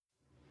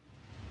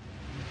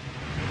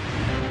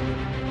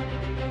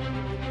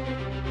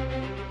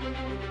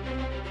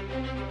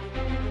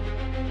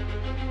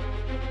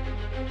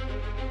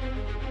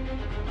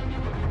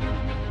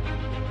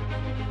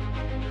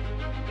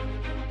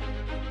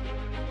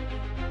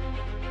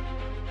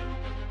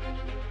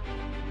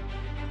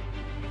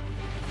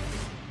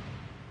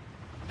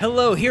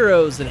Hello,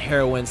 heroes and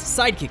heroines,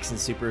 sidekicks and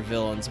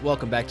supervillains.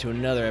 Welcome back to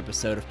another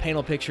episode of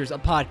Panel Pictures, a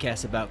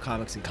podcast about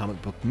comics and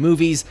comic book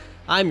movies.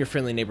 I'm your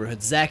friendly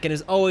neighborhood Zach, and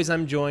as always,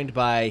 I'm joined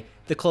by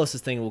the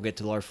closest thing we'll get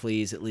to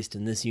Larfleeze, at least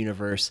in this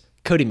universe,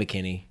 Cody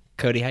McKinney.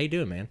 Cody, how you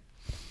doing, man?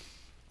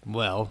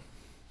 Well,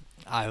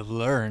 I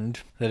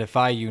learned that if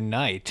I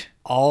unite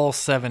all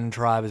 7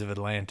 tribes of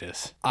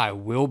Atlantis, I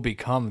will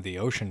become the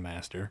Ocean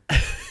Master.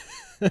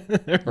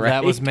 Right?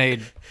 That was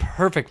made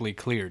perfectly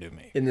clear to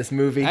me. In this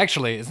movie.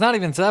 Actually, it's not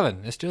even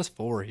 7. It's just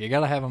 4. You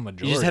gotta have a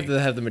majority. You just have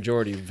to have the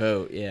majority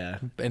vote, yeah.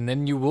 And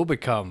then you will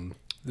become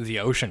the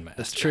Ocean Master.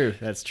 That's true,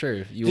 that's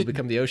true. You will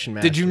become the Ocean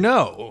Master. Did you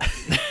know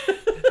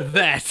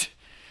that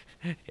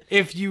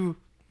if you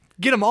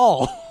get them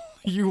all,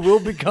 you will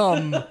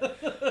become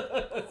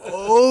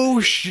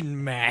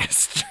Ocean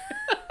Master?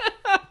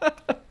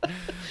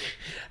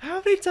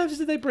 How many times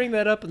did they bring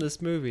that up in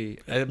this movie?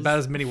 About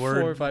as many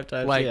words. 4 or 5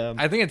 times, Like, yeah.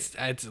 I think it's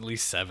at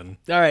least 7.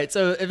 All right,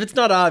 so if it's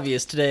not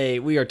obvious, today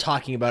we are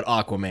talking about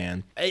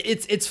Aquaman.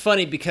 It's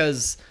funny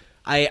because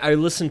I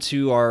listened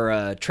to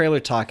our trailer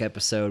talk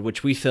episode,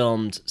 which we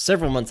filmed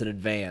several months in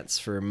advance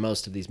for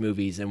most of these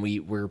movies, and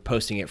we're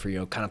posting it for,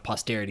 kind of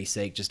posterity's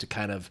sake, just to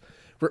kind of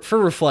for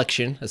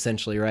reflection,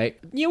 essentially, right?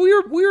 Yeah,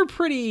 we were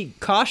pretty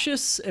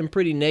cautious and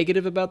pretty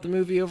negative about the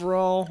movie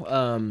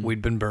overall.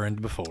 We'd been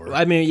burned before.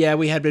 I mean, yeah,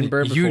 we had been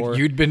burned before.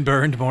 You'd been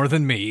burned more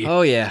than me.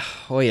 Oh yeah.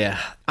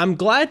 I'm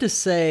glad to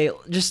say,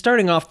 just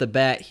starting off the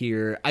bat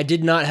here, I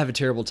did not have a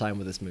terrible time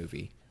with this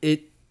movie.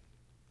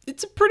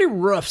 It's a pretty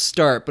rough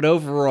start, but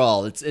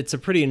overall, it's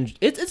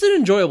an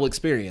enjoyable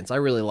experience. I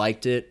really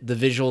liked it. The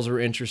visuals were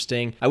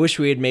interesting. I wish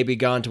we had maybe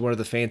gone to one of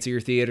the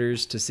fancier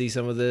theaters to see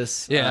some of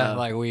this. Yeah,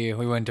 like we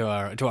went to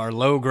our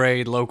low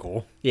grade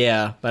local.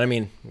 Yeah, but I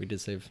mean, we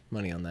did save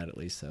money on that at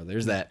least, so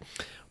there's that.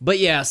 But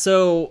yeah,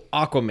 so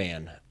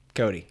Aquaman,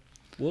 Cody,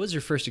 what was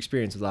your first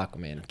experience with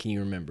Aquaman? Can you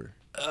remember?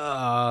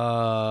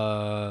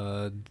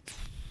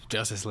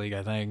 Justice League,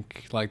 I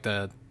think, like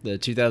the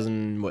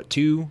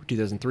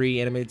 2003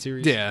 animated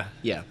series. Yeah.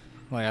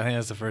 Like I think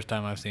that's the first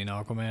time I've seen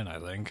Aquaman. I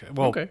think.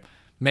 Well, okay.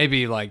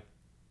 Maybe like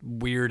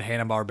weird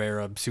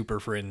Hanna-Barbera Super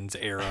Friends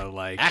era,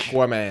 like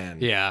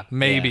Aquaman. Yeah,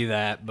 maybe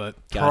that, but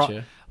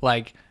Gotcha.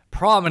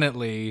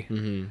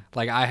 Prominently,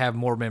 like I have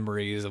more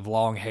memories of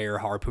long hair,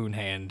 harpoon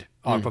hand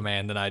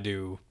Aquaman than I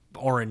do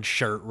orange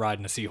shirt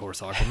riding a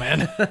seahorse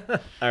Aquaman.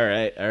 All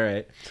right.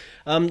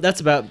 That's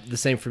about the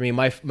same for me.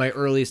 My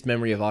earliest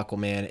memory of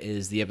Aquaman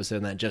is the episode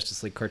in that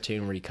Justice League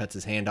cartoon where he cuts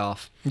his hand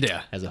off.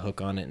 Yeah, has a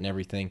hook on it and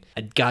everything.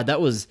 God, that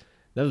was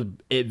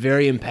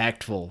very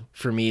impactful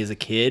for me as a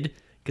kid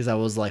because I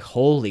was like,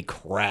 holy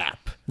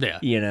crap. Yeah,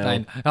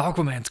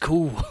 Aquaman's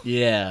cool.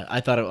 Yeah,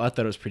 I thought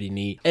it was pretty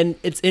neat, and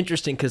it's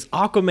interesting because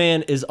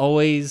Aquaman is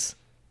always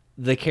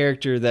the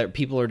character that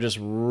people are just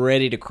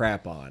ready to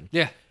crap on.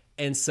 Yeah.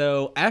 And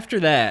so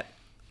after that,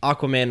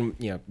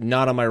 Aquaman,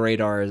 not on my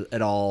radar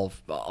at all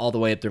the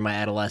way up through my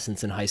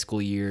adolescence and high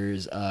school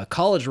years.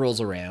 College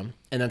rolls around,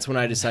 and that's when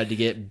I decided to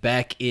get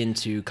back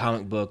into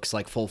comic books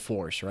like full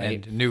force,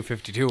 right? And New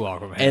 52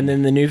 Aquaman. And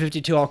then the New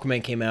 52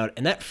 Aquaman came out,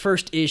 and that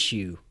first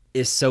issue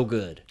is so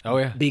good. Oh,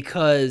 yeah.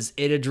 Because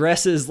it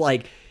addresses,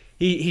 like,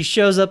 he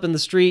shows up in the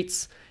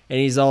streets, and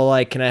he's all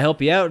like, "Can I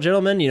help you out,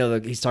 gentlemen?"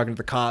 He's talking to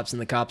the cops,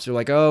 and the cops are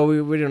like,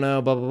 "Oh, we don't know,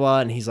 blah, blah,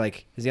 blah." And he's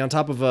like, "Is he on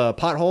top of a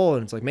pothole?"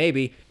 And it's like,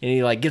 "Maybe." And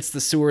he, like, gets the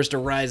sewers to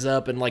rise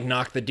up and, like,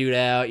 knock the dude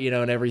out,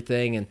 and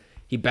everything. And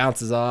he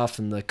bounces off,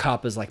 and the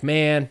cop is like,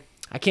 "Man,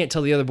 I can't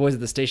tell the other boys at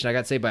the station I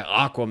got saved by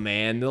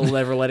Aquaman. They'll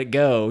never let it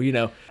go,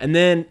 And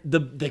then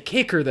the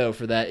kicker, though,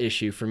 for that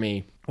issue for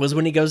me was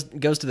when he goes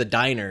to the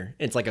diner.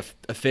 It's like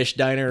a fish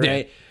diner,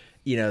 right?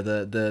 Yeah.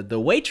 The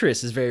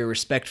waitress is very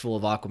respectful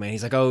of Aquaman.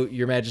 He's like, "Oh,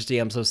 Your Majesty,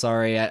 I'm so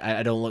sorry.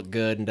 I don't look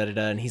good," and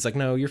da-da-da. And he's like,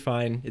 "No, you're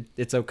fine.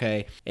 It's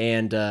okay."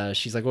 And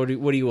she's like, what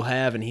do you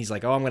have?" And he's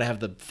like, "Oh, I'm going to have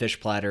the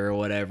fish platter or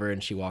whatever."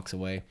 And she walks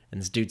away.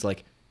 And this dude's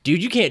like,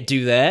 "Dude, you can't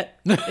do that."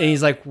 And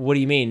he's like, "What do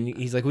you mean?"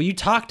 He's like, "Well, you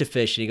talk to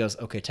fish." And he goes,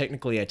 "Okay,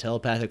 technically I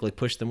telepathically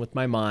push them with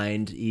my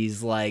mind."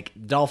 He's like,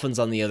 "Dolphins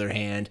on the other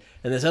hand."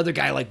 And this other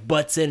guy like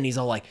butts in and he's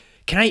all like,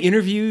 "Can I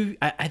interview?"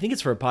 I think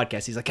it's for a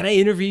podcast. He's like, "Can I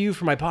interview you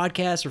for my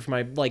podcast or for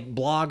my like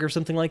blog or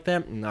something like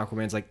that?" And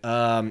Aquaman's like,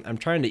 I'm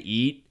trying to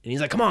eat." And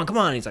he's like, Come on.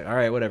 And he's like, "All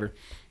right, whatever."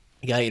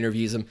 The guy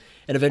interviews him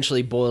and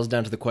eventually boils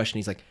down to the question.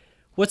 He's like,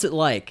 "What's it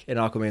like?" And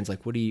Aquaman's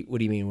like, What do you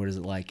mean? What is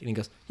it like?" And he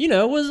goes,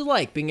 "What is it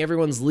like being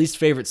everyone's least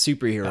favorite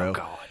superhero?" Oh,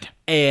 God.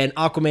 And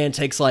Aquaman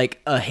takes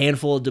like a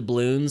handful of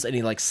doubloons and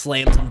he like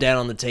slams them down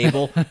on the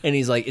table and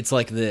he's like, "It's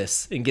like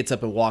this," and gets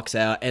up and walks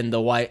out. And the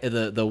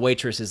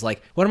waitress is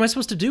like, "What am I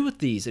supposed to do with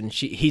these?" And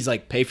he's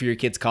like, "Pay for your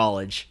kid's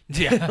college."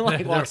 Yeah,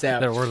 like walks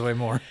out. They're worth way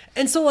more.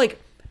 And so like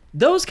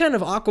those kind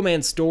of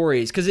Aquaman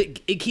stories, because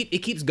it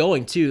keeps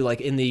going too. Like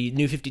in the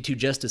New 52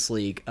 Justice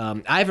League,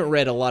 I haven't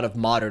read a lot of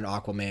modern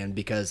Aquaman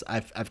because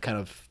I've kind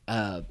of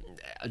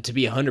to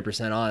be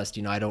 100% honest,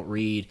 I don't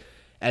read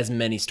as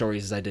many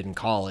stories as I did in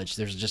college.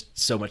 There's just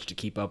so much to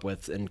keep up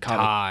with, and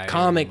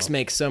comics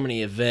make so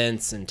many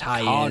events and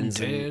tie-ins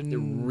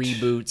and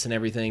reboots and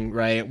everything,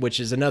 right? Which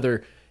is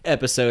another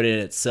episode in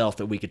itself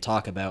that we could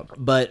talk about.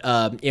 But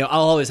you know,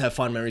 I'll always have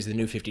fond memories of the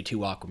New 52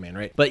 Aquaman,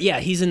 right? But yeah,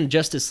 he's in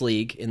Justice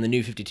League, in the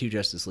New 52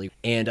 Justice League,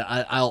 and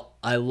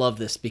I love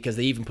this because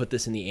they even put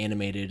this in the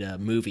animated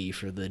movie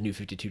for the New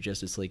 52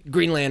 Justice League.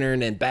 Green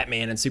Lantern and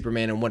Batman and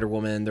Superman and Wonder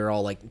Woman, they're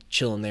all like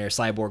chilling there.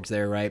 Cyborg's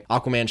there, right?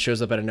 Aquaman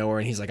shows up out of nowhere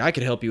and he's like, I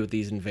could help you with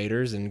these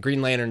invaders. And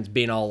Green Lantern's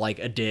being all like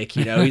a dick,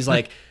 you know? He's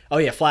like, oh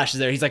yeah, Flash is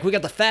there. He's like, we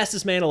got the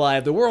fastest man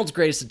alive, the world's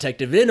greatest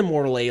detective, an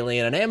immortal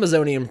alien, an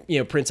Amazonian, you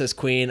know, princess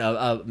queen,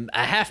 a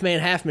half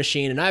man, half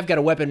machine, and I've got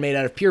a weapon made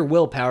out of pure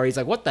willpower. He's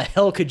like, what the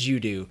hell could you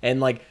do?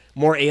 And like,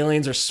 more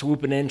aliens are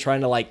swooping in,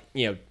 trying to like,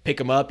 you know, pick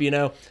him up, you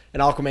know?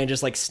 And Aquaman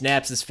just like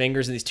snaps his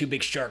fingers and these two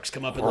big sharks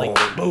come up and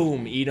like,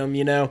 boom, eat him,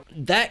 you know?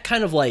 That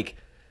kind of like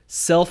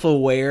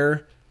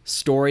self-aware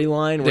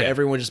storyline where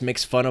everyone just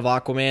makes fun of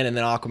Aquaman and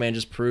then Aquaman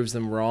just proves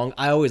them wrong.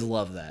 I always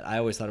love that. I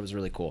always thought it was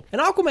really cool.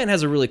 And Aquaman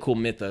has a really cool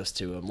mythos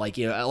to him. Like,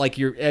 you know, like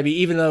I mean,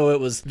 even though it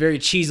was very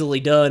cheesily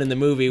done in the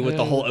movie with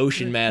the whole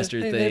Ocean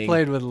Master thing. They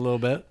played with it a little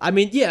bit. I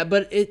mean, yeah,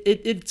 but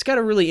it's got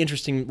a really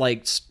interesting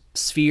like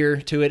sphere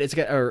to it. It's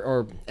got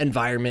or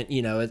environment,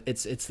 you know.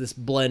 It's this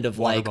blend of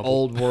like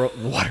old world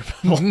water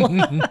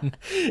bubble.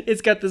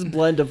 It's got this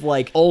blend of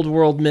like old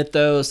world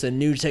mythos and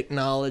new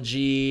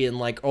technology and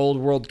like old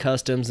world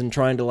customs and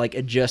trying to like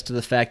adjust to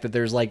the fact that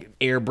there's like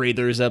air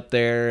breathers up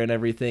there and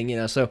everything, you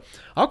know. So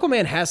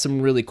Aquaman has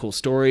some really cool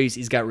stories.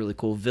 He's got really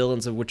cool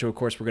villains, of which of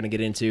course we're going to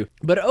get into.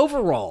 But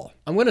overall,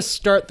 I'm going to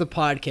start the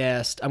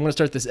podcast. I'm going to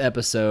start this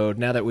episode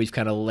now that we've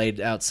kind of laid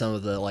out some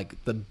of the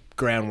like the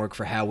groundwork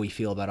for how we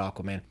feel about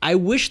Aquaman. I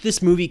wish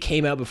this movie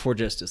came out before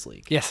Justice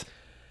League. Yes.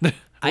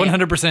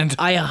 100%.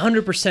 I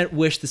 100%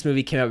 wish this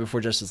movie came out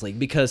before Justice League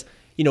because,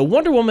 you know,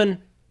 Wonder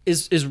Woman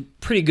is a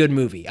pretty good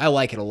movie. I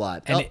like it a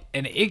lot. And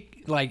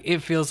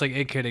it feels like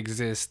it could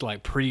exist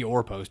like pre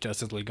or post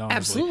Justice League,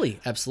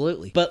 honestly.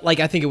 Absolutely. But like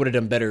I think it would have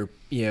done better,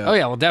 you know. Oh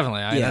yeah, well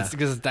definitely. That's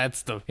because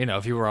that's the, you know,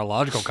 if you were a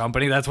logical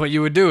company, that's what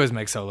you would do is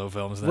make solo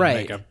films and then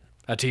make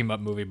a team-up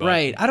movie. But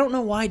right. I don't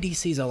know why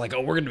DC's all like, oh,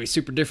 we're going to be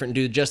super different and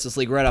do Justice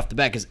League right off the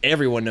bat because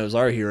everyone knows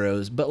our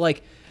heroes. But,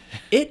 like,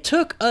 it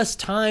took us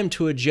time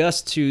to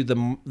adjust to the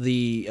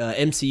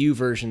MCU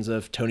versions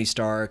of Tony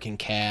Stark and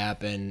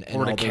Cap and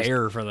or to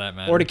care for that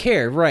matter. Or to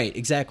care, right,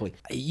 exactly.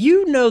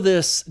 You know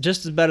this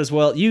just about as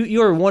well.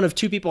 You are one of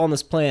two people on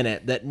this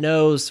planet that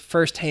knows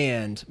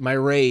firsthand my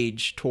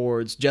rage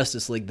towards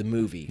Justice League the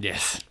movie.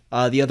 Yes.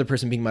 The other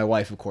person being my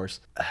wife, of course.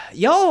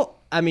 Y'all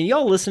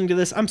listening to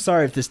this, I'm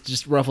sorry if this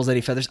just ruffles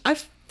any feathers. I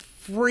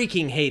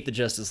freaking hate the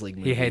Justice League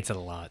movie. He hates it a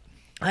lot.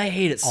 I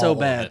hate it so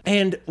bad.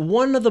 And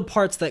one of the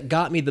parts that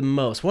got me the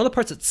most, one of the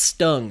parts that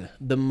stung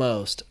the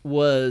most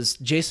was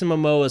Jason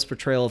Momoa's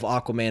portrayal of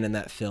Aquaman in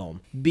that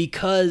film.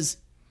 Because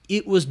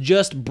it was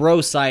just bro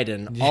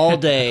Sidon all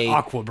day.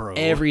 Aqua bro.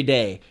 Every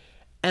day.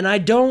 And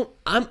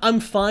I'm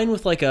fine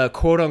with like a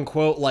quote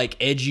unquote like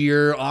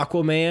edgier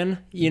Aquaman,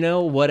 you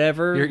know,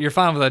 whatever. You're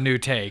fine with a new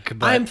take.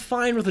 But I'm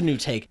fine with a new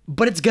take,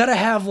 but it's gotta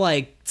have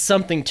like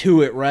something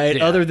to it, right?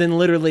 Yeah. Other than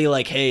literally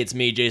like, hey, it's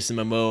me, Jason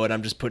Momoa, and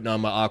I'm just putting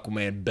on my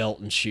Aquaman belt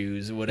and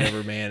shoes,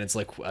 whatever, man. It's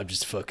like, I'm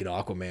just fucking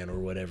Aquaman or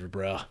whatever,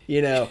 bro.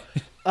 You know?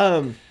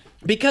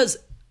 Because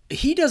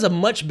he does a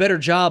much better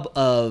job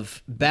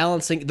of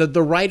balancing.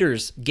 The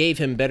writers gave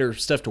him better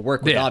stuff to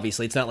work with,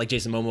 obviously. It's not like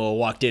Jason Momoa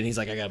walked in and he's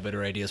like, I got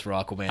better ideas for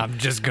Aquaman. I'm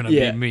just going to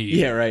be me.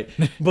 Yeah, right.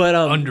 But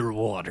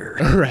underwater.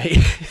 Right.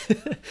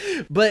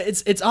 But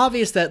it's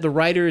obvious that the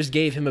writers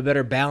gave him a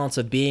better balance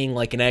of being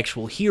like an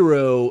actual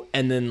hero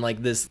and then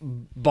like this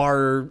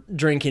bar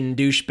drinking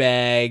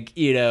douchebag,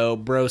 you know,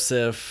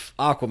 brosif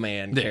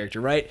Aquaman character,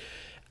 right?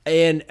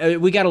 And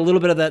we got a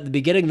little bit of that at the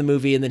beginning of the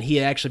movie, and then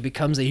he actually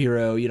becomes a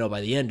hero, you know, by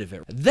the end of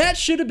it. That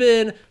should have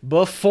been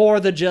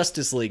before the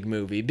Justice League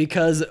movie,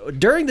 because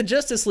during the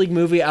Justice League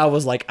movie, I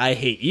was like, I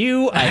hate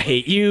you, I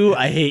hate you,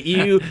 I hate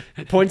you.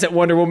 Points at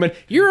Wonder Woman,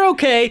 you're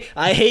okay,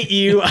 I hate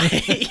you, I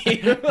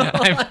hate you.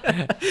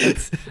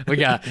 we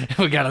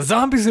got a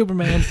zombie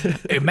Superman,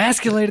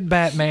 emasculated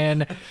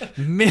Batman,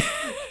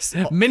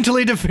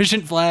 mentally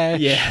deficient Flash.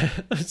 Yeah,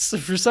 so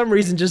for some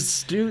reason,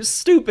 just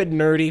stupid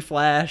nerdy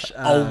Flash.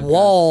 A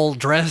wall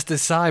dressed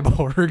as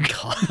Cyborg.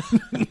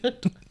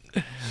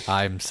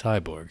 I'm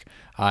Cyborg.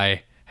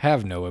 I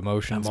have no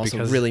emotions. I'm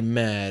also really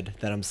mad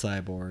that I'm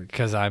Cyborg.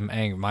 Because I'm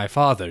angry. My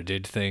father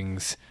did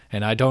things,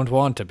 and I don't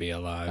want to be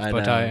alive,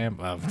 but I am.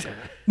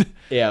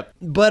 Yeah,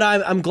 but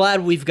I'm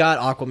glad we've got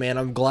Aquaman.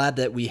 I'm glad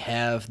that we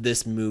have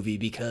this movie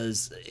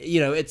because,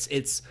 you know,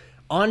 it's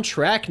on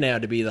track now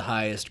to be the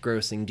highest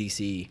grossing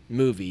DC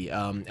movie.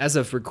 As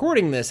of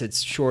recording this,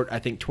 it's short, I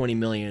think, 20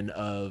 million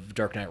of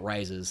Dark Knight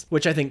Rises,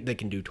 which I think they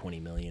can do 20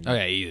 million. Oh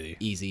yeah,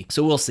 easy.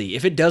 So we'll see.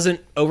 If it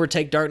doesn't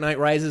overtake Dark Knight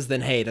Rises, then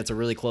hey, that's a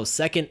really close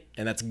second,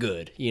 and that's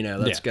good. You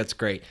know, that's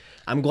great.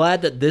 I'm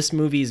glad that this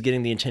movie is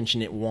getting the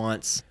attention it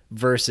wants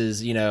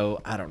versus, you know,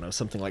 I don't know,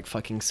 something like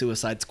fucking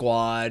Suicide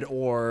Squad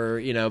or,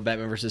 you know,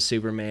 Batman versus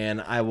Superman.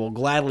 I will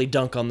gladly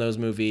dunk on those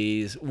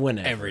movies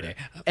whenever. Every day.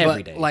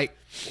 Every day. Like,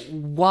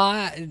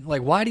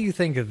 why do you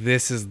think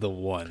this is the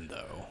one,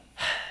 though?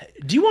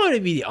 Do you want me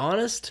to be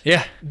honest?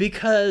 Yeah.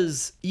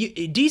 Because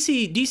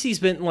DC's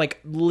been like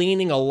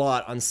leaning a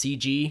lot on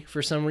CG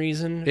for some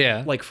reason.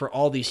 Yeah. Like for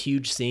all these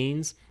huge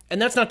scenes.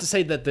 And that's not to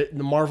say that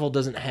the Marvel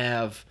doesn't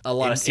have a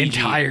lot of CG.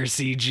 Entire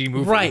CG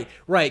movie.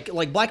 Right.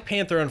 Like Black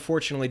Panther,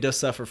 unfortunately, does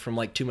suffer from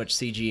like too much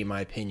CG, in my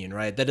opinion.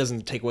 Right. That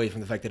doesn't take away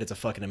from the fact that it's a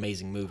fucking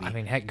amazing movie. I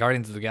mean, heck,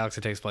 Guardians of the Galaxy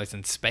takes place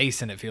in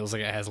space, and it feels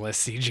like it has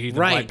less CG than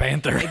Black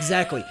Panther.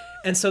 Exactly.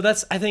 And so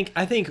that's I think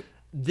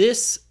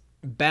this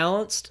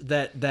balanced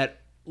that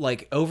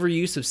like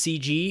overuse of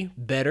CG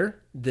better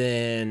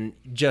than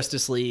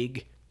Justice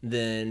League,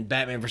 than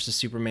Batman versus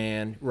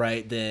Superman,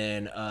 right?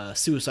 Than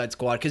Suicide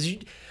Squad. Because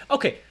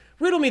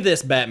riddle me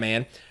this,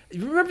 Batman.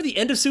 You remember the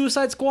end of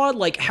Suicide Squad?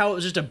 Like how it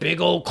was just a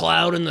big old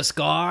cloud in the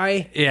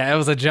sky? Yeah, it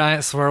was a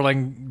giant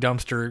swirling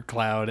dumpster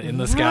cloud in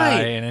the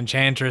sky, and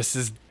Enchantress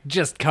is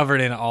just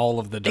covered in all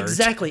of the dirt.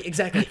 Exactly.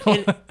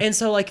 and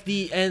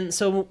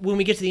so when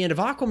we get to the end of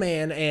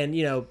Aquaman, and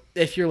you know,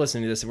 if you're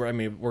listening to this, we're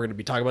going to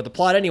be talking about the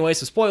plot anyway,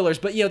 so spoilers.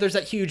 But you know, there's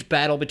that huge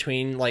battle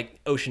between like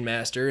Ocean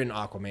Master and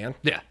Aquaman.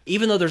 Yeah.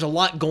 Even though there's a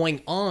lot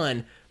going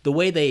on, the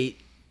way they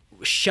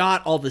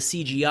shot all the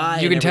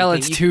CGI, you can tell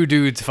it's two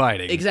dudes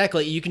fighting.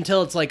 Exactly. You can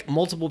tell it's like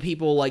multiple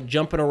people like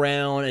jumping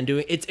around and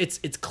doing it's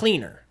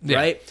cleaner,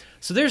 right?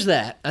 So there's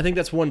that. I think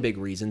that's one big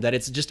reason, that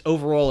it's just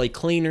overall a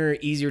cleaner,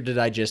 easier to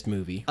digest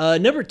movie.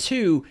 Number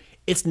two,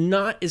 it's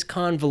not as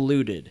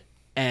convoluted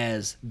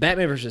as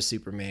Batman vs.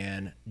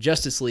 Superman,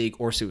 Justice League,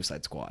 or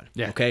Suicide Squad.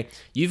 Yeah. Okay?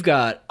 You've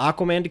got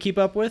Aquaman to keep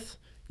up with.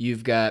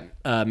 You've got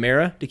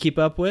Mera to keep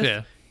up with.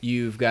 Yeah.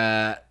 You've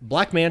got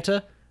Black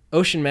Manta,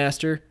 Ocean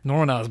Master.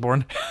 Norman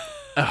Osborn.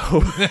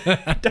 Oh.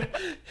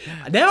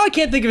 Now I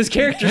can't think of his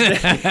character's name.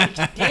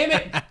 Damn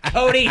it,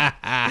 Cody.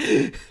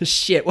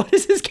 Shit, what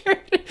is his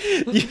character?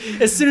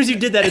 As soon as you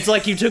did that, it's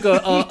like you took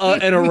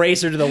an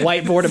eraser to the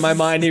whiteboard in my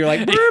mind and you're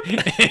like, burp. The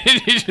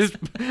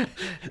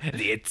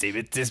itsy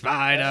bitsy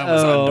spider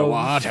was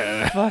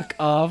underwater. Fuck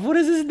off. What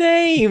is his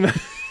name?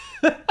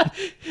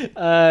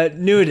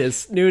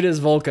 Nudis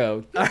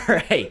Volko. All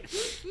right.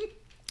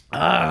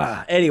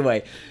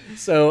 Anyway,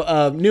 so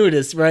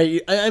Nudis,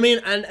 right? I mean,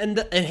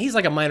 and he's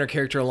like a minor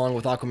character along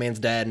with Aquaman's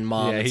dad and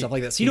mom and stuff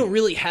like that. So you don't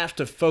really have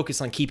to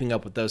focus on keeping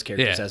up with those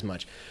characters as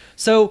much.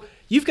 So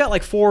you've got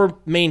like four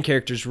main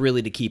characters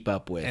really to keep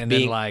up with, and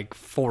then like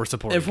four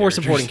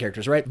supporting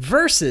characters, right?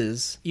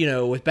 Versus, you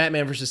know, with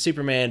Batman versus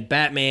Superman,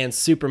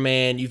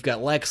 Superman, you've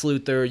got Lex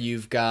Luthor,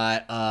 you've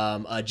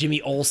got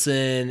Jimmy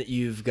Olsen,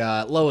 you've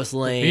got Lois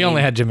Lane. He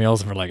only had Jimmy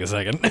Olsen for like a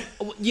second.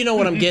 You know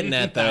what I'm getting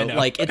at, though.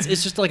 Like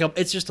it's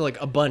just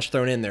like a bunch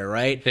thrown in there,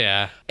 right?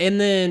 Yeah.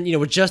 And then, you know,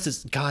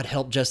 with God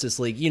help Justice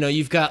League, you know,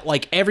 you've got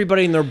like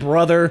everybody and their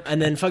brother,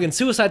 and then fucking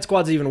Suicide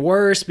Squad's even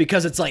worse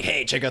because it's like,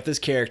 hey, check out this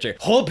character.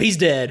 Hope he's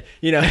dead.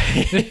 You know,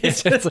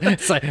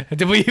 it's like,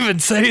 did we even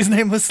say his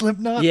name was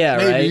Slipknot? Yeah,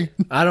 maybe. right.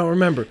 I don't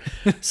remember.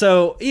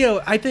 So, you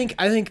know, I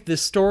think the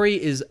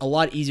story is a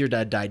lot easier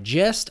to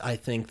digest. I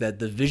think that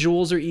the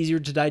visuals are easier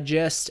to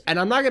digest, and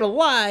I'm not gonna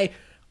lie,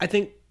 I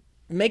think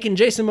making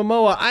Jason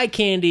Momoa eye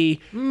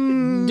candy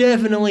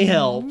definitely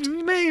helped.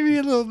 Maybe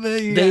a little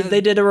bit. Yeah.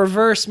 They did a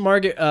reverse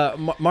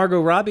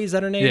Margot Robbie. Is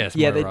that her name? Yes.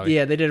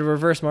 They did a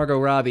reverse Margot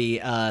Robbie.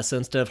 So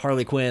instead of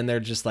Harley Quinn, they're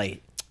just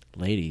like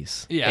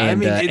ladies. Yeah,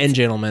 and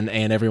gentlemen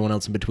and everyone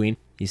else in between.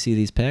 You see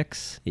these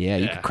pecs? Yeah,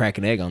 you could crack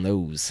an egg on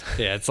those.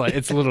 Yeah, it's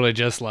literally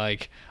just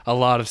like a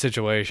lot of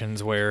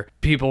situations where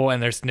people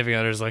and their significant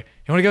others are like,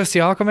 you want to go see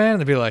Aquaman? And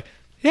they'd be like,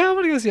 yeah, I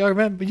want to go see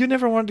Aquaman, but you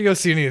never wanted to go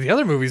see any of the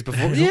other movies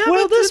before. Yeah,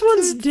 well, this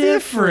one's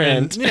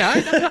different. Yeah,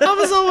 I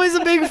was always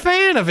a big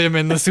fan of him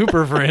in the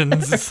Super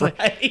Friends. It's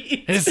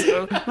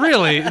like,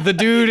 really, the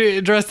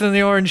dude dressed in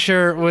the orange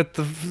shirt with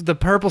the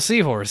purple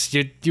seahorse.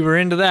 You were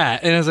into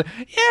that, and I was like,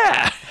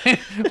 yeah,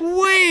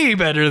 way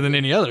better than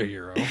any other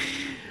hero.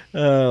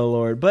 Oh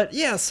Lord, but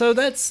yeah, so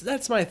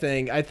that's my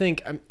thing. I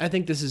think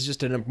this is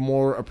just a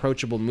more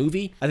approachable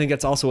movie. I think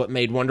that's also what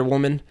made Wonder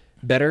Woman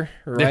better,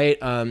 right?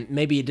 Yeah.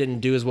 Maybe it didn't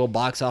do as well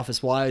box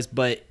office wise,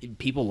 but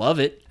people love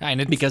it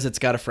because it's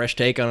got a fresh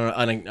take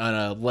on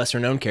a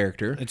lesser known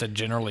character. It's a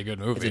generally good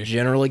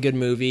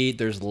movie.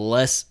 There's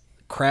less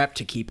crap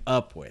to keep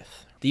up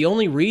with. The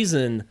only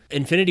reason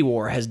Infinity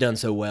War has done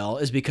so well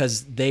is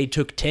because they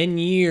took 10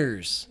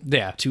 years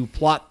to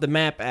plot the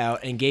map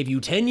out and gave you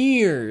 10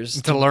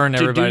 years to learn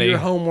everybody, to do your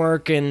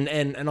homework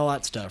and all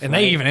that stuff. And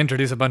they even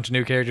introduce a bunch of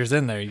new characters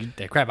in there.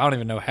 Crap, I don't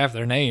even know half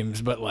their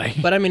names, but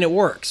like. But I mean, it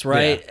works,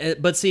 right? Yeah.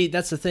 But see,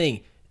 that's the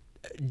thing.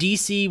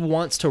 DC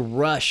wants to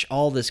rush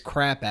all this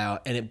crap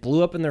out, and it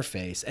blew up in their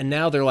face. And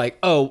now they're like,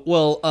 oh,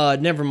 well,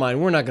 never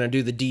mind. We're not going to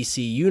do the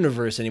DC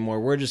universe anymore.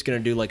 We're just going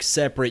to do like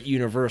separate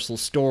universal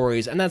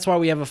stories. And that's why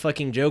we have a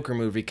fucking Joker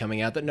movie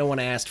coming out that no one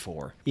asked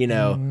for. You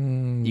know,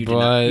 you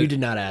did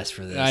not ask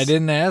for this. I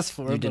didn't ask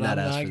for it. You did not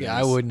ask for this.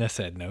 I wouldn't have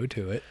said no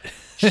to it.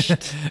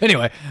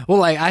 Anyway, well,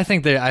 like I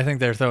think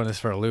they're throwing this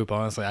for a loop.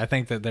 Honestly, I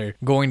think that they're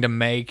going to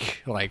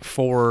make like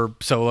 4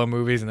 solo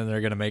movies, and then they're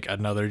going to make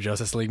another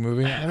Justice League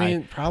movie. I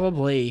mean,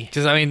 probably.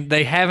 Because I mean,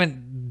 they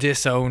haven't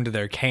disowned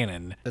their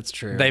canon. That's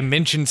true. They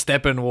mentioned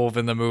Steppenwolf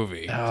in the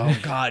movie. Oh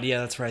God,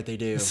 yeah, that's right. They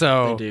do.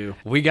 So they do.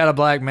 we got a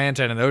Black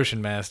Manta and an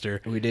Ocean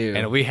Master. We do.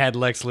 And we had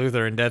Lex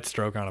Luthor and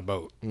Deathstroke on a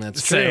boat.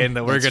 That's saying true.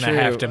 that we're That's gonna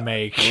have true. to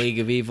make League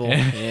of Evil.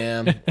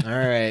 Yeah. All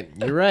right.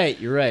 You're right.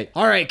 You're right.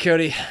 All right,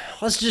 Cody.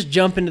 Let's just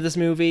jump into this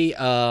movie.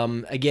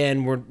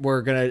 Again,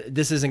 we're gonna.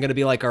 This isn't gonna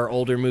be like our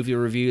older movie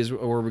reviews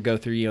where we go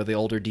through the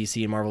older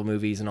DC and Marvel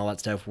movies and all that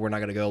stuff. We're not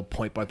gonna go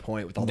point by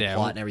point with all the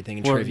plot and everything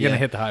and we're trivia. gonna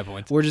hit the high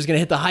points. We're just gonna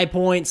hit the high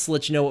points,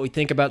 let you know what we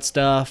think about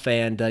stuff,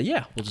 and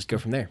yeah, we'll just go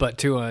from there. But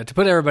to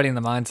put everybody in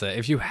the mindset,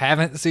 if you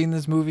haven't seen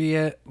this movie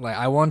yet, like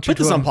I want you Put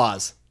this on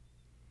pause.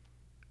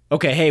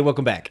 Okay. Hey,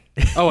 welcome back.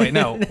 Oh wait,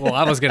 no. Well,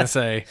 I was gonna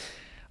say,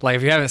 like,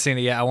 if you haven't seen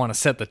it yet, I want to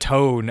set the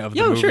tone of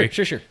the movie.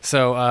 Sure.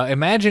 So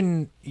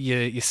imagine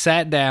you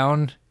sat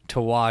down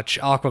to watch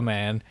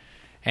Aquaman,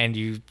 and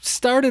you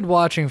started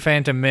watching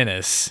Phantom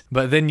Menace,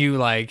 but then you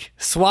like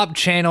swapped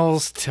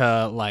channels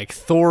to like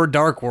Thor: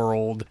 Dark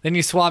World, then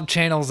you swapped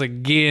channels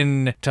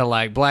again to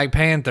like Black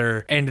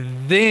Panther,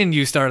 and then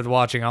you started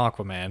watching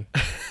Aquaman.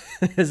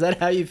 Is that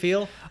how you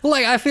feel?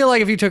 Like, I feel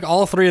like if you took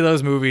all three of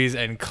those movies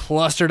and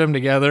clustered them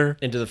together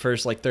Into the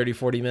first like 30,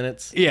 40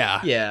 minutes?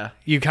 yeah,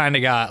 you kind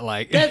of got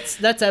like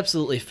That's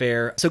absolutely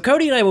fair. So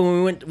Cody and I,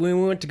 when we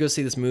went to go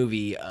see this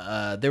movie,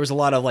 there was a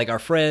lot of like our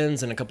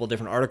friends and a couple of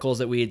different articles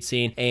that we had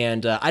seen,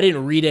 and I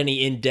didn't read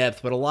any in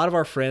depth, but a lot of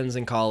our friends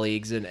and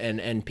colleagues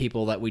and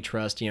people that we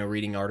trust,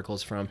 reading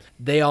articles from,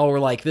 they all were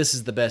like, "This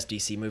is the best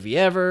DC movie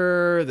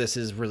ever. This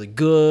is really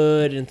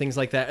good," and things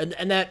like that.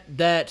 And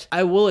that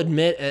I will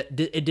admit,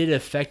 it did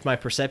affect my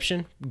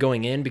perception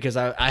going in because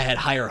I had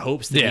higher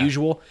hopes than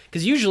usual.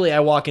 Because usually I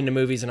walk into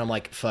movies and I'm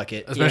like, "Fuck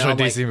it," especially I'm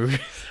DC movies.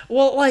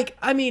 Well, like,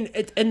 I mean,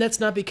 and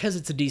that's not because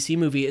it's a DC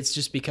movie. It's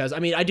just because, I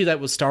mean, I do that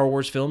with Star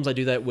Wars films. I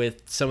do that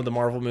with some of the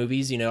Marvel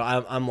movies.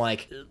 I'm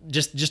like,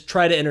 just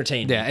try to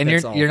entertain me. Yeah, and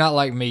That's all. you're not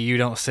like me. You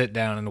don't sit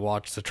down and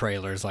watch the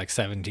trailers like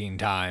 17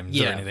 times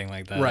or anything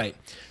like that. Right.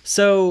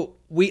 So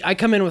I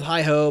come in with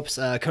high hopes.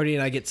 Cody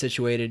and I get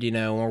situated,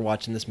 and we're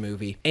watching this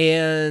movie.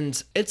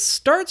 And it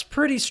starts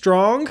pretty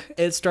strong.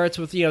 It starts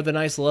with, the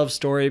nice love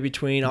story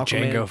between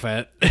Aquaman. Jango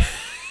Fett.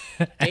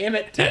 Damn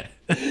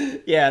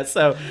it. Yeah,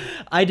 so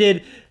I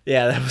did.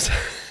 Yeah, that was.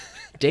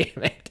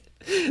 Damn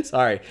it.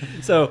 Sorry.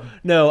 So,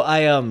 no,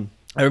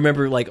 I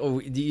remember like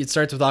it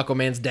starts with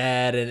Aquaman's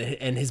dad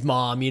and his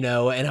mom, and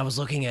I was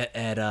looking at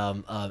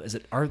is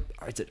it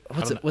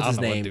what's his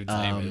name? What dude's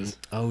name is.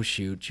 Oh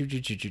shoot.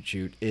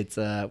 It's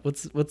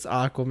what's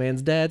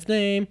Aquaman's dad's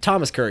name?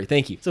 Thomas Curry.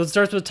 Thank you. So it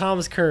starts with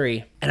Thomas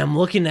Curry, and I'm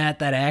looking at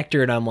that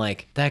actor and I'm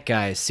like, that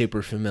guy is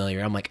super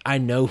familiar. I'm like, I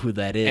know who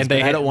that is. And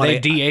but I don't want they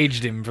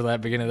de-aged him for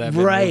that beginning of that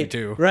movie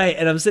too. Right.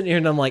 And I'm sitting here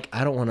and I'm like,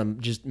 I don't want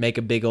to just make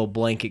a big old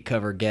blanket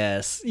cover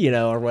guess,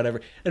 or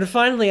whatever. And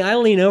finally I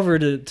lean over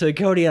to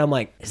Cody and I'm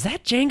like, is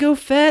that Jango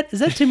Fett?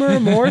 Is that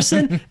Temuera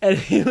Morrison? And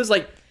he was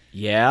like,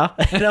 yeah.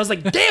 And I was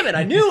like, damn it,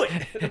 I knew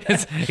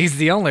it. He's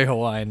the only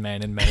Hawaiian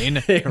man in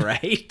Maine.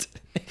 Right?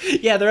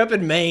 Yeah, they're up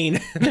in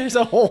Maine. There's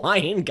a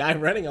Hawaiian guy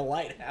running a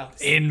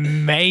lighthouse.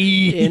 In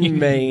Maine. In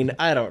Maine.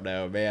 I don't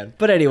know, man.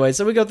 But anyway,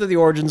 so we go through the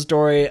origin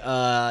story.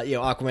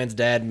 Aquaman's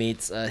dad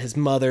meets his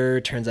mother.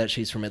 Turns out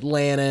she's from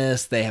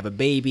Atlantis. They have a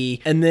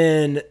baby. And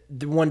then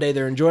one day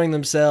they're enjoying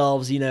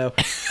themselves,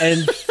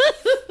 and...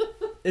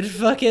 It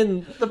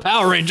fucking the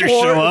Power Rangers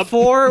show up.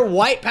 4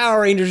 white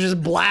Power Rangers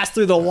just blast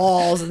through the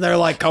walls, and they're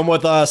like, "Come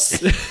with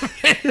us."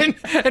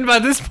 and by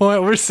this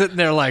point, we're sitting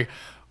there like,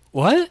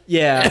 "What?"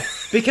 Yeah,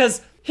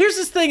 because here's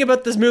this thing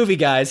about this movie,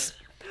 guys.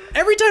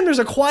 Every time there's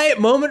a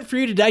quiet moment for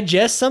you to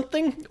digest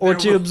something or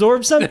to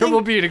absorb something, there will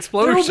be an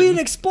explosion. There will be an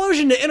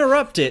explotion to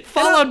interrupt it,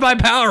 followed by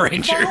Power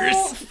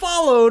Rangers.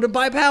 Followed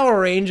by Power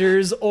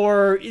Rangers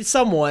or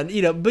someone,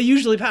 but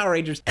usually Power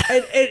Rangers.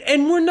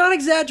 And we're not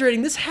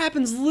exaggerating. This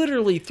happens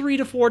literally 3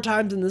 to 4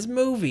 times in this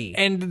movie.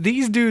 And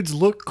these dudes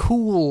look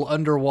cool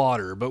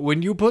underwater, but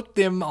when you put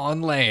them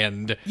on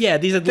land, yeah,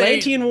 these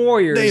Atlantean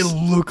warriors, they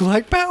look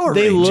like Power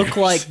Rangers. They look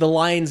like the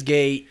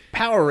Lionsgate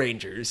Power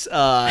Rangers.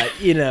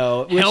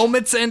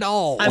 Helmets and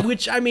all.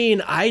 Which I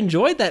mean, I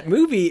enjoyed that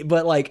movie,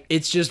 but like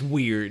it's just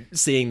weird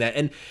seeing that.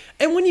 And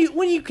when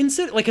you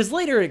consider, like, because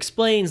later it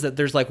explains that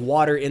there's like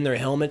water in their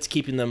helmets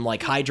keeping them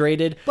like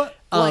hydrated. But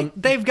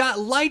they've got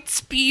light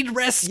speed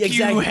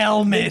rescue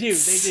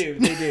helmets.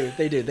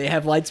 They do. They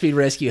have light speed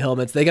rescue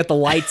helmets. They got the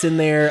lights in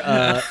there.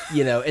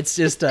 It's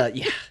just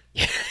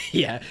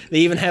yeah. They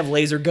even have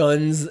laser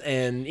guns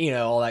and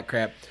all that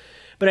crap.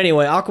 But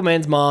anyway,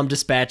 Aquaman's mom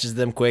dispatches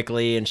them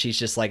quickly, and she's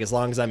just like, as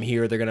long as I'm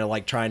here, they're going to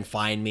like try and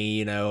find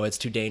me, it's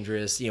too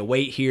dangerous.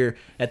 Wait here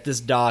at this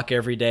dock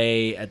every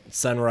day at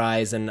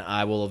sunrise, and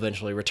I will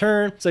eventually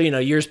return. So,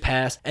 years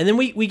pass. And then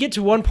we get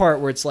to one part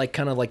where it's like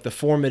kind of like the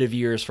formative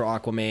years for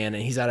Aquaman, and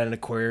he's out at an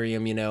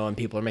aquarium, and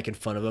people are making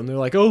fun of him. They're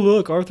like, oh,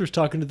 look, Arthur's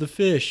talking to the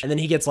fish. And then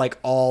he gets like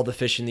all the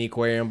fish in the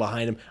aquarium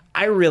behind him.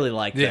 I really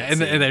like that.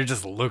 Yeah, and they're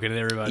just looking at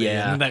everybody.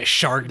 Yeah. And that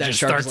shark just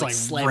starts like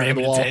slamming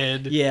ramming its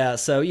head. Yeah,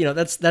 so,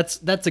 that's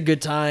that's a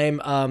good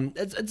time.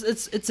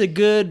 It's a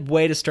good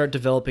way to start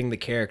developing the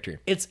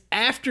character. It's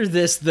after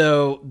this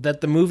though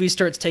that the movie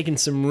starts taking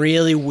some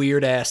really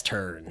weird ass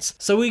turns.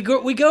 So we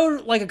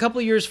go like a couple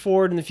of years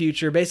forward in the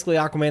future. Basically,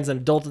 Aquaman's an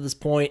adult at this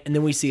point, and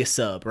then we see a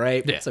sub,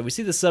 right? Yeah. So we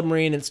see the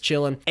submarine, it's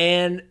chilling,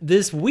 and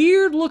this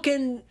weird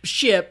looking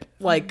ship,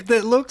 like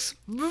That looks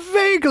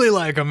vaguely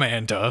like a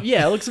manta.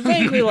 yeah, it looks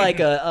vaguely like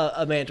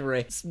a manta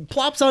ray.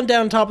 Plops on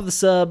down top of the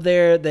sub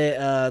there.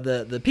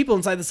 The people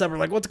inside the sub are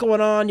like, what's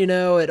going on? You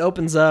know, it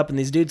opens up and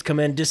these dudes come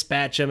in,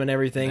 dispatch them and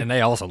everything. And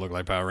they also look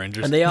like Power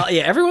Rangers. And they all,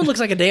 yeah, everyone looks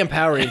like a damn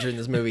Power Ranger in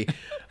this movie.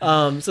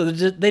 So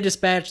they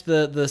dispatch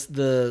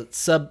the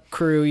sub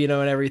crew, you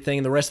know, and everything.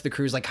 And the rest of the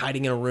crew's like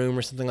hiding in a room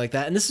or something like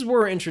that. And this is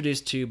where we're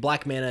introduced to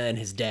Black Manta and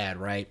his dad,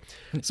 right?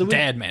 So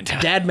Dad Manta.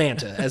 Dad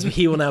Manta, as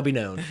he will now be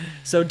known.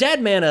 So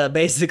Dad Manta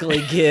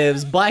basically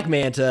gives Black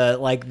Manta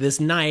like this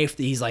knife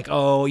that he's like,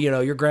 oh, you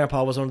know, your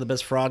grandpa was one of the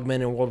best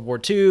frogmen in World War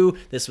II.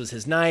 This was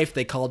his knife.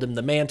 They called him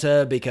the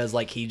Manta because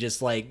like he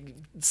just like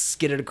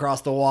skidded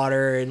across the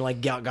water and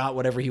like got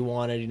whatever he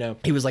wanted, you know.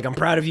 He was like, I'm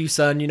proud of you,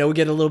 son. You know, we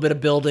get a little bit of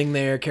building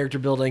there, character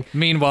building.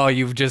 Meanwhile,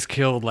 you've just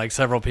killed like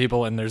several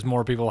people, and there's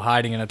more people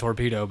hiding in a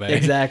torpedo bay.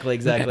 Exactly.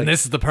 And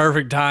this is the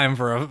perfect time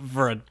for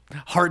a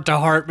heart to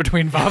heart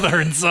between father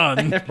and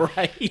son.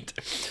 Right.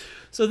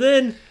 So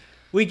then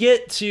we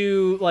get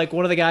to like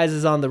one of the guys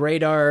is on the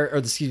radar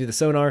or the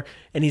sonar,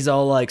 and he's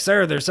all like,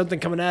 sir, there's something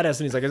coming at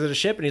us. And he's like, is it a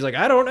ship? And he's like,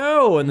 I don't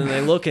know. And then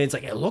they look and it's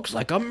like, it looks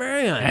like a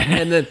man.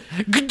 And then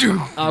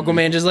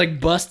Aquaman just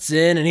like busts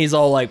in and he's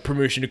all like,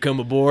 permission to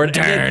come aboard.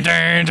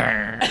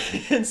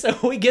 And so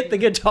we get the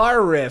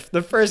guitar riff,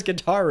 the first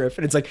guitar riff,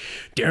 and it's like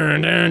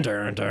dun, dun,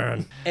 dun,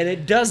 dun. And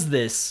it does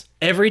this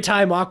every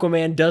time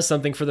Aquaman does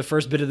something for the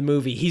first bit of the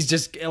movie. He's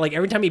just like,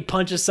 every time he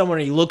punches someone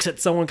or he looks at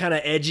someone kind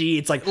of edgy,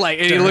 it's like and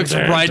he looks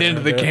right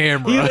into the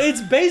camera. It's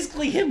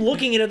basically him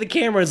looking into the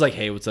camera. It's like,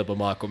 hey, what's up, I'm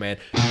Aquaman.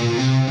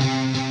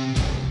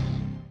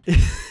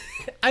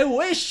 I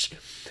wish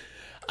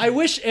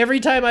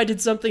every time I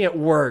did something at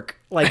work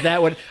like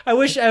that would. I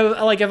wish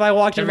like if I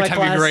walked into my class.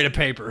 Every time you write a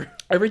paper.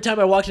 Every time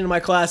I walked into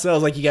my class, I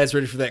was like, "You guys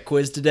ready for that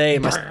quiz today?"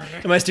 And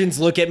my students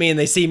look at me and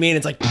they see me, and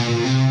it's like,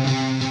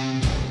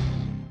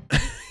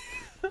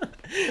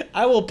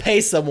 I will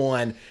pay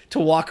someone to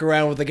walk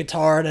around with a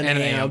guitar and an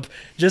amp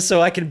just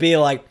so I can be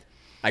like,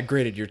 I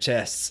graded your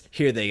tests.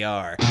 Here they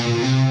are.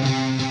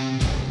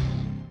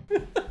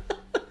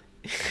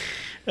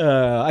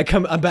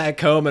 I'm back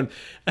home and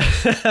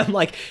I'm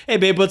like, hey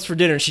babe, what's for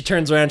dinner? And she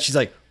turns around and she's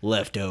like,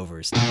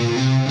 leftovers.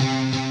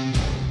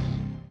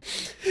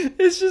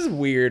 It's just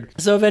weird.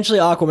 So eventually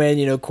Aquaman,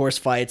 you know, of course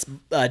fights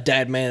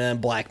Dad Manta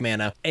and Black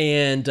Manta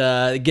and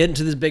get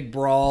into this big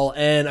brawl.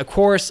 And of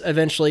course,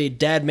 eventually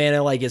Dad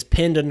Manta like is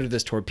pinned under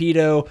this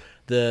torpedo.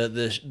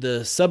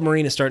 The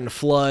submarine is starting to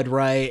flood,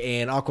 right?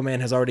 And Aquaman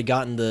has already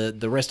gotten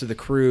the rest of the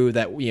crew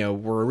that, you know,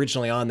 were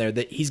originally on there,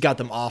 that he's got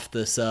them off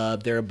the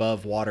sub. They're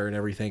above water and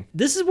everything.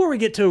 This is where we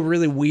get to a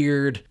really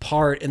weird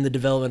part in the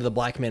development of the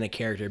Black Manta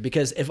character,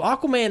 because if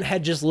Aquaman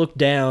had just looked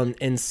down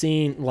and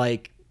seen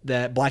like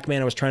that Black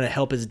Manta was trying to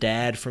help his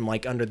dad from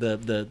like under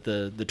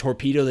the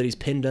torpedo that he's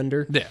pinned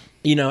under, yeah,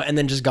 you know, and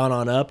then just gone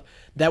on up,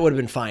 that would have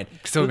been fine.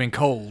 So it would have been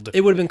cold.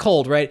 It would have been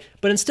cold, right?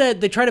 But instead,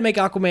 they try to make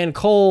Aquaman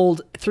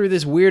cold through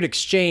this weird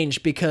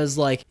exchange because,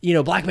 like, you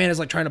know, Black Manta is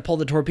like trying to pull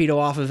the torpedo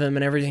off of him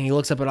and everything. He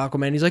looks up at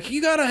Aquaman. He's like,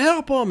 "You gotta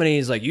help him," and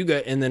he's like,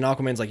 And then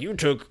Aquaman's like, "You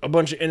took a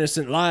bunch of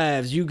innocent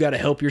lives. You gotta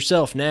help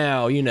yourself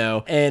now," you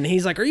know. And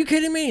he's like, "Are you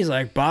kidding me?" He's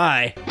like,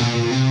 "Bye."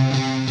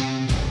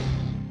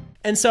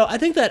 And so I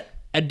think that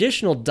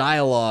additional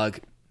dialogue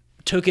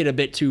took it a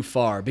bit too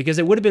far, because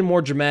it would have been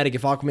more dramatic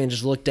if Aquaman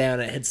just looked down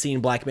and had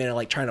seen Black Manta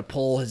like trying to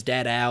pull his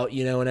dad out,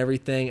 you know, and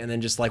everything, and then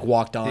just like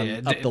walked on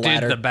up the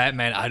ladder. Did the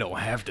Batman,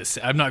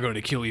 I'm not going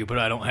to kill you, but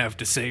I don't have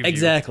to save you.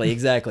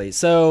 Exactly.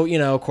 So, you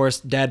know, of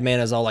course, Dad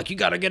Manta's all like, "You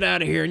gotta get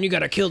out of here and you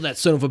gotta kill that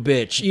son of a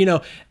bitch," you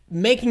know,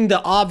 making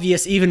the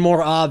obvious even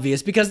more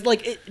obvious, because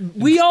like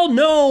we all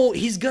know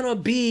he's gonna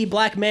be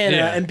Black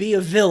Manta and be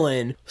a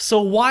villain. So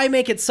why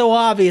make it so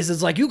obvious?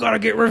 It's like, you gotta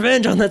get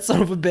revenge on that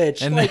son of a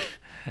bitch. And like,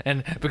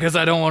 and because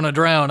I don't want to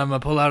drown, I'm gonna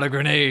pull out a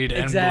grenade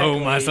and blow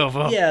myself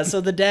up. Yeah,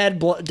 so the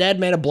Dad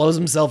Manta blows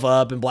himself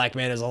up, and Black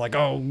Manta's all like,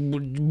 "Oh,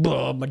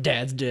 my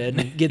dad's dead,"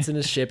 and gets in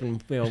his ship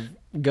and, you know,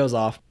 goes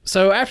off.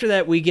 So after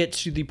that, we get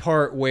to the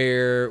part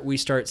where we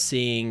start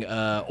seeing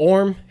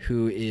Orm,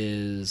 who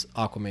is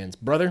Aquaman's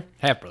brother.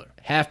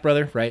 Half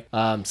brother, right?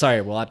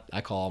 Sorry, well,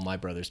 I call all my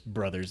brothers,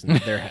 and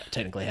they're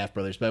technically half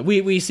brothers. But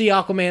we see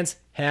Aquaman's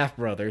half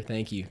brother.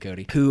 Thank you,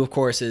 Cody. Who, of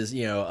course, is,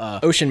 you know,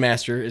 Ocean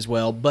Master as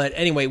well. But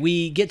anyway,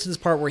 we get to this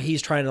part where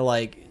he's trying to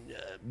like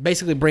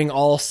basically bring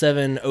all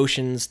 7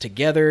 oceans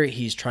together.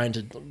 He's trying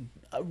to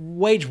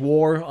wage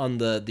war on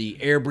the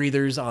air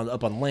breathers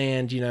up on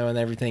land, you know, and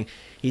everything.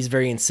 he's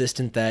very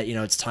insistent that, you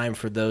know, it's time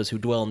for those who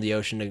dwell in the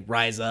ocean to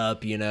rise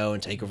up, you know,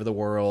 and take over the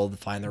world,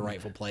 find their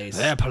rightful place.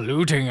 They're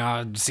polluting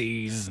our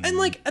seas.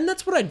 And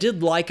that's what I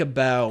did like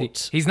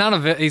about... He's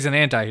not he's an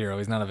anti-hero.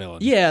 He's not a villain.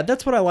 Yeah,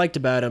 that's what I liked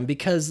about him,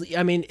 because,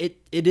 I mean, it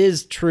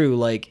is true.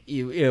 Like,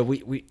 you know,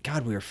 we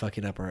were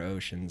fucking up our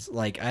oceans.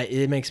 Like,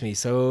 it makes me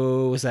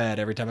so sad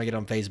every time I get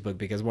on Facebook,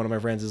 because one of my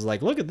friends is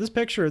like, look at this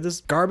picture of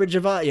this garbage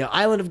of, you know,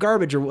 island of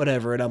garbage or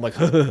whatever. And I'm like,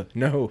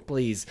 no,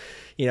 please.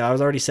 You know, I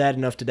was already sad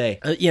enough today.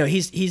 You know,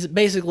 he's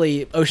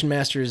basically Ocean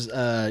Master's,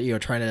 you know,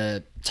 trying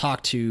to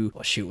talk to,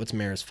 oh, shoot, what's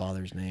Mara's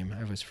father's name?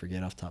 I always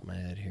forget off the top of my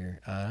head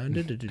here.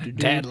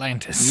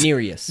 Dadlantis.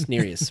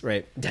 Nereus,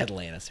 right?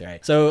 Dadlantis,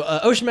 right? So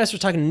Ocean Master's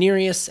talking to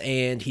Nereus,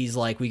 and he's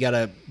like, we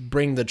gotta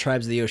bring the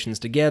tribes of the oceans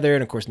together.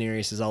 And of course,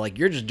 Nereus is all like,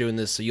 you're just doing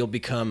this so you'll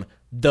become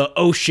the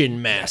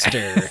Ocean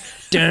Master.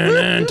 Dun,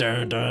 dun,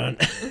 dun, dun.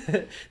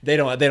 They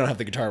don't have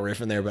the guitar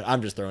riff in there, but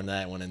I'm just throwing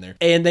that one in there.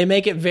 And they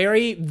make it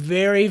very,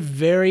 very,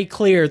 very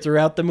clear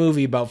throughout the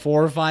movie about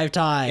 4 or 5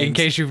 times. In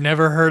case you've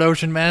never heard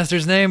Ocean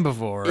Master's name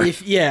before.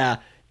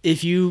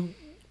 If you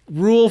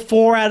rule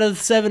 4 out of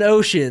 7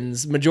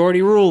 oceans,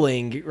 majority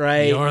ruling,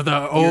 right? You're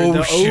the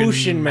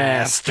Ocean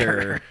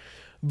Master.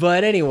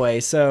 But anyway,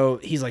 so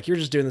he's like, you're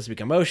just doing this to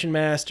become Ocean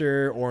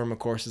Master. Orm, of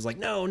course, is like,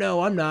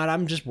 no, I'm not.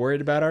 I'm just worried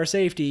about our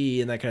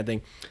safety and that kind of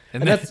thing.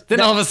 And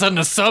then all of a sudden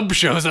a sub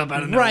shows up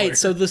out of nowhere. Right,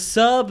 so the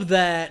sub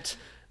that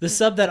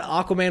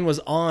Aquaman was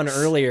on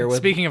earlier was...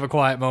 Speaking of a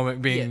quiet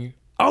moment being... Yeah.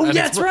 Oh, yeah,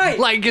 that's right.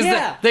 Like,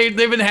 because they've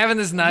been having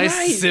this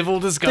nice civil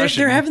discussion.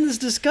 They're having this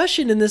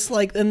discussion in this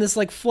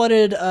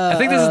flooded. I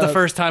think this is the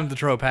first time the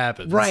trope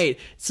happens. Right.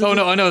 So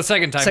the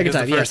second time. Second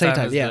time, the first second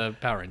time time, yeah. The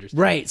Power Rangers.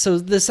 Right. So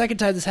the second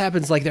time this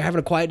happens, like they're having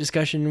a quiet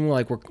discussion,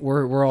 like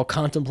we're all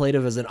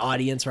contemplative as an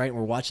audience, right? And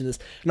we're watching this,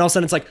 and all of a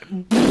sudden it's like.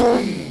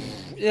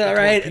 Yeah,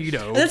 right.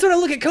 Torpedo. And that's when I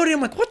look at Cody. I'm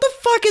like, what the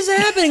fuck is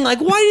happening? Like,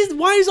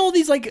 why is all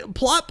these like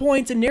plot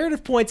points and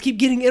narrative points keep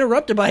getting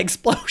interrupted by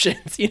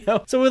explosions? You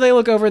know. So when they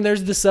look over and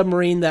there's the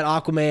submarine that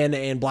Aquaman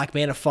and Black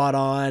Manta fought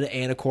on,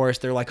 and of course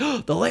they're like,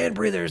 oh, the land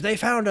breathers, they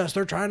found us.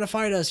 They're trying to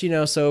fight us. You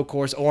know. So of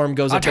course Orm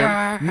goes up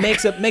there,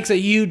 makes a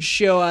huge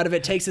show out of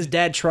it, takes his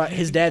dad's trident,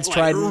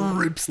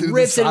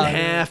 rips it in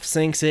half,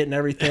 sinks it and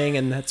everything,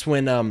 and that's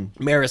when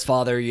Mara's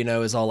father, you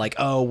know, is all like,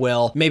 oh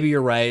well, maybe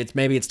you're right.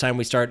 Maybe it's time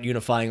we start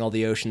unifying all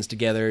the oceans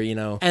together. You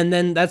know, and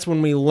then that's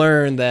when we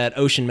learn that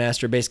Ocean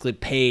Master basically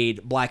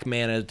paid Black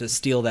Manta to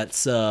steal that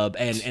sub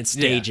and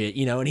stage it,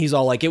 you know, and he's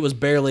all like, it was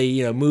barely,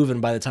 you know, moving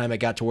by the time it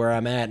got to where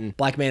I'm at, and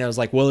Black Manta was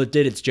like, well, it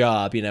did its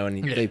job, you know,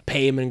 and they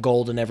pay him in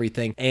gold and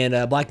everything,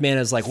 and Black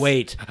Manta's like,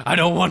 wait, I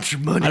don't want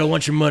your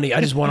money. I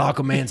just want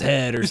Aquaman's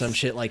head or some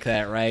shit like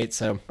that, right?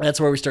 So that's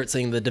where we start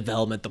seeing the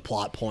development, the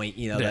plot point,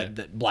 you know,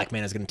 that Black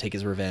Manta's going to take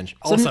his revenge.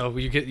 Also,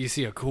 you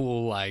see a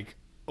cool like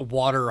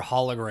water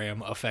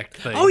hologram effect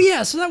thing. Oh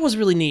yeah, so that was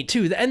really neat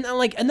too, and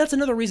that's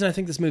another reason I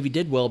think this movie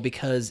did well,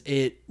 because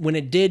when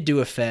it did do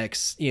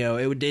effects, you know,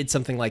 it did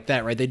something like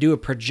that, right? They do a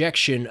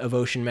projection of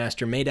Ocean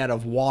Master made out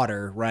of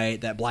water,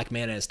 right? That Black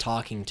Manta is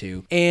talking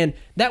to, and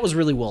that was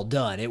really well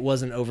done. It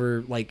wasn't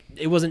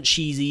it wasn't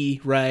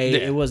cheesy, right?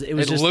 Yeah.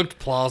 It looked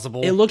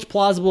plausible. It looked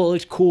plausible. It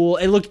looked cool.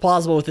 It looked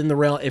plausible within the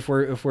realm if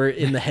we're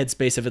in the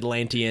headspace of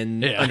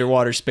Atlantean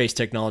underwater space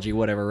technology,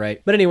 whatever,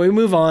 right? But anyway, we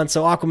move on.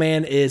 So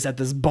Aquaman is at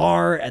this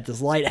bar at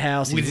this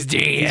lighthouse with his dad.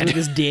 He's with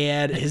his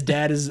dad. His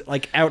dad is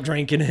like out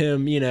drinking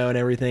him, you know, and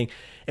everything.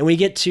 And we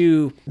get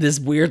to this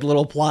weird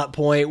little plot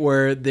point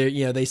where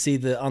they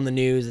see on the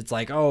news, it's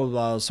like,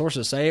 oh,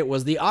 sources say it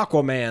was the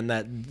Aquaman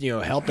that, you know,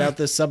 helped out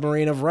this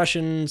submarine of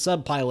Russian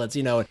sub pilots.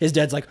 You know, his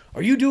dad's like,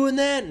 are you doing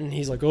that? And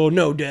he's like, oh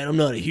no, Dad, I'm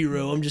not a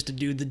hero. I'm just a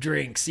dude that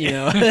drinks. You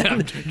know,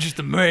 I'm just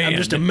a man. I'm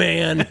just a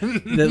man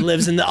that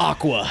lives in the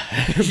aqua.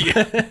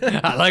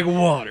 I like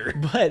water,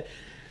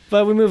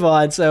 But we move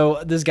on.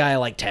 So this guy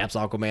like taps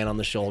Aquaman on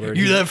the shoulder.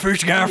 You that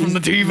fish guy from the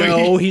TV?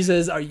 No, he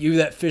says, "Are you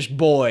that fish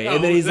boy?"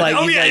 And then he's like,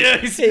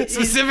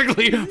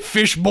 specifically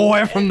fish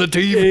boy from the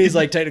TV. And he's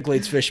like, technically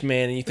it's fish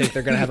man, and you think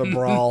they're gonna have a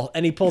brawl.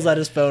 And he pulls out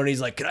his phone. And he's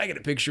like, "Can I get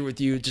a picture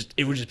with you?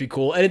 It would just be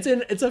cool." And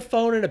it's a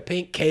phone in a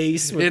pink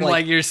case. With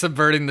like you're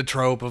subverting the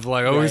trope of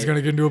like, he's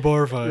gonna get into a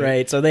bar fight.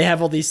 Right. So they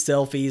have all these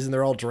selfies, and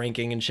they're all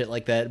drinking and shit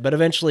like that. But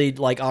eventually,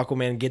 like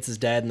Aquaman gets his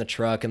dad in the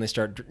truck, and they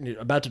start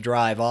about to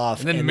drive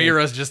off. And then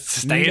Mira's just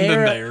standing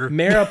there.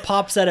 Mara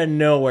pops out of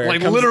nowhere.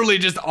 Like literally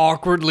just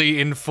awkwardly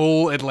in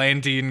full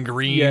Atlantean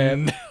green.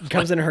 Yeah,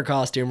 comes in her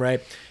costume,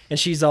 right? And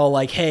she's all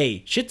like,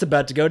 hey, shit's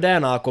about to go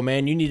down,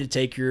 Aquaman. You need to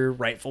take your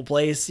rightful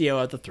place, you know,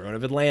 at the throne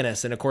of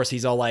Atlantis. And of course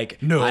he's all like,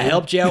 no, I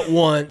helped you out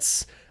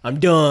once. I'm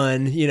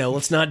done. You know,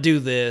 let's not do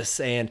this.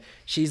 And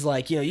she's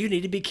like, you know, you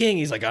need to be king.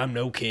 He's like, I'm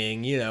no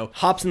king, you know.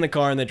 Hops in the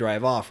car and they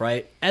drive off,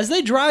 right? As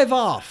they drive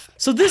off.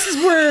 So this is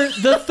where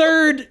the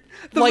third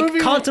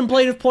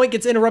contemplative point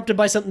gets interrupted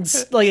by something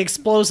like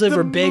explosive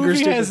or big or stupid.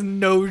 The movie has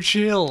no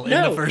chill in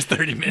the first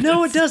 30 minutes.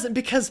 No, it doesn't,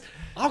 because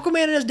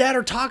Aquaman and his dad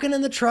are talking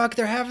in the truck.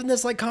 They're having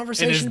this like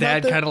conversation. And his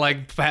dad kind of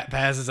like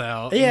passes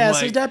out. Yeah,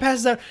 so his dad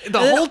passes out. The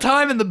whole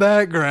time in the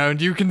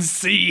background, you can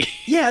see.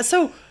 Yeah,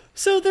 so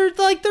they're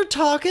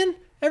talking.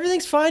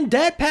 Everything's fine.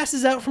 Dad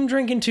passes out from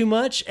drinking too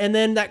much, and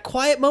then that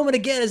quiet moment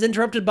again is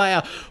interrupted by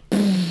a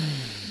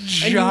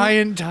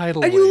giant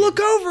tidal and wave. you look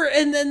over,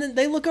 and then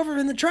they look over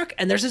in the truck,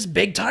 and there's this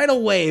big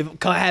tidal wave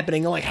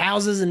happening. Like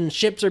houses and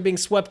ships are being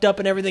swept up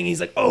and everything.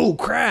 He's like, "Oh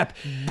crap!"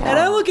 And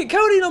I look at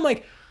Cody, and I'm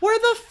like, "Where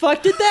the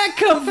fuck did that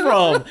come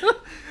from?"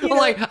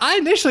 Like, I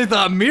initially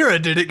thought Mira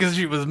did it because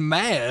she was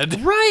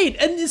mad. Right,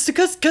 and it's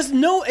because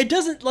no, it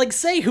doesn't like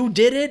say who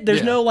did it. There's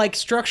Yeah. no like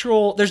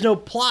there's no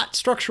plot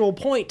structural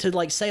point to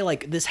like say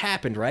like this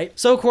happened, right?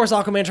 So of course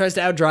Aquaman tries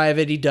to outdrive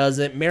it. He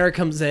doesn't. Mara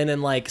comes in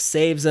and like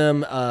saves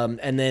him,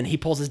 and then he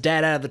pulls his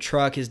dad out of the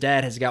truck. His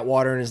dad has got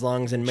water in his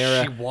lungs, and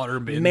Mara She water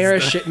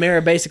bends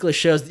Mara basically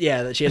shows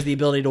that she has the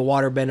ability to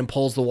water bend and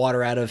pulls the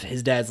water out of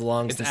his dad's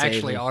lungs. It's to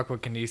actually save him.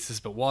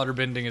 aquakinesis, but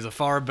waterbending is a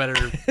far better.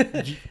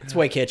 It's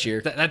way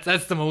catchier.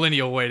 That's the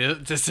millennial way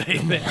to say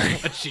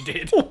that. What she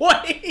did.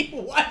 Wait,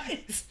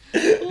 what?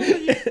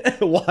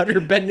 Water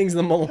bending's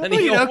the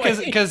millennial Well,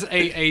 way. because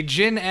a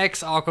Gen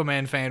X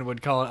Aquaman fan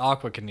would call it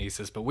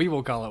aquakinesis, but we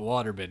will call it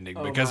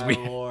waterbending because we.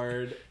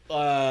 Lord.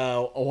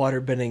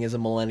 Water bending is a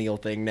millennial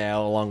thing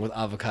now, along with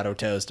avocado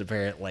toast,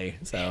 apparently.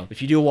 So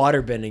if you do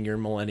water bending, you're a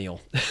millennial.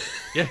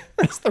 Yeah.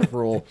 That's the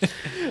rule.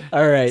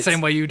 All right.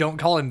 Same way you don't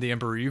call him the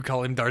Emperor, you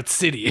call him Darth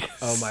Sidious.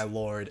 Oh my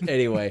lord.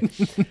 Anyway,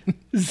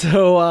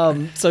 so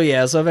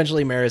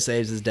eventually Mara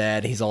saves his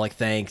dad. He's all like,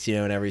 thanks,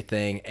 and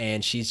everything.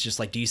 And she's just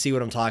like, do you see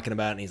what I'm talking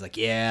about? And he's like,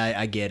 yeah,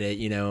 I get it,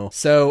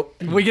 So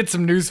We get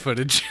some news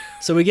footage.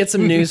 So we get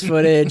some news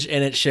footage,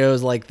 and it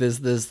shows like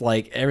this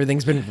like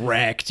everything's been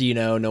wrecked.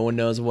 No one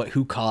knows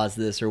who caused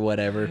this or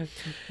whatever.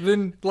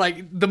 Then,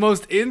 like, the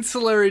most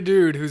insular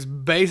dude who's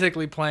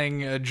basically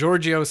playing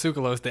Giorgio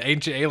Tsoukalos, the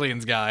ancient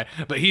aliens guy,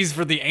 but he's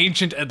for the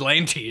ancient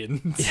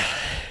Atlanteans.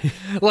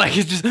 Like,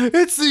 it's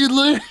the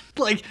Atlanteans.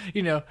 Like,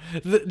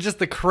 just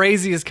the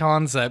craziest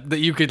concept that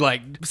you could,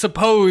 like,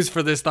 suppose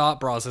for this thought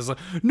process. Like,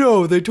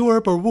 no, they tore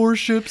up our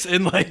warships,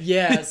 and, like...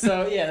 Yeah,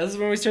 so, this is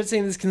when we start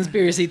seeing this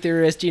conspiracy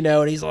theorist,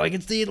 and he's like,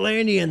 it's the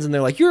Atlanteans, and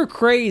they're like, you're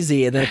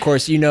crazy, and then, of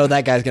course,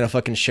 that guy's gonna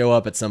fucking show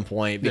up at some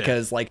point,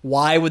 because, like,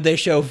 why would they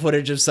show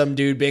footage of some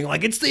dude being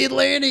like, it's the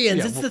Atlanteans,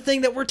 Yeah, it's the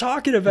thing that we're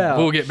talking about?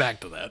 We'll get back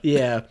to that.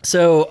 Yeah.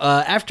 So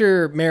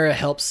after Mara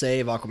helps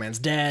save Aquaman's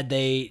dad,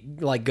 they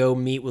like go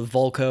meet with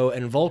Volko,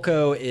 and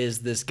Volko is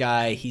this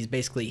guy.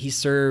 He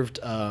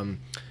served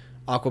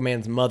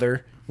Aquaman's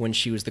mother when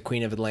she was the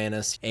Queen of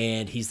Atlantis,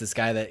 and he's this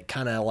guy that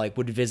kind of like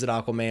would visit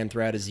Aquaman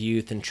throughout his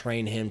youth and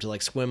train him to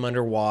like swim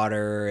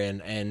underwater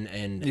and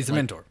He's a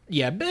mentor.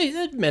 Yeah,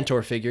 a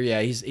mentor figure.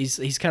 Yeah,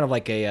 he's kind of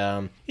like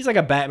he's like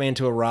a Batman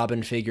to a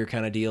Robin figure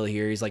kind of deal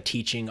here. He's like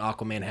teaching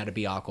Aquaman how to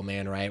be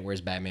Aquaman, right?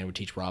 Whereas Batman would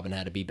teach Robin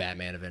how to be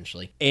Batman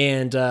eventually.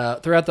 And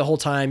throughout the whole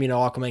time,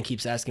 Aquaman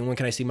keeps asking, when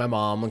can I see my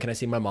mom? When can I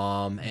see my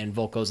mom? And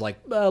Volko's like,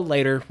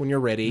 later, when you're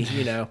ready,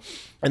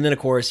 And then, of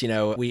course,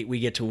 we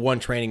get to one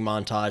training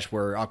montage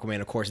where Aquaman,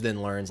 of course,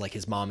 then learns like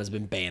his mom has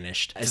been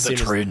banished to the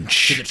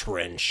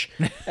trench.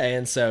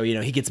 And so,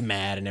 he gets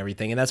mad and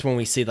everything. And that's when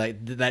we see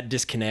like that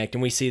disconnect.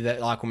 And we see that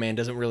Aquaman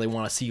doesn't really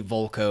want to see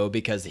Volko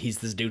because he's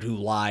this dude who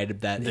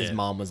lied that his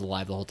mom was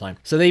alive the whole time.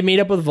 So they meet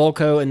up with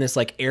Volko in this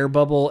like air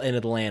bubble in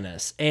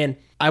Atlantis. And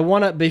I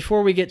want to,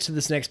 before we get to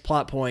this next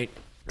plot point,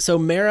 so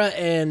Mara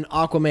and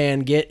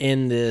Aquaman get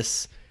in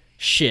this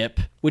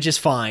ship, which is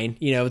fine,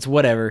 it's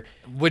whatever.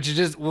 Which is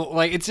just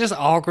it's just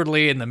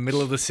awkwardly in the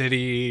middle of the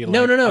city.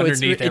 No,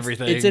 underneath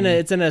everything.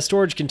 It's in a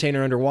storage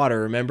container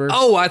underwater. Remember?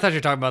 Oh, I thought you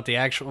were talking about the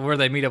actual where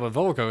they meet up with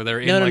Volko. They're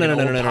in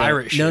an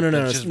pirate ship.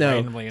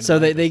 No. So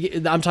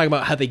I'm talking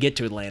about how they get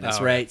to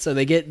Atlantis, right? So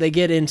they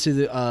get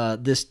into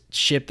this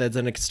ship that's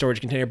in a storage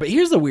container. But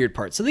here's the weird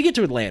part. So they get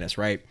to Atlantis,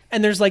 right?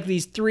 And there's like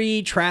these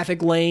 3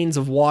 traffic lanes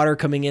of water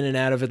coming in and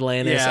out of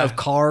Atlantis of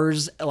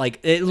cars. Like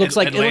it looks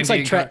like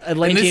Atlantean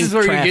and this is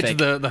where traffic. you get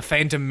to the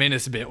Phantom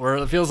Menace bit where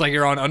it feels like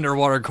you're on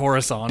underwater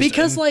Coruscant.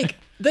 Because like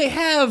they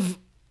have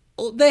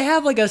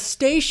like a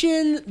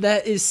station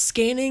that is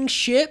scanning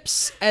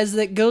ships as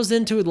it goes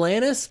into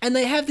Atlantis, and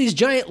they have these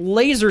giant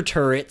laser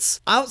turrets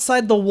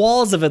outside the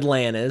walls of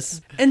Atlantis.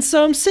 And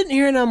so I'm sitting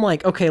here and I'm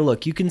like, okay,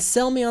 look, you can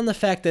sell me on the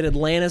fact that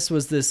Atlantis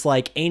was this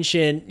like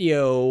ancient,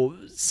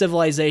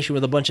 civilization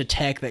with a bunch of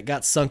tech that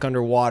got sunk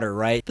underwater,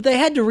 right? But they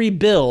had to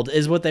rebuild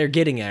is what they're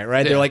getting at,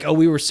 right? Yeah. They're like, oh,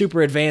 we were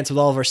super advanced with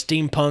all of our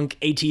steampunk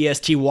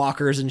ATST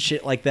walkers and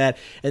shit like that,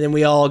 and then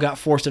we all got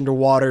forced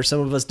underwater.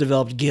 Some of us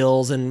developed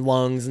gills and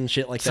lungs and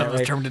shit like that. Some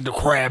of us turned into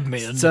crab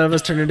men. Some of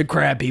us turned into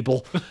crab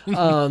people.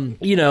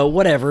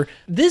 Whatever.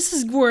 This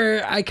is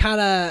where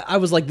I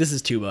was like, this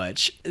is too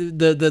much.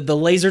 The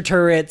laser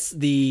turrets,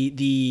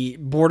 the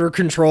border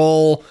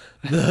control,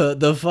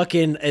 the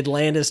fucking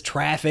Atlantis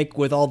traffic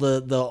with all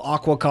the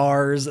aqua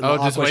cars and the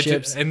aqua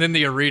ships. And then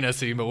the arena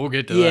scene, but we'll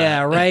get to that.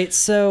 Yeah, right.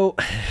 So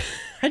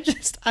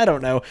I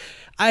don't know.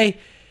 I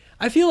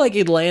feel like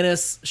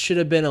Atlantis should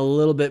have been a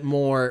little bit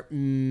more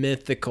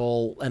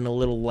mythical and a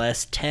little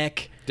less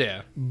tech.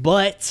 Yeah.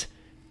 But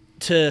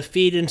to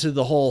feed into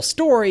the whole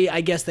story,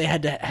 I guess they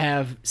had to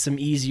have some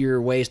easier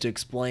ways to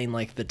explain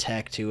like the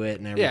tech to it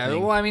and everything. Yeah,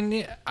 well, I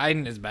mean,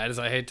 as bad as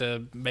I hate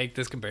to make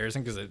this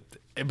comparison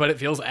but it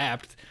feels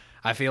apt.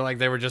 I feel like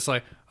they were just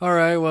like, all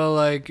right, well,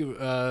 like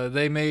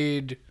they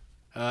made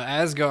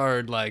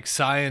Asgard like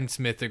science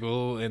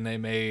mythical, and they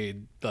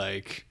made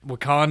like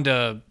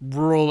Wakanda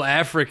rural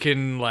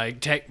African like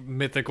tech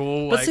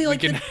mythical. But see,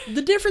 like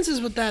the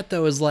differences with that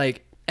though is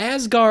like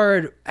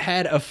Asgard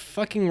had a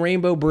fucking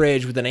rainbow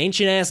bridge with an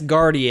ancient ass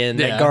guardian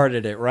that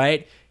guarded it,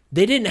 right?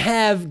 They didn't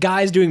have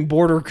guys doing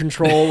border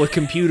control with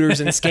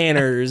computers and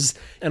scanners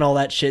and all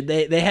that shit.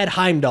 They had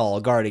Heimdall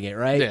guarding it,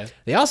 right? Yeah.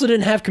 They also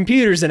didn't have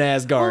computers in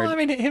Asgard. Well, I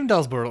mean,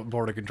 Heimdall's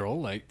border control.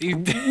 Like,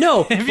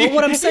 no, but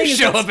what I'm saying is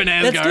show up in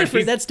Asgard, that's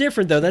different. That's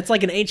different, though. That's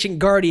like an ancient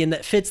guardian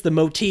that fits the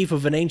motif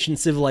of an ancient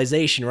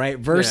civilization, right?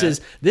 Versus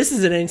this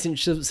is an ancient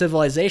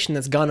civilization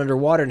that's gone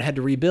underwater and had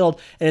to rebuild,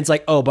 and it's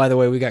like, oh, by the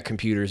way, we got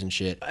computers and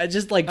shit. I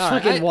just like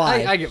fucking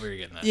why? I get where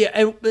you're getting at.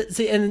 Yeah,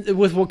 and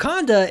with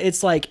Wakanda,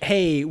 it's like,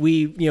 hey,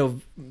 we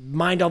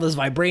mined all this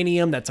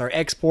vibranium. That's our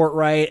export,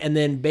 right? And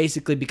then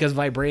basically because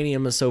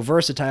vibranium is so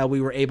versatile, we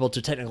were able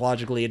to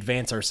technologically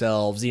advance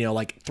ourselves,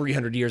 like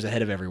 300 years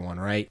ahead of everyone,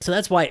 right? So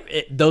that's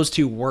why those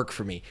two work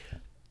for me.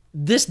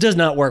 This does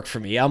not work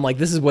for me. I'm like,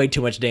 this is way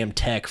too much damn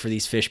tech for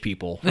these fish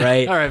people,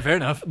 right? All right, fair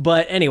enough.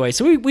 But anyway,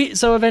 so we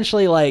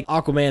eventually, like,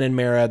 Aquaman and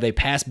Mera, they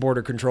pass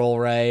border control,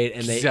 right?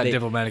 And She's got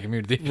diplomatic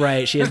immunity.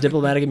 Right, she has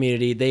diplomatic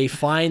immunity. They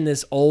find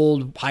this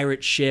old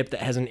pirate ship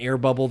that has an air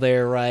bubble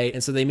there, right?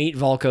 And so they meet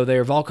Vulko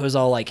there. Vulko's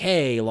all like,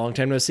 hey, long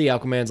time no see.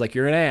 Aquaman's like,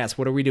 you're an ass.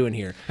 What are we doing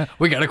here?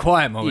 We got a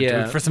quiet moment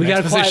dude, for some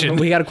exposition.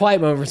 We got a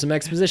quiet moment for some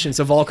exposition.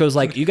 So Vulko's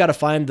like, you got to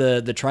find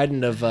the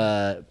trident of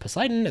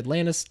Poseidon,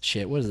 Atlantis.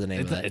 Shit, what is the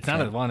name of that? It's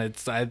not Atlantis.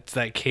 It's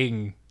that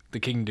king, the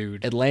king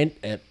dude. What?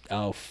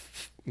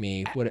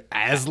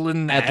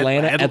 Aslan?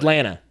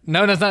 Atlanta.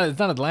 No, it's not. It's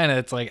not Atlanta.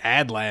 It's like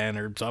Adlan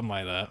or something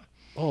like that.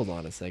 Hold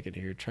on a second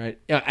here.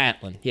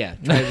 Atlan. Yeah.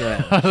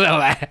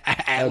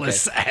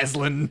 Atlas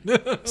Aslan.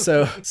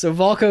 So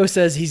Vulko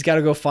says he's got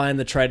to go find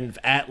the trident of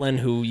Atlan,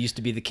 who used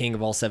to be the king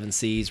of all seven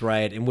seas,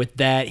 right? And with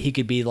that, he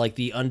could be like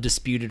the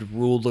undisputed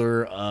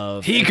ruler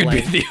of. He could be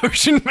the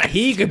Ocean Master.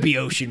 He could be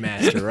Ocean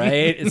Master,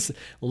 right? It's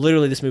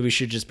literally, this movie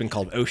should have just been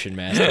called Ocean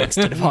Master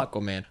instead of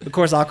Aquaman. Of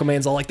course,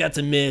 Aquaman's all like, "That's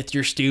a myth.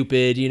 You're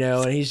stupid,"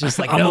 and he's just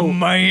like, "No, I'm a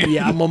man.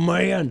 Yeah, I'm a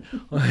man."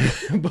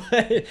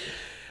 But.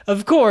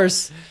 Of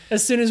course,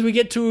 as soon as we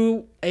get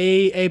to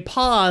a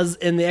pause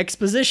in the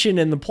exposition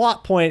and the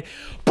plot point,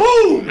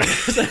 boom!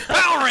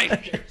 Power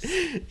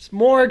Rangers!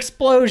 More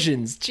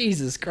explosions.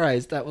 Jesus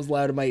Christ, that was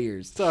loud in my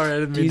ears. Sorry, I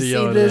didn't Do mean you to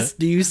yell see at this? that.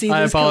 Do you see this,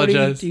 I apologize.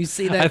 Cody? Do you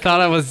see that? I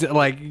thought I was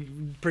like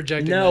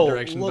projecting no, that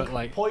direction, look, but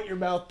like point your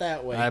mouth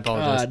that way. I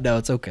apologize. No,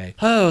 it's okay.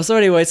 Oh, so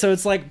anyway, so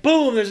it's like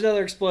boom, there's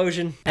another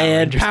explosion,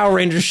 and Power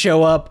Rangers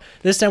show up.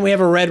 This time we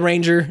have a Red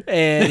Ranger,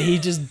 and he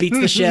just beats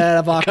the shit out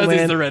of Aquaman. Because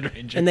he's the Red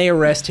Ranger. And they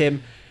arrest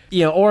him.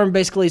 Orin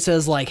basically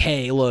says like,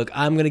 hey, look,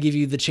 I'm going to give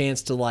you the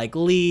chance to like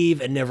leave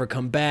and never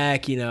come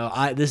back.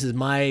 This is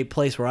my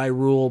place where I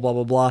rule, blah,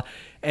 blah, blah.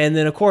 And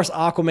then, of course,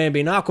 Aquaman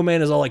being Aquaman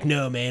is all like,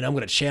 no, man, I'm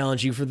going to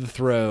challenge you for the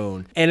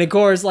throne. And, of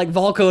course, like,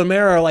 Vulko and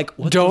Mera are like,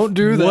 don't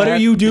do that. What are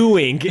you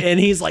doing? And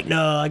he's like,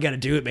 no, I got to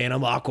do it, man. I'm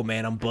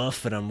Aquaman. I'm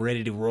buff and I'm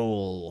ready to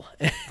roll.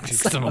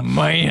 Because I'm a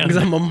man.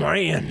 Because I'm a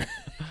man.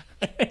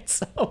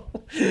 So...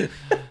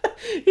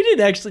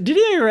 Did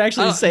he ever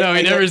actually say? No,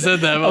 he never said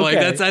that. But okay.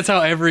 like that's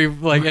how every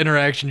like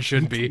interaction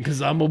should be.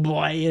 Because I'm a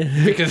boy.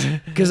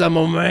 Because I'm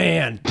a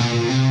man.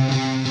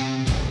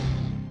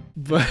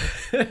 But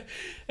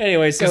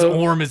anyway, because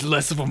Orm is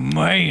less of a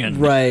man.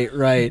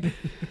 Right.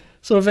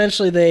 So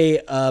eventually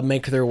they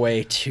make their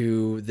way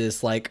to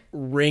this like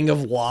ring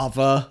of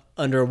lava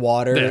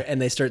underwater, and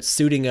they start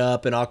suiting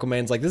up, and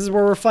Aquaman's like, this is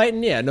where we're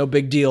fighting? Yeah, no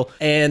big deal.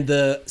 And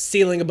the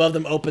ceiling above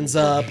them opens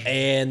up,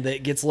 and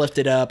it gets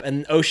lifted up,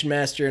 and Ocean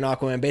Master and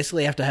Aquaman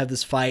basically have to have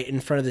this fight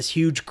in front of this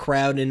huge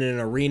crowd in an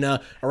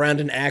arena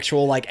around an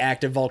actual like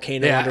active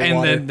volcano underwater.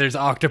 And then there's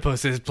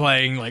octopuses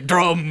playing like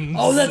drums.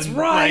 Oh, that's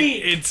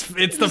right! Like,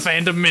 it's the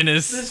Phantom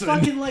Menace. This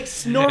fucking like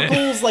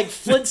snorkels, like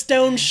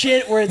Flintstone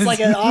shit, where it's like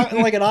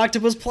an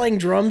octopus playing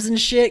drums and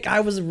shit. I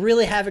was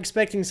really half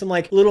expecting some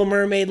like Little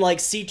Mermaid like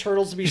sea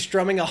turtles to be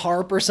strumming a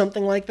harp or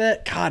something like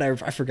that. God, I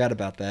forgot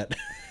about that.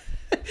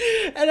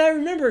 And I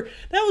remember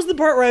that was the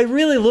part where I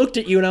really looked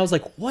at you and I was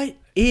like, what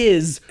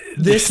is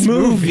this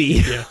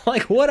movie? Yeah.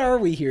 Like, what are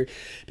we here?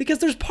 Because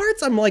there's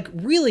parts I'm like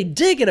really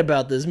digging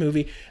about this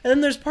movie, and then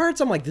there's parts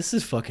I'm like, this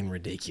is fucking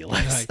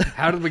ridiculous. Like,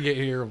 how did we get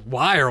here?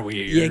 Why are we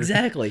here? Yeah,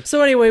 exactly.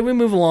 So anyway, we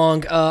move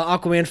along.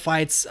 Aquaman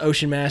fights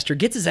Ocean Master,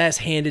 gets his ass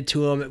handed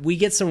to him. We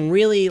get some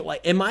really,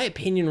 like, in my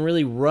opinion,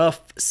 really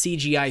rough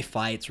CGI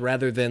fights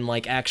rather than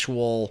like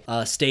actual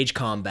stage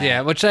combat. Yeah,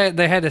 which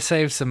they had to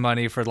save some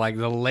money for like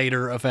the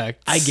later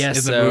effects. I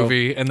guess in the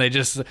movie, and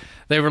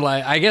they were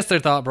like, I guess their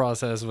thought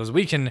process was,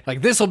 we can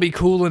like, this will be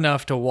cool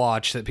enough to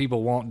watch that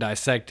people won't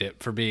dissect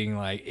it for being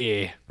like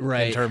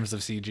right in terms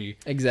of CG.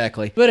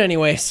 Exactly. But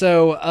anyway,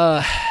 so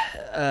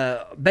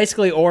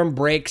basically Orm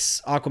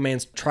breaks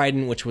Aquaman's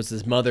trident, which was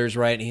his mother's,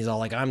 right? And he's all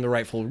like, I'm the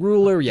rightful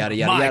ruler, yada,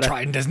 yada, My yada.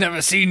 trident has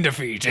never seen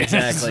defeat.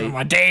 Exactly. It's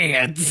my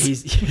dad's.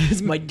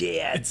 He's my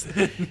dad's.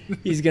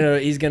 He's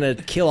gonna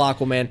kill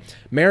Aquaman.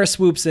 Mara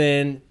swoops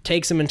in,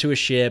 takes him into a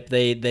ship.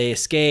 They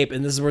escape,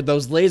 and this is where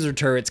those laser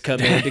turrets come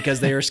in because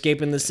they are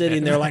escaping the city,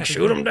 and they're like,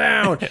 shoot them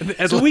down.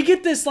 So we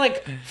get this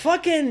like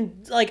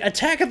fucking like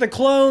Attack of the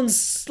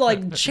Clones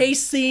like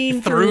chase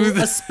scene through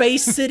a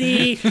space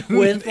city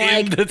with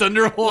like that's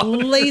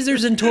underwater.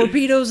 lasers and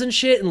torpedoes and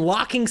shit and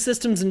locking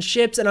systems and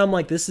ships, and I'm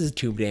like, this is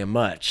too damn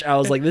much. I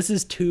was like, this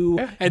is too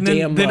And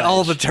damn then much.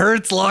 all the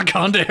turrets lock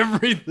onto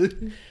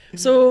everything.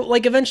 So,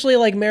 like, eventually,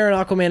 like, Mara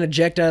and Aquaman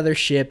eject out of their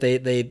ship.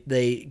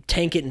 They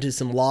tank it into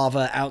some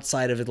lava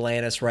outside of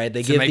Atlantis, right?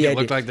 They make it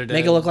look like they're dead.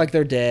 Make it look like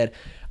they're dead.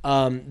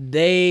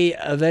 They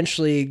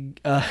eventually...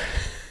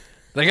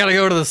 They gotta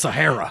go to the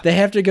Sahara. They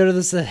have to go to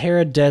the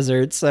Sahara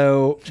Desert.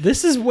 So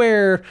this is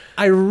where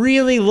I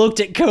really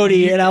looked at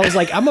Cody and I was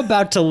like, I'm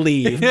about to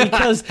leave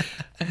because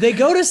they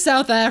go to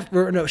South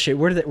Africa. No shit.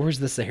 Where's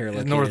the Sahara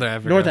located? North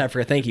Africa. North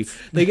Africa. Thank you.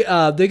 They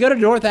go to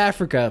North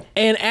Africa,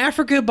 and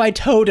Africa by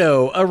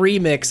Toto, a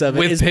remix of it,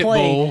 With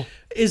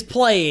is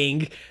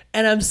playing.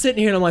 And I'm sitting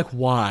here and I'm like,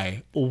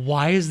 why?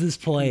 Why is this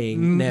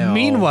playing now?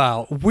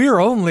 Meanwhile, we're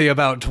only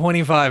about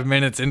 25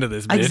 minutes into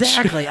this bitch.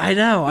 Exactly. I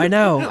know.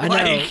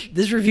 Like-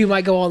 This review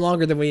might go on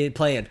longer than we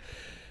planned,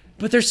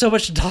 but there's so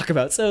much to talk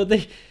about. So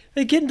they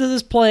get into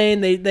this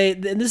plane. They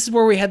and this is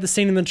where we had the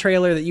scene in the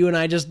trailer that you and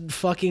I just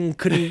fucking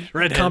couldn't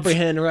Redheads.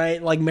 comprehend,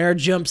 right? Like Mara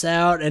jumps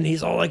out and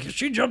he's all like,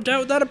 she jumped out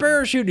without a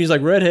parachute. And he's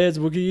like, redheads,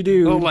 what can you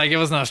do? Oh, like it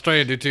was an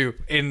Australian dude too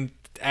in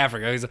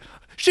Africa. He's like,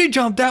 she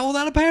jumped out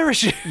without a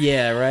parachute.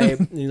 Yeah, right.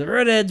 He's like,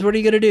 redheads, what are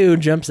you gonna do?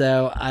 Jumps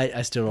out.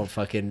 I still don't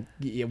fucking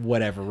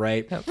whatever,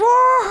 right?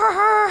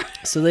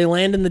 So they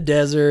land in the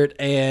desert,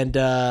 and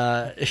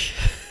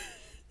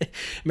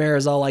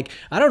Mara's all like,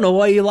 I don't know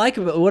what you like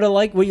about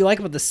what you like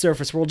about the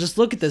surface world. Just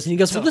look at this. And he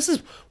goes, well, this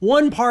is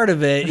one part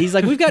of it. He's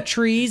like, we've got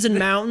trees and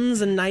mountains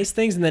and nice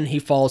things, and then he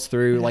falls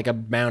through like a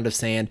mound of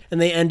sand,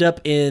 and they end up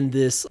in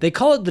this. They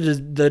call it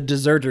the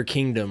Deserter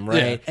Kingdom,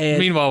 right? Yeah. And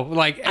meanwhile,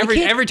 like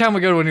every time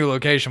we go to a new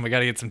location, we got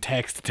to get some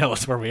text to tell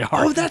us where we are.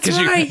 Oh, that's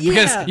right, yeah.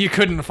 Because you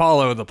couldn't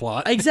follow the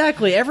plot.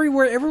 Exactly.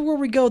 Everywhere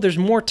we go, there's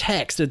more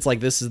text. It's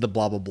like, this is the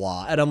blah blah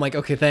blah, and I'm like,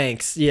 okay,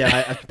 thanks.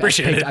 Yeah,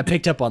 I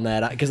picked up on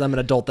that because I'm an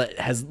adult that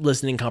has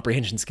listening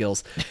comprehension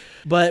skills.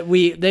 But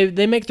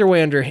they make their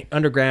way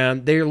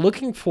underground. They're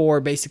looking for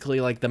basically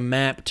like the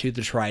map to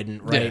the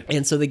Trident, right? Yeah.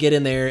 And so they get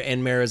in there,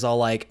 and Mara's all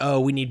like, oh,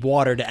 we need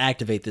water to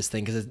activate this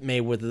thing because it's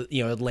made with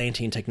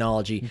Atlantean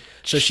technology.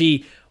 So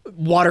she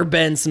water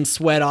bends some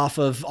sweat off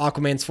of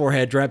Aquaman's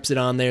forehead, drops it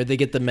on there. They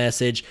get the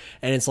message,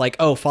 and it's like,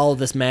 oh, follow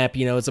this map.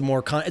 It's a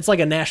more it's like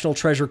a National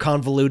Treasure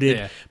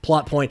convoluted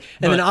plot point.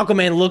 And then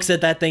Aquaman looks at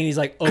that thing, and he's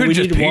like, oh, we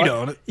need water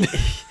on it.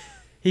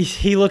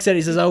 He looks at it,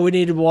 he says, oh, we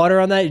needed water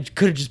on that. You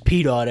could have just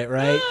peed on it,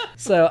 right?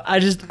 So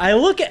I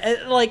look at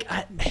it like...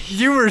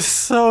 You were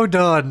so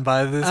done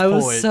by this point. I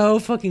was so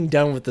fucking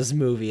done with this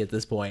movie at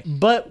this point.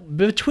 But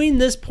between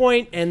this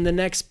point and the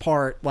next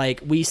part, like,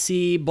 we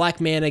see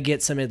Black Manta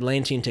get some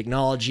Atlantean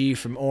technology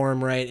from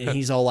Orm, right? And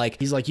he's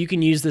like, you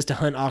can use this to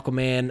hunt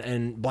Aquaman.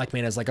 And Black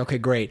Manta's like, okay,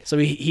 great. So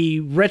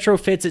he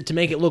retrofits it to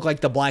make it look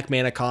like the Black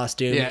Manta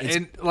costume. Yeah,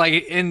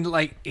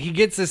 and he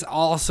gets this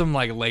awesome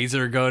like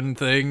laser gun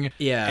thing.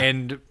 Yeah.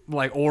 And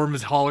like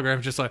Orm's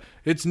hologram just like,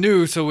 it's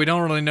new, so we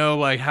don't really know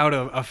like how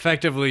to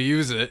effectively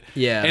use it.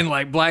 Yeah. And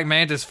like Black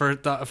Manta's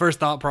first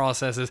thought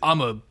process is, I'm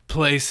gonna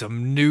play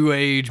some new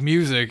age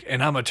music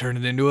and I'm gonna turn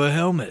it into a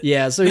helmet.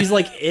 Yeah, so he's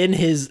like in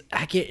his,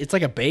 it's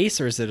like a base,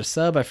 or is it a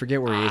sub? I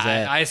forget where he's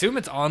at. I assume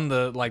it's on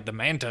the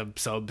Manta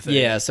sub thing.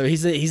 Yeah, so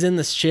he's in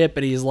the ship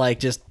and he's like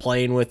just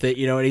playing with it,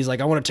 and he's like,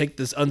 I want to take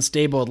this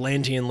unstable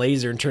Atlantean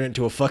laser and turn it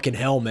into a fucking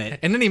helmet.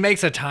 And then he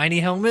makes a tiny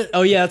helmet.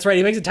 Oh yeah, that's right.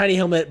 He makes a tiny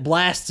helmet,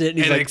 blasts it, and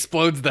he's and it like,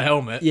 explodes the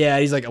helmet. yeah,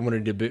 he's like, I'm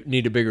gonna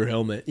need a bigger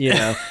helmet,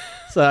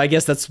 So I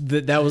guess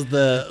that was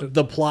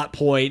the plot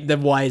point.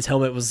 Then why his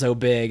helmet was so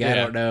big, I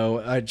don't know.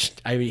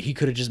 I mean, he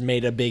could have just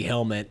made a big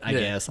helmet, I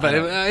guess. But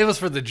it was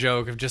for the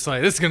joke of just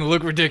like, this is gonna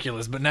look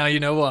ridiculous, but now you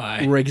know why.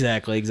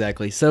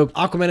 Exactly. So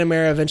Aquaman and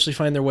Mara eventually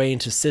find their way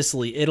into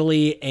Sicily,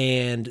 Italy,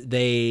 and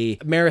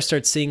Mara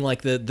starts seeing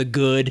like the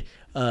good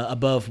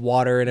above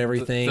water and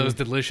everything. Those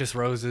delicious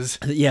roses.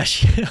 Yeah,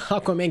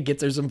 Aquaman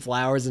gets her some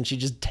flowers and she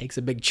just takes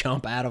a big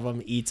chunk out of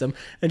them, eats them,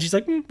 and she's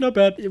like, not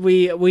bad.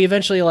 We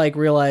eventually like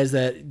realize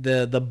that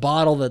the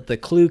bottle that the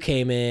clue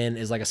came in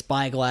is like a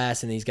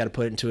spyglass, and he's got to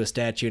put it into a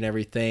statue and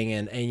everything.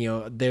 And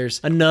there's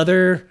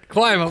another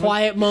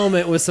quiet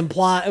moment with some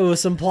plot,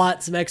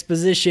 some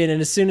exposition.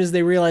 And as soon as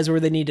they realize where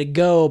they need to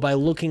go by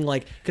looking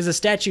because the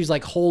statue's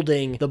like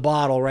holding the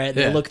bottle, right?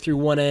 They look through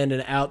one end,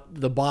 and out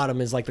the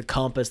bottom is like the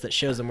compass that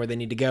shows them where they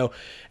need to go.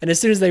 And as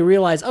soon as they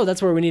realize, oh,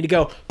 that's where we need to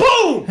go,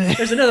 boom! boom,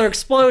 there's another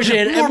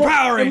explosion. More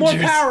Power and more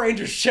Rangers. Power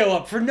Rangers show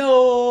up for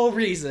no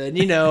reason,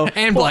 you know.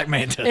 And Black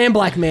Manta. And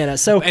Black Manta.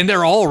 So And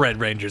they're all Red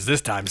Rangers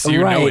this time, so you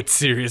know Right. it's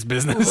serious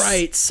business.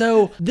 Right.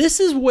 So this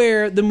is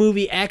where the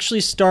movie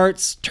actually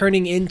starts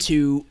turning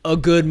into a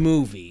good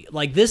movie.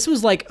 Like this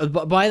was like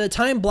by the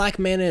time Black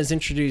Manta is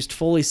introduced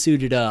fully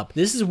suited up,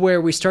 this is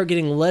where we start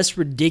getting less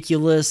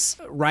ridiculous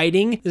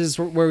writing. This is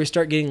where we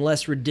start getting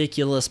less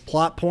ridiculous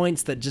plot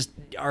points that just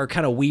are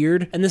kind of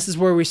weird. And this is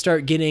where we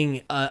start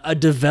getting a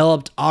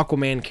developed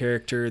Aquaman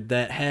character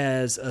that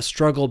has a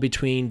struggle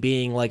between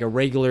being like a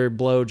regular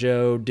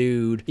blowjo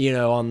dude, you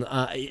know, on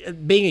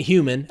being a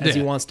human as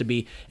he Yeah. wants to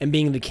be, and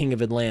being the king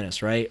of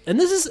Atlantis, right? And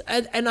this is,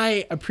 and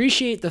I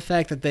appreciate the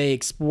fact that they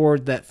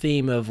explored that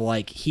theme of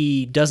like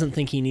he doesn't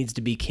think he needs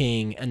to be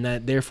king, and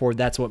that therefore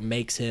that's what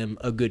makes him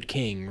a good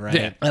king, right?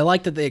 Yeah. I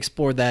like that they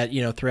explored that,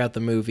 you know, throughout the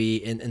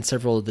movie and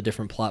several of the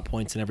different plot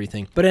points and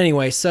everything. But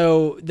anyway,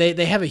 so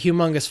they have a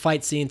humongous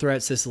fight scene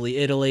throughout Sicily,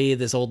 Italy.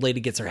 This old lady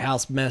gets her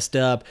house messed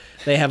up.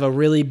 They have a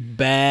really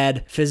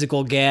bad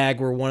physical gag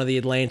where one of the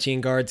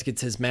Atlantean guards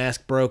gets his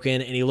mask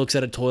broken and he looks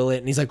at a toilet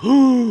and he's like,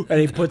 ooh, and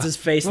he puts his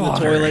face in the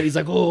Water. toilet. He's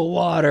like, oh,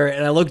 water.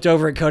 And I looked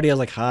over at Cody. I was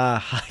like,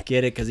 I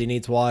get it, because he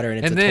needs water and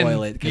it's And a then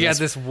toilet. 'cause you got it's-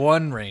 this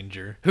one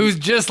ranger who's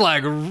just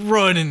like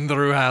running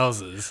through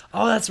houses.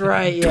 Oh, that's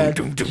right. Yeah.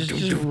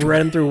 Just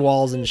running through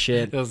walls and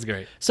shit. That was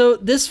great. So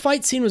this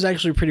fight scene was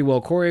actually pretty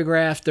well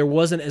choreographed. There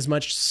wasn't as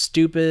much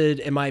stupid,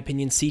 in my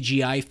opinion,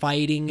 CGI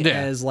fighting Yeah.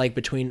 as like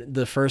between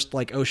the first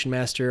like Ocean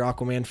Master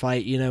Aquaman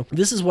fight. You know,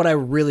 this is what I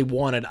really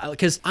wanted,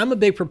 because I'm a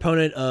big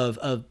proponent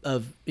of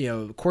you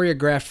know,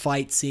 choreographed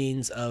fight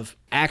scenes, of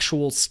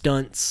actual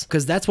stunts,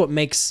 because that's what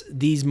makes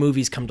these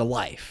movies come to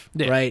life,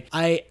 Yeah. right?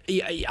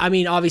 I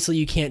mean, obviously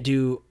you can't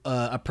do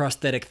a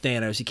prosthetic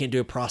Thanos, you can't do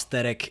a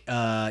prosthetic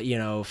you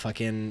know,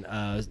 fucking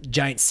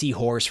giant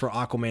seahorse for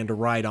Aquaman to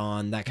ride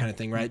on, that kind of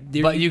thing, right?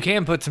 But you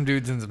can put some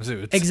dudes in some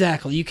suits.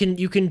 Exactly. You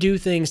can do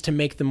things to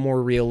make them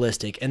more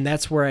realistic, and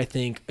that's where I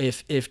think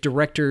if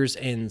directors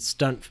and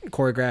stunt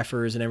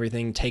choreographers and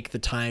everything take the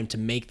time to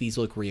make these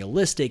look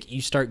realistic,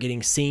 you start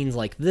getting scenes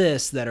like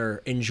this that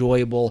are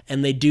enjoyable,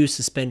 and they do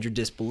suspend your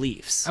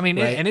disbeliefs. I mean,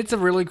 right? and it's a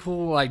really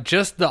cool, like,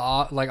 just the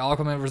like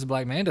Aquaman versus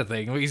Black Manta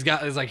thing. He's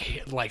got his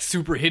like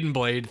super hidden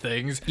blade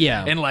things.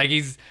 Yeah. And like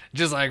he's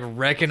just like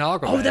wrecking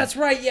Aquaman. Oh, that's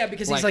right. Yeah,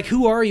 because he's Like- like,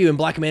 "Who are you?" And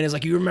Black Man is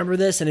like, "You remember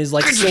this?" And his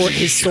like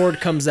his sword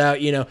comes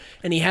out, you know,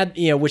 and he had,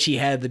 you know, which he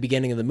had at the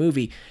beginning of the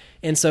movie.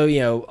 And so, you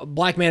know,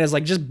 Black Man is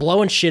like just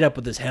blowing shit up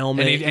with his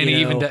helmet.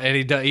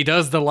 He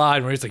does the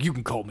line where he's like, "You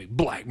can call me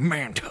Black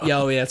Manta."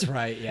 Oh, yeah, that's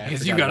right. Yeah, I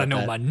because you forgot gotta about know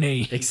that. my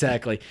name.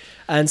 Exactly.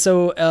 And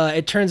so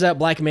it turns out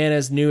Black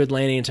Manta's new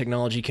Atlantean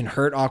technology can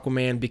hurt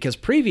Aquaman, because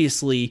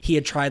previously he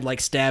had tried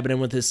like stabbing him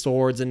with his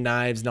swords and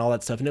knives and all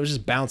that stuff, and it was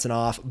just bouncing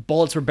off.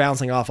 Bullets were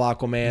bouncing off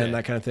Aquaman,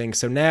 that kind of thing.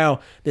 So now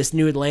this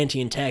new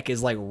Atlantean tech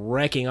is like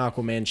wrecking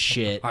Aquaman's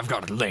shit. I've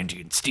got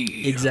Atlantean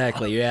steel.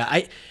 Exactly.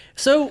 Yeah.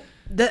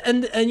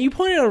 And you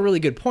pointed out a really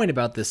good point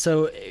about this.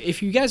 So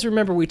if you guys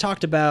remember, we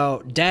talked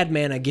about Dad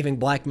Mana giving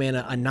Black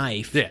Mana a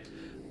knife. Yeah.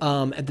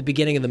 At the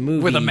beginning of the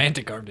movie, With a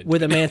manta guarded.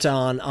 with a manta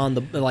on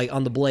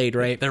the blade,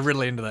 right? They're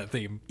really into that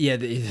theme. Yeah,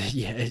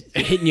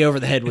 hitting you over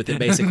the head with it,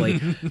 basically.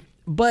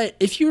 But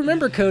if you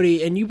remember,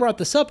 Cody, and you brought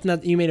this up,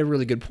 and you made a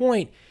really good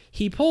point.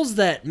 He pulls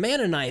that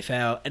mana knife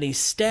out and he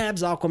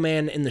stabs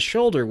Aquaman in the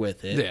shoulder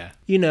with it. Yeah.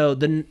 You know,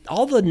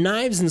 all the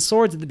knives and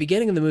swords at the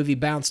beginning of the movie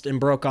bounced and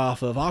broke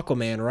off of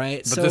Aquaman,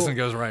 right? But this one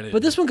goes right in.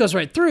 But this one goes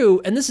right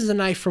through, and this is a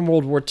knife from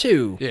World War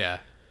II. Yeah.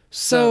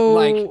 So,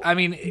 like, I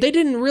mean, they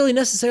didn't really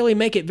necessarily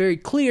make it very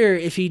clear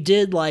if he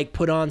did, like,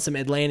 put on some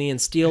Atlantean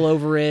steel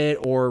over it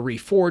or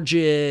reforge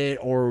it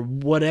or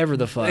whatever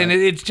the fuck. and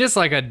it's just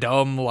like a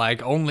dumb,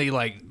 like, only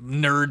like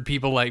nerd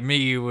people like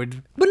me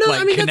would But no, like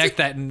I mean, connect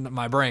that in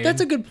my brain.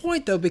 That's a good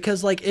point, though,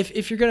 because like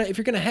if you're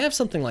gonna have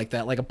something like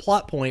that, like a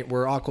plot point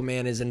where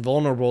Aquaman is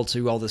invulnerable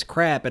to all this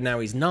crap and now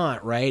he's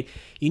not, right?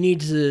 You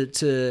need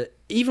to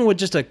even with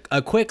just a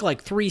quick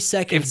like 3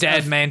 seconds. If Dad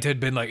of- Manta had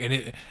been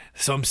like,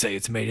 some say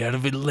it's made out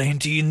of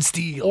Atlantean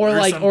steel, or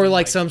something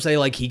like some say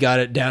like he got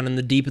it down in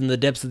the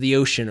depths of the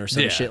ocean or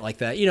some Yeah. shit like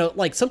that, you know,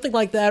 like something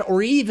like that.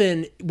 Or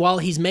even while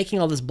he's making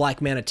all this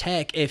Black Mana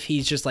tech, if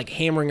he's just like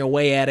hammering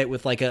away at it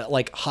with like a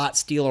hot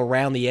steel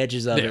around the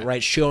edges of Yeah. it,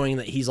 right, showing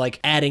that he's like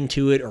adding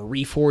to it or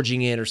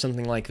reforging it or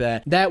something like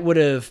that, that would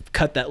have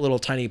cut that little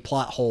tiny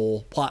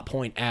plot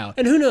point out.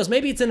 And who knows,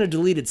 maybe it's in a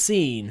deleted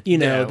scene, you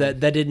know, Yeah.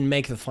 that didn't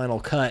make the final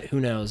cut, who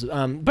knows.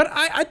 But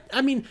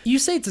I mean, you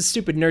say it's a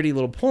stupid nerdy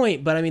little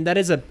point, but I mean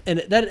that's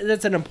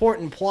an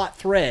important plot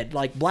thread.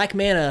 Like Black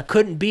Mana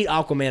couldn't beat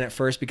Aquaman at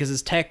first because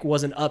his tech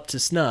wasn't up to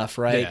snuff,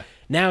 right? Yeah.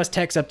 Now his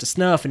tech's up to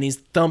snuff and he's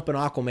thumping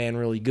Aquaman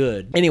really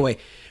good. Anyway,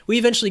 we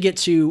eventually get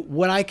to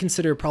what I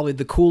consider probably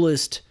the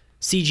coolest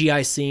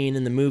CGI scene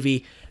in the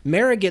movie.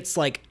 Mara gets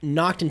like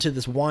knocked into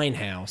this wine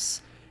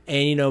house,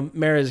 and you know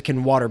Mara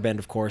can waterbend,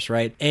 of course,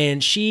 right?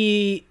 And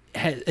she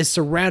is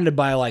surrounded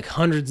by like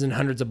hundreds and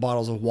hundreds of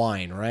bottles of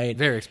wine, right?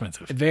 Very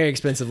expensive. Very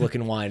expensive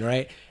looking wine,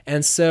 right?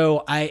 And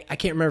so I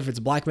can't remember if it's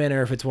Black Manta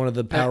or if it's one of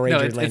the Power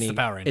Rangers. No, it's the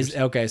Power Rangers.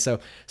 Okay, so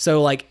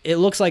like it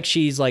looks like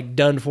she's like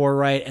done for,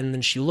 right? And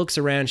then she looks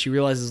around, she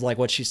realizes like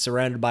what she's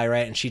surrounded by,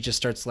 right? And she just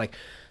starts like,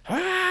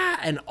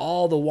 and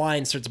all the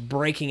wine starts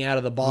breaking out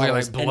of the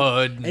bottles, like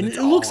blood, and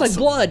it looks like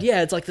blood.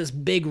 Yeah, it's like this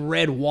big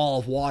red wall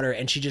of water,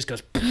 and she just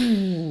goes,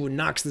 and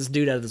knocks this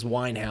dude out of this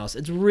wine house.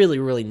 It's really,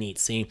 really neat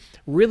scene.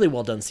 Really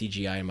well done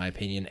CGI, in my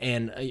opinion.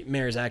 And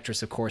Mara's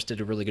actress, of course,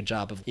 did a really good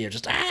job of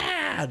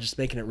just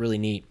making it really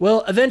neat.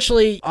 Well,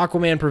 eventually,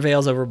 Aquaman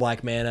prevails over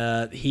Black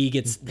Manta. He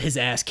gets his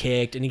ass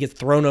kicked, and he gets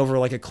thrown over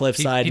like a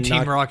cliffside. He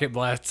Team Rocket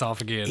blasts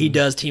off again. He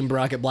does Team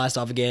Rocket blast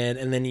off again,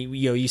 and then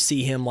you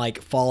see him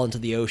like fall into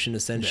the ocean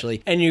essentially.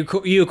 Yeah. And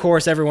you of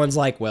course, everyone's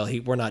like, well,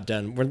 we're not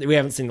done. We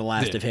haven't seen the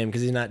last of him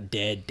because he's not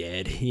dead,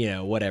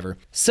 whatever.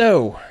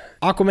 So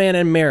Aquaman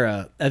and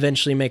Mara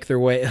eventually make their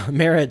way.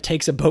 Mara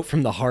takes a boat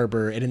from the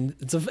harbor, and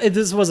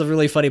this was a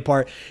really funny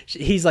part.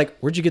 He's like,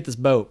 "Where'd you get this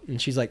boat?"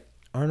 And she's like,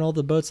 "Aren't all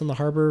the boats on the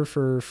harbor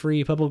for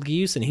free public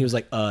use?" And he was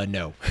like,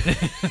 no.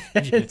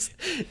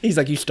 He's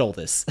like, "You stole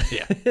this."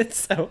 Yeah.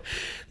 So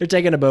they're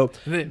taking a boat.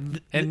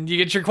 And you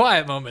get your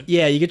quiet moment.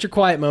 Yeah, you get your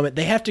quiet moment.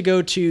 They have to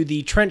go to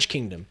the Trench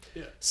Kingdom.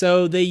 Yeah.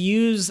 So they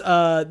use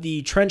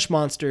the trench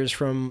monsters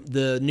from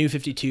the New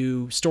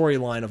 52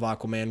 storyline of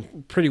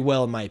Aquaman pretty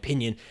well, in my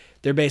opinion.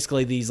 They're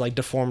basically these like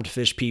deformed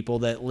fish people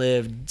that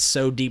live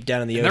so deep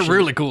down in the ocean. They're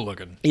really cool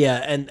looking. Yeah,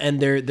 and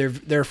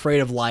they're afraid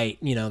of light,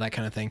 that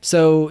kind of thing.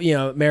 So,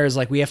 Mara's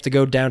like, we have to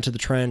go down to the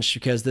trench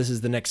because this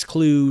is the next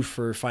clue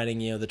for finding,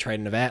 the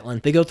Trident of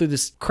Atlan. They go through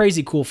this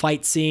crazy cool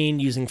fight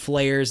scene using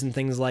flares and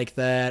things like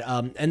that.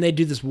 And they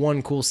do this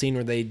one cool scene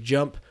where they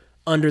jump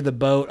under the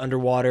boat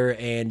underwater,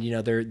 and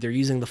they're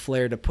using the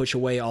flare to push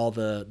away all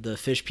the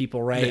fish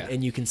people, right? Yeah.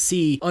 And you can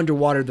see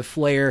underwater the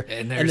flare,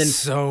 and then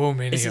so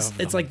many of them.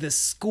 It's like this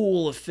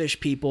school of fish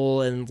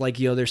people, and like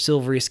their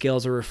silvery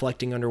scales are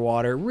reflecting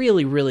underwater.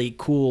 Really, really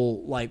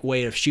cool like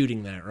way of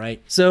shooting that,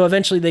 right? So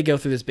eventually they go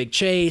through this big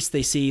chase.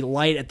 They see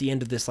light at the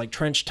end of this like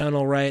trench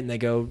tunnel, right? And they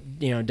go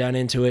down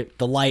into it.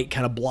 The light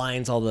kind of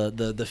blinds all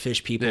the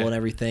fish people and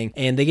everything,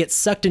 and they get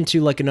sucked into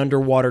like an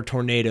underwater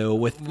tornado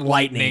with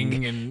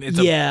lightning, and it's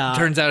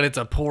turns out it's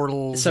a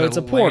portal. So it's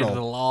a portal. To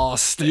the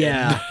lost.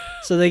 Yeah.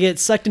 So they get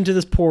sucked into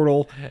this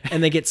portal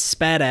and they get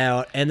spat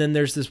out. And then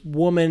there's this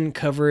woman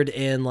covered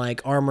in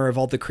like armor of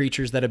all the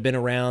creatures that have been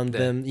around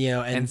them,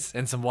 and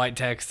some white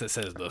text that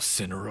says the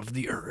center of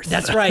the earth.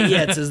 That's right.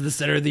 Yeah. It says the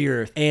center of the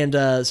earth. And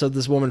so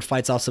this woman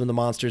fights off some of the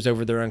monsters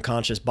over their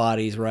unconscious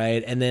bodies,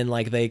 right? And then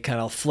like they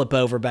kind of flip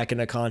over back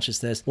into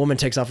consciousness. Woman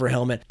takes off her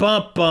helmet.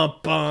 Bump,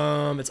 bump,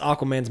 bump. It's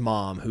Aquaman's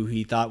mom, who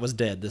he thought was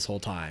dead this whole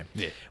time.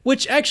 Yeah.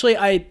 Which actually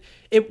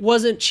it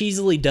wasn't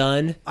cheesily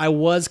done. I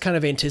was kind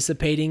of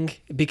anticipating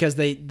because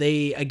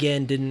they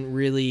again didn't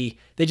really.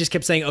 They just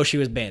kept saying, "Oh, she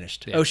was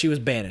banished. Yeah. Oh, she was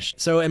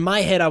banished." So in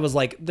my head, I was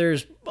like,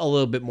 "There's a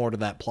little bit more to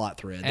that plot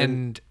thread."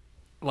 And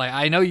like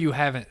I know you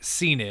haven't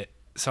seen it,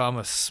 so I'm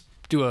gonna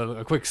do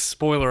a quick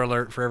spoiler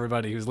alert for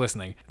everybody who's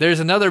listening. There's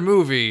another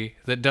movie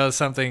that does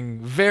something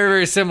very,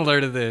 very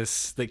similar to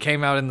this that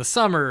came out in the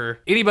summer.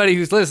 Anybody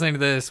who's listening to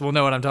this will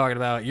know what I'm talking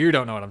about. You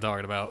don't know what I'm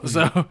talking about.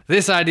 So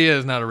this idea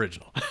is not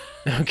original.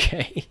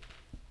 Okay.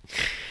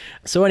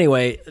 So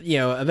anyway,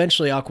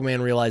 eventually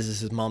Aquaman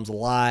realizes his mom's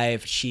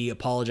alive. She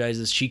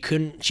apologizes. She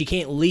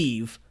can't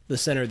leave the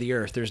center of the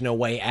earth. There's no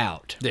way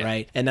out,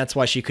 right? And that's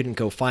why she couldn't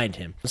go find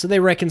him. So they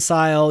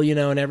reconcile,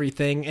 and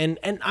everything.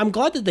 And I'm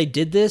glad that they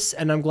did this,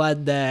 and I'm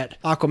glad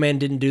that Aquaman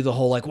didn't do the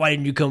whole like, why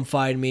didn't you come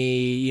find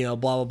me? Blah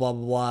blah blah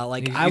blah blah.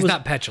 Like he's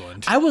not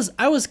petulant. I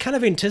was kind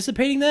of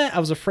anticipating that. I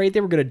was afraid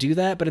they were gonna do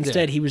that, but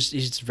instead he's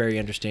just very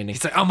understanding.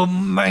 He's like, I'm a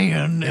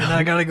man, and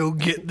I gotta go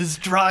get this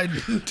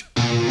trident.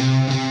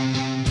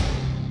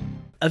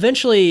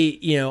 Eventually,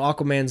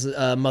 Aquaman's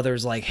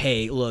mother's like,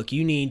 "Hey, look,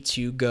 you need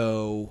to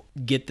go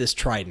get this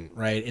trident,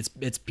 right?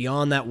 It's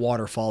beyond that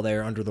waterfall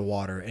there under the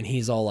water." And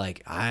he's all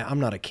like, I'm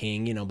not a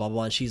king, blah, blah,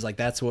 blah. And she's like,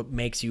 "That's what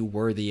makes you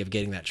worthy of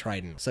getting that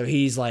trident." So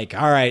he's like,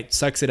 all right,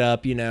 sucks it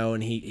up,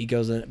 and he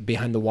goes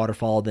behind the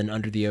waterfall, then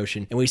under the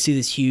ocean. And we see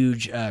this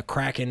huge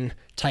Kraken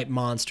type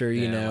monster,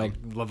 like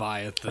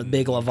Leviathan, a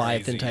big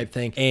Leviathan type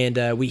thing,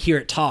 and we hear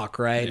it talk,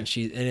 right?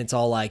 Yeah. And it's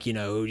all like,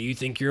 do you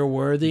think you're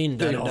worthy? And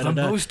the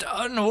most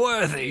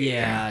unworthy.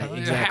 Yeah,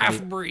 exactly.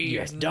 Half breed,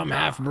 yes, dumb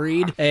half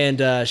breed. And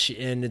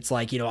it's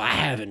like, I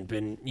haven't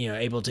been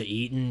able to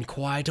eat in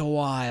quite a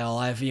while.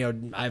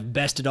 I've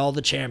bested all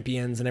the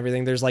champions and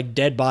everything. There's like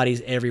dead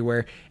bodies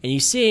everywhere, and you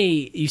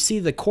see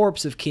the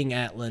corpse of King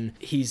Atlan.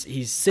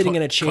 He's sitting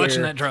in a chair,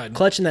 clutching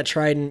that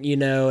trident.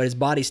 And his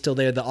body's still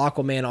there. The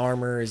Aquaman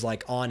armor is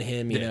like on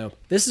him.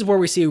 This is where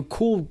we see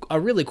a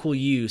really cool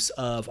use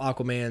of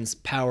Aquaman's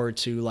power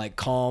to like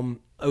calm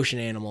ocean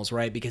animals,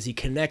 right? Because he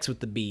connects with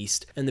the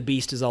beast, and the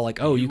beast is all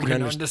like, "Oh, you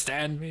can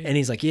understand me." And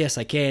he's like, "Yes,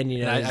 I can."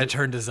 You know, and I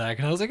turned to Zach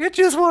and I was like, "I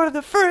just wanted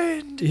a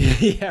friend."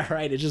 Yeah,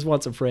 right. It just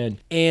wants a friend.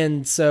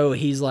 And so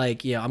he's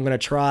like, "Yeah, I'm gonna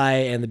try."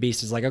 And the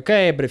beast is like,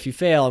 "Okay, but if you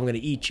fail, I'm gonna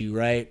eat you."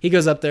 Right? He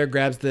goes up there,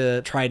 grabs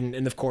the trident,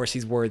 and of course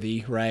he's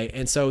worthy, right?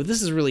 And so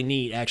this is really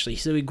neat, actually.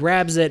 So he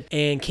grabs it,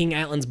 and King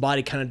Atlan's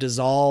body kind of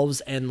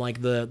dissolves, and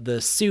like the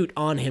suit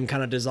on him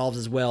kind of dissolves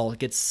as well. It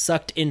gets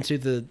sucked into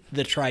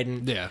the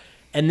trident. Yeah.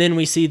 And then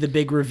we see the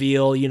big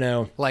reveal, you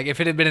know. Like, if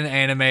it had been an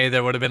anime,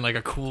 there would have been, like,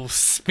 a cool,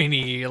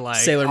 spinny, like...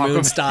 Sailor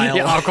Moon style.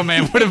 Yeah,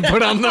 Aquaman would have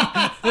put on them.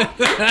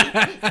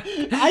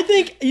 I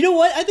think, you know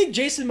what? I think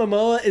Jason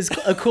Momoa is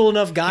a cool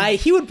enough guy.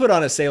 He would put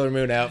on a Sailor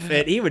Moon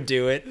outfit. He would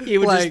do it. He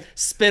would like,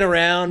 just spin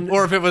around.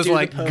 Or if it was,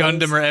 like,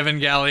 Gundam or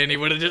Evangelion, he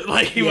would have just,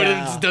 like, he would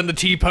have just done the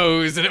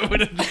T-pose, and it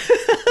would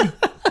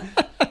have...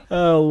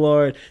 Oh,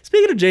 Lord.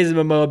 Speaking of Jason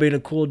Momoa being a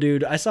cool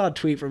dude, I saw a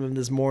tweet from him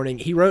this morning.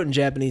 He wrote in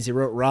Japanese, he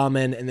wrote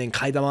ramen and then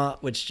kaidama,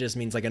 which just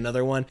means like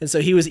another one. And so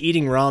he was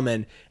eating ramen,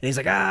 and he's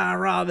like,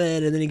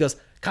 ramen. And then he goes,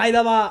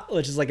 kaidama,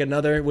 which is like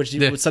another, which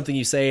is something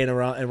you say in a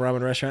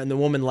ramen restaurant. And the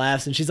woman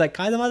laughs, and she's like,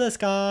 kaidama desu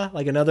ka?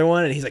 Like another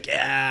one. And he's like,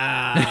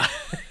 yeah.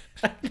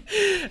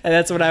 And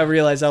that's when I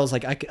realized, I was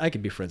like, I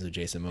could be friends with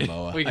Jason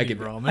Momoa. We could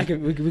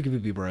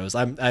be bros.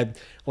 I'm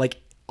like...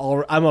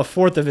 I'm a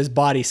fourth of his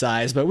body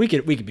size, but we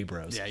could be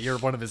bros. Yeah, you're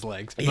one of his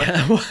legs. But...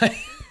 Yeah,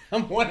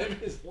 I'm one of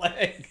his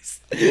legs.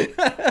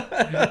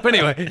 But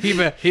anyway,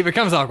 he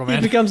becomes Aquaman.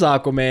 He becomes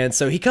Aquaman.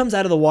 So he comes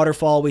out of the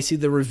waterfall. We see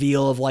the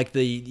reveal of like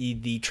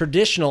the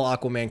traditional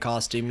Aquaman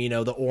costume. You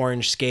know, the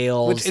orange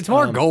scales. Which it's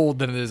more gold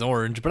than it is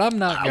orange. But I'm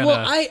not gonna.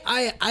 Well,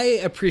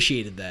 I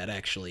appreciated that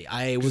actually.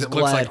 I was glad.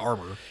 It looks like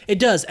armor. It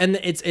does, and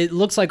it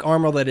looks like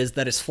armor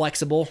that is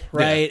flexible,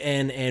 right,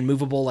 and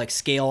movable, like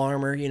scale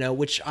armor. You know,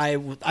 which I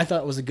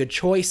thought was a good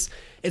choice.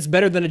 It's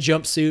better than a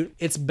jumpsuit.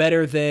 It's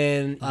better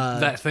than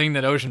that thing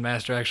that Ocean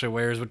Master actually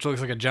wears, which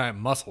looks like a giant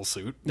muscle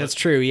suit. That's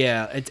true.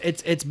 Yeah,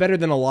 it's better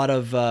than a lot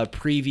of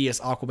previous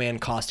Aquaman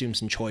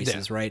costumes and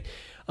choices. Yeah. Right.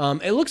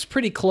 It looks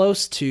pretty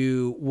close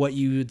to what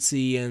you would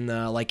see in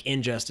like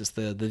Injustice,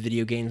 the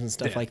video games and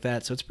stuff like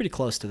that. So it's pretty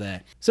close to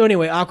that. So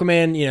anyway,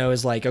 Aquaman, you know,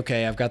 is like,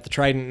 okay, I've got the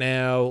trident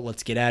now.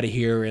 Let's get out of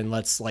here and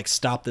let's like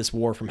stop this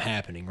war from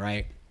happening.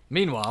 Right.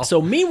 Meanwhile,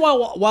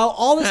 while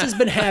all this has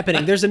been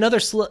happening, there's another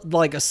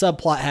like a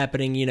subplot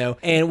happening, you know,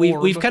 and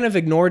we've kind of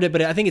ignored it,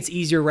 but I think it's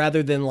easier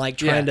rather than like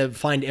trying to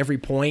find every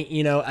point,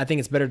 you know. I think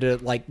it's better to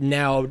like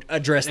now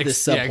address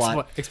this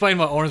subplot. Explain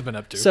what Orm's been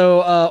up to.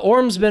 So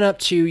Orm's been up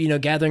to, you know,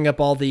 gathering up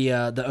all the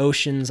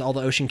oceans, all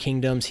the ocean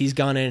kingdoms. He's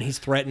gone in, he's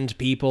threatened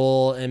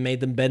people and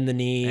made them bend the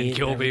knee and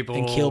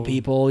kill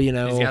people. You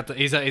know,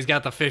 he's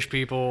got the fish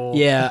people.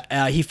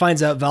 Yeah, he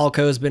finds out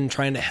Valko's been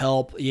trying to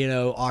help, you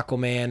know,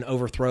 Aquaman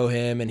overthrow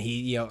him, and he,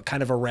 you know,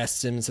 kind of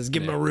arrests him and says,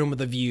 give him a room with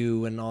a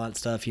view and all that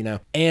stuff, you know.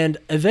 And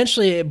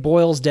eventually it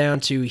boils down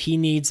to he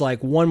needs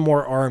like one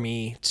more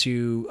army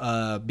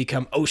to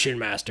become Ocean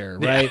Master,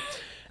 right? Yeah.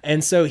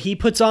 And so he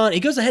goes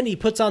ahead and he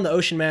puts on the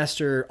Ocean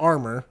Master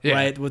armor,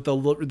 right? With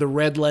the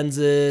red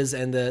lenses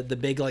and the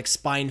big like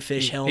spine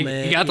fish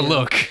helmet. He got the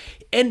look.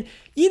 And,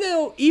 you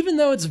know, even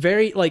though it's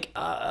very, like,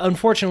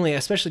 unfortunately,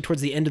 especially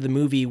towards the end of the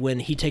movie when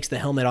he takes the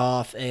helmet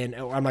off, and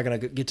I'm not going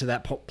to get to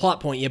that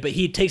plot point yet, but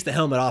he takes the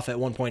helmet off at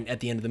one point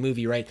at the end of the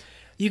movie, right?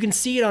 You can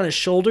see it on his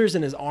shoulders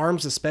and his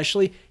arms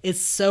especially.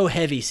 It's so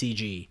heavy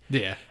CG.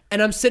 Yeah.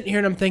 And I'm sitting here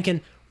and I'm thinking,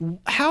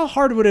 how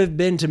hard would it have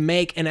been to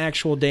make an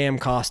actual damn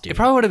costume? It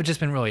probably would have just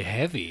been really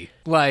heavy.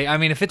 Like, I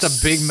mean, if it's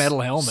a big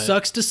metal helmet.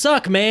 Sucks to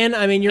suck, man.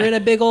 I mean, you're in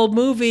a big old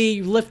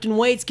movie, lifting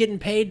weights, getting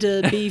paid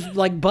to be,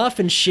 like, buff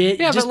and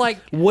shit. Yeah, just but, like...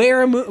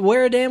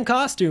 wear a damn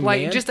costume,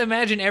 like, man. just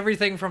imagine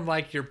everything from,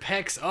 like, your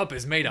pecs up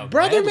is made of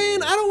Brother, metal.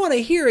 man, I don't want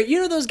to hear it. You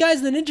know those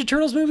guys in the Ninja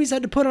Turtles movies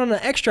had to put on an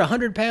extra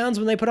 100 pounds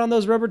when they put on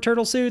those rubber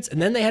turtle suits, and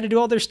then they had to do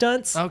all their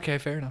stunts? Okay,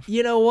 fair enough.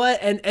 You know what?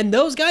 And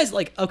those guys,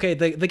 like, okay,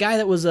 the guy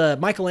that was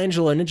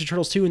Michelangelo in Ninja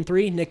Turtles 2 and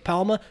 3, Nick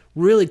Palma,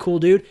 really cool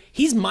dude.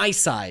 He's my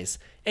size.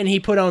 And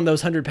he put on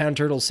those 100-pound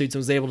turtle suits and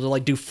was able to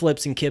like do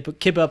flips and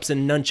kip-ups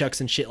and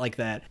nunchucks and shit like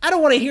that. I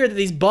don't want to hear that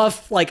these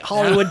buff like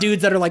Hollywood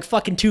dudes that are like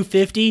fucking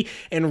 250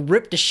 and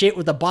ripped to shit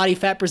with a body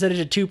fat percentage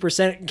of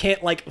 2%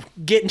 can't like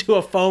get into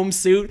a foam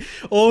suit.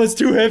 Oh, it's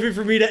too heavy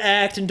for me to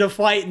act and to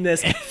fight in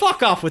this.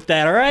 Fuck off with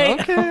that, all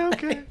right?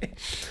 Okay.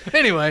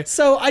 Anyway,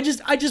 so I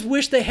just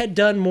wish they had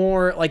done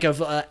more like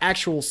of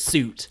actual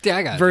suit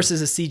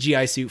versus a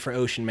CGI suit for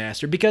Ocean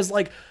Master, because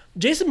like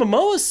Jason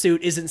Momoa's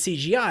suit isn't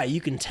CGI, you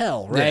can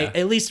tell, right?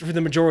 Yeah. At least for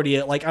the majority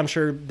of, like, I'm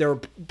sure there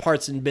were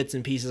parts and bits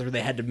and pieces where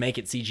they had to make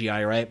it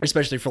CGI, right?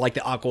 Especially for like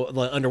the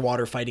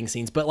underwater fighting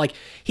scenes. But like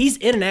he's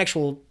in an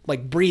actual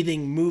like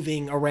breathing,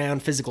 moving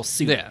around physical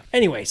suit. Yeah.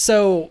 Anyway,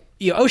 so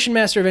you know, Ocean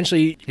Master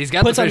eventually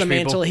puts on the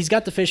mantle. People. He's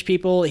got the fish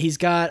people. He's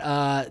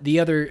got the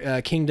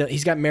other kingdom.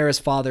 He's got Mara's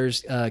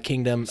father's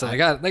kingdom. So they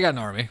got an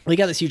army. They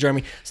got this huge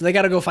army. So they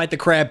got to go fight the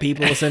crab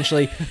people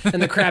essentially.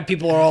 And the crab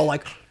people are all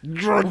like,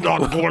 You're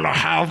not gonna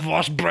have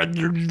us bend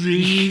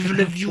even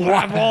if you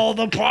have all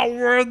the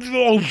power in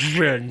the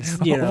oceans.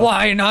 You know,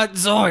 Why not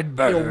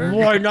Zoidberg?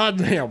 Why not?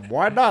 Yeah,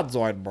 why not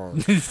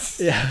Zoidberg?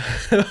 yeah.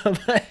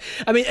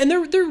 I mean, and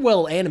they're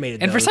well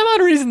animated. And though. for some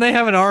odd reason, they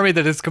have an army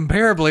that is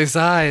comparably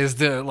sized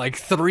to like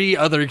 3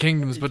 other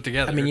kingdoms put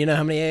together. I mean, you know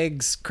how many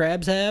eggs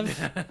crabs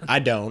have? I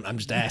don't. I'm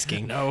just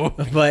asking. No.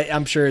 But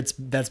I'm sure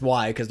that's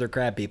why, because they're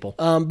crab people.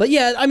 But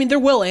yeah, I mean, they're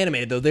well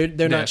animated though.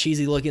 They're not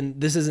cheesy looking.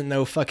 This isn't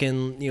no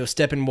fucking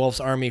Steppenwolf's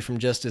army from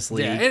Justice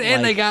League. Yeah,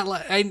 and they got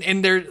like,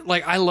 and they're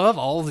like, I love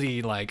all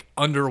the like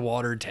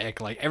underwater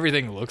tech. Like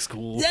everything looks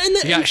cool. Yeah,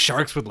 you got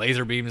sharks with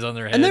laser beams on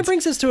their heads. And that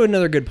brings us to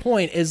another good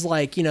point. Is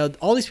like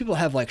all these people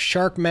have like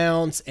shark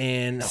mounts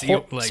and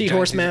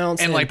seahorse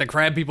mounts, and like the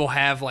crab people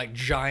have like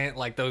giant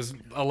like those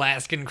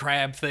Alaskan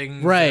crab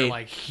things. Right. They're,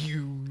 like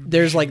huge.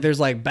 There's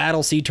like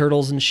battle sea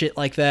turtles and shit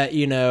like that.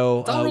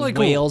 It's all really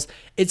cool. Whales.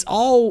 It's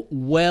all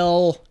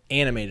well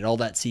animated, all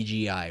that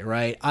CGI,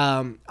 right?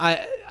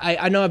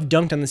 I know I've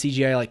dunked on the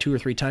CGI like 2 or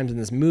 3 times in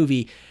this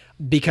movie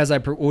because I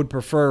would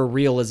prefer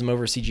realism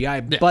over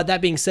CGI. Yeah. But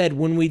that being said,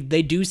 when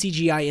they do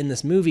CGI in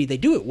this movie, they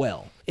do it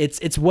well.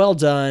 It's well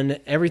done.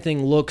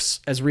 Everything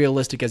looks as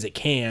realistic as it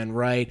can,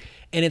 right?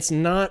 And it's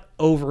not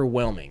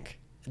overwhelming.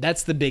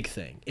 That's the big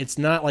thing. It's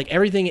not like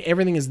everything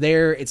is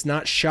there. It's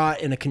not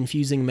shot in a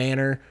confusing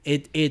manner.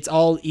 It's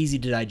all easy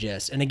to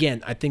digest. And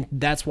again, I think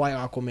that's why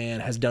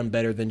Aquaman has done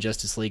better than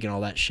Justice League and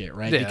all that shit,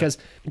 right? Yeah. Because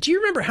do you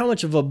remember how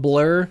much of a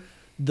blur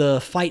the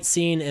fight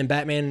scene in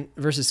Batman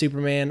versus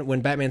Superman,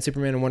 when Batman,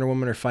 Superman, and Wonder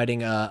Woman are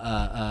fighting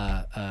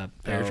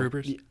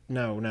Paratroopers?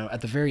 No,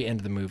 at the very end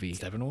of the movie.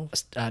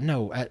 Steppenwolf?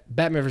 No, at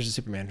Batman versus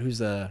Superman. Who's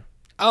the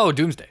Oh,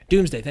 Doomsday.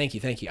 Doomsday, thank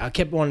you. I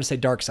kept wanting to say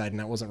Darkseid, and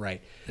that wasn't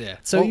right. Yeah.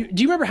 So,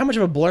 do you remember how much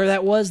of a blur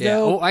that was,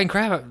 though? Oh, and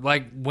crap!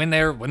 Like when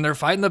they're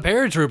fighting the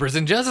paratroopers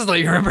in Justice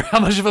League, you remember how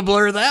much of a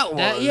blur that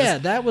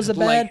was? That was a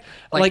bad.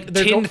 Like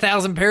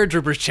 10,000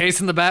 paratroopers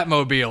chasing the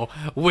Batmobile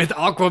with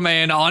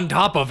Aquaman on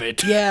top of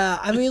it. Yeah,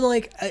 I mean,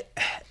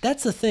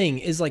 that's the thing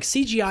is like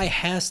CGI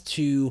has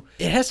to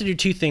do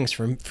 2 things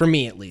for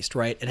me at least,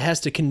 right? It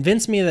has to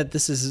convince me that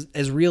this is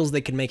as real as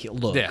they can make it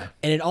look,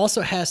 and it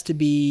also has to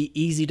be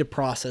easy to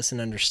process and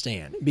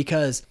understand,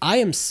 because I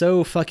am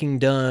so fucking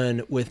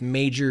done with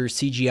major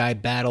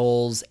CGI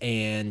battles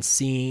and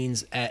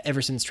scenes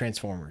ever since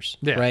Transformers,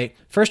 right?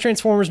 First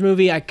Transformers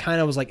movie, I kind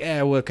of was like,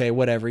 okay,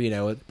 whatever,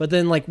 but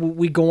then like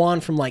we go on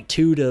from like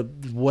 2 to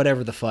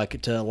whatever the fuck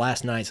to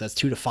last night, so that's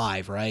 2 to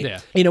 5,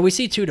 right? Yeah. We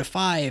see 2 to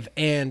 5,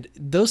 and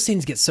those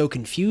scenes get so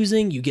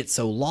confusing, you get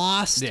so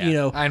lost,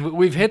 And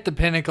we've hit the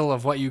pinnacle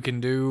of what you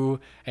can do,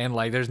 and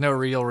like there's no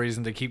real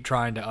reason to keep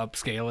trying to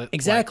upscale it.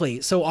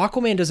 Exactly. So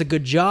Aquaman does a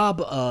good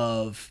job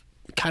of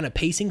kind of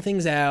pacing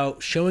things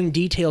out, showing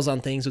details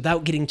on things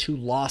without getting too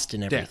lost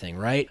in everything,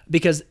 right?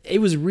 Because it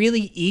was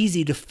really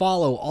easy to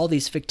follow all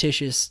these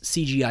fictitious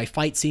CGI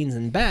fight scenes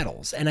and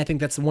battles. And I think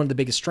that's one of the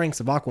biggest strengths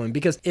of Aquaman,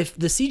 because if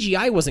the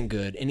CGI wasn't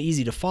good and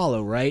easy to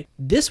follow, right,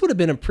 this would have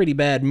been a pretty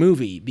bad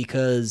movie,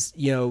 because,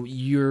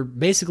 you're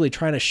basically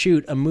trying to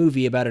shoot a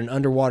movie about an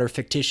underwater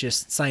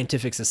fictitious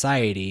scientific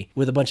society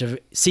with a bunch of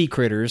sea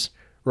critters,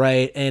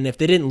 right? And if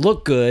they didn't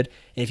look good,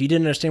 and if you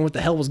didn't understand what the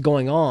hell was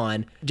going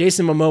on,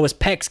 Jason Momoa's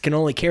pecs can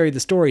only carry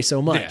the story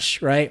so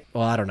much, right?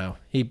 Well, I don't know.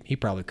 He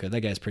probably could. That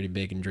guy's pretty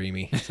big and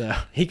dreamy, so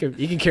he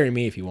can carry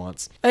me if he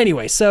wants.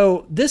 Anyway,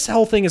 so this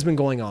whole thing has been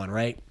going on,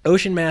 right?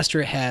 Ocean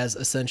Master has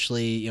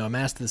essentially,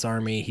 amassed this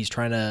army. He's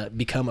trying to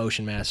become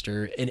Ocean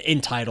Master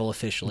in title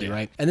officially,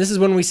 right? And this is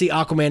when we see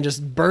Aquaman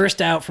just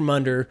burst out from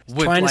under,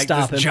 trying to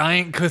stop him.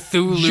 Giant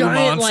Cthulhu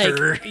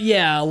monster.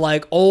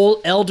 Like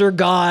old elder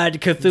god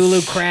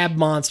Cthulhu crab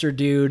monster,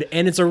 dude.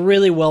 And it's a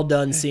really well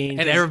done scene,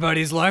 and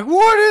everybody's like,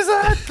 "What is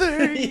that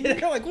thing?" They're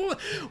like,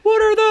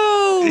 "What are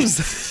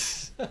those?"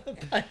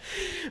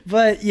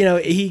 but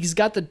he's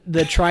got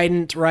the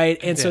trident, right?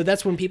 And so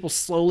that's when people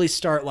slowly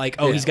start like,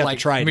 he's got the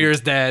trident.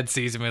 Mir's dad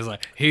sees him as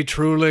like, he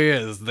truly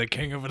is the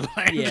king of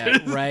Atlantis. Yeah,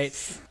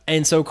 right.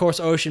 And so, of course,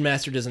 Ocean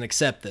Master doesn't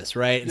accept this,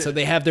 right? And so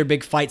they have their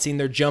big fight scene.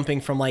 They're jumping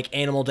from like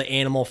animal to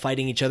animal,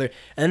 fighting each other,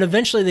 and then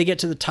eventually they get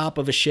to the top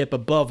of a ship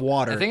above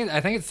water. I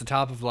think it's the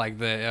top of like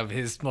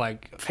his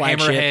like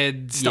flagship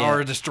Hammerhead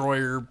Star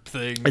Destroyer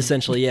thing.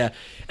 Essentially, yeah.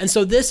 And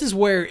so this is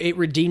where it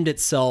redeemed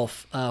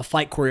itself,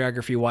 fight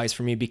choreography wise,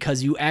 for me,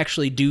 because you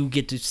actually do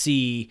get to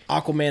see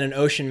Aquaman and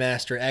Ocean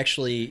Master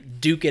actually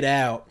duke it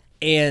out.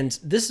 And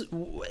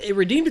it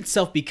redeemed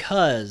itself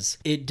because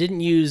it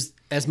didn't use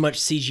as much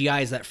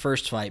CGI as that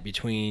first fight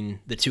between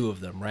the two of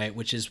them, right?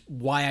 Which is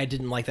why I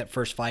didn't like that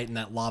first fight in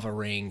that lava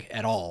ring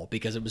at all,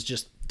 because it was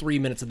just 3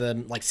 minutes of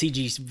them like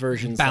CG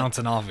versions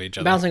bouncing off each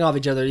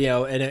other,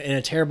 in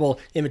a terrible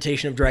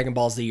imitation of Dragon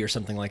Ball Z or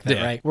something like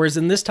that, right? Whereas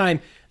in this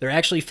time, they're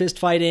actually fist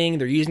fighting,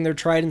 they're using their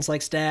tridents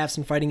like staffs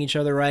and fighting each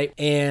other, right?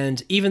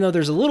 And even though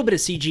there's a little bit of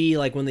CG,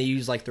 like when they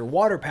use like their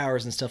water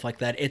powers and stuff like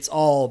that, it's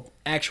all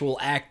actual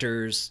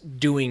actors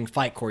doing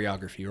fight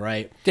choreography,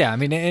 right? Yeah, I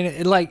mean,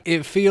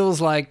 it feels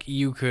like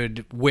you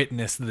could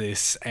witness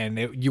this and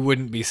you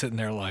wouldn't be sitting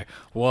there like,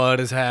 what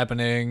is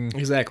happening?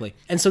 Exactly.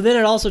 And so then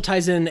it also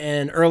ties in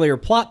an earlier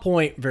plot plot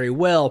point very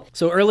well.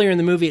 So earlier in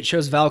the movie, it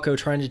shows Valko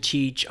trying to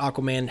teach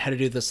Aquaman how to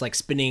do this like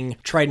spinning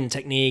trident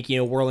technique,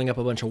 whirling up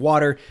a bunch of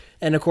water.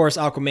 And of course,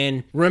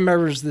 Aquaman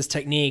remembers this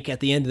technique at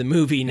the end of the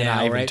movie now,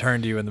 I even right?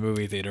 turned to you in the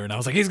movie theater, and I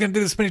was like, he's going to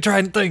do the spinning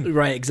trident thing.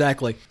 Right,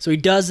 exactly. So he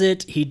does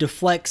it. He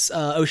deflects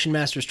Ocean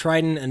Master's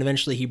trident, and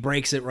eventually he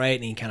breaks it, right?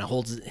 And he kind of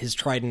holds his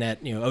trident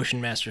at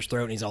Ocean Master's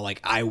throat, and he's all like,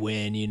 "I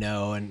win,"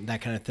 and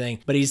that kind of thing.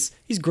 But he's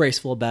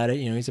graceful about it.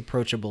 He's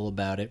approachable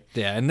about it.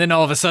 Yeah, and then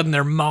all of a sudden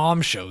their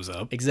mom shows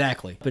up.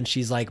 Exactly. And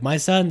she's like, "My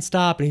son,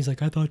 stop!" And he's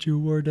like, "I thought you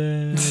were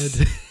dead."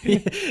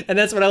 And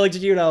that's when I looked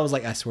at you, and I was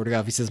like, "I swear to God,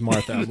 if he says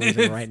Martha, I'm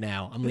leaving right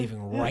now. I'm leaving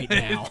right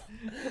now."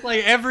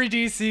 Like every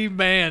DC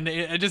man,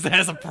 it just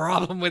has a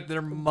problem with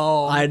their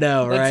mom. I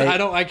know, right?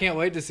 I can't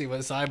wait to see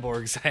what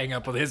Cyborg's hang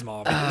up with his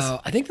mom is.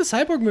 I think the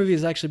Cyborg movie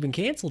has actually been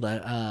canceled.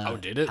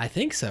 Did it? I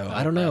think so.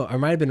 I don't know. Or it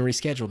might have been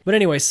rescheduled. But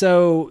anyway,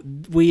 so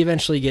we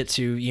eventually get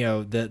to,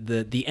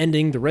 the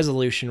ending, the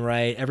resolution,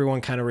 right?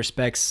 Everyone kind of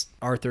respects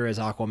Arthur as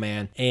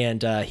Aquaman,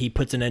 and he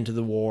puts an end to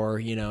the war,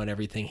 and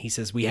everything. He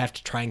says we have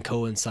to try and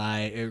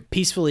coincide,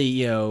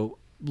 peacefully,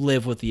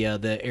 live with the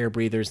air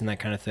breathers and that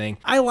kind of thing.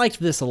 I liked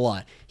this a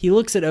lot. He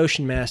looks at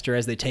Ocean Master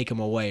as they take him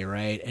away,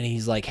 right? And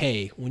he's like,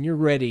 "Hey, when you're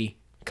ready,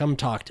 come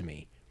talk to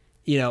me."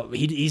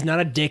 He's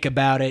not a dick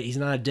about it. He's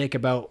not a dick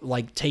about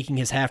like taking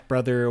his half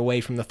brother away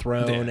from the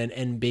throne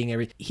and being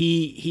everything.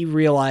 He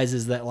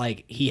realizes that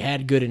like he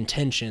had good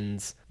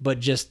intentions, but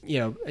just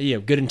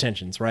good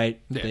intentions, right?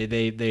 Yeah.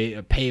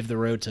 They pave the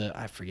road to,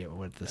 I forget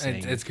what the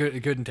saying. It's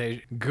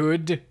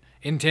good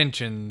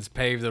intentions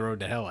pave the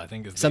road to hell, I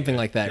think is something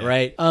like that,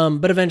 right?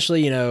 But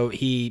eventually,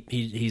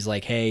 he's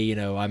like, "Hey,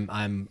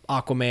 I'm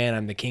Aquaman,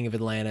 I'm the king of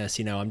Atlantis,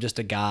 I'm just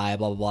a guy,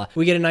 blah blah blah."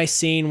 We get a nice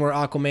scene where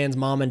Aquaman's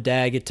mom and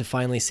dad get to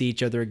finally see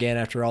each other again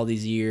after all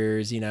these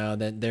years,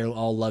 that they're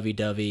all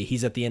lovey-dovey.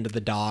 He's at the end of the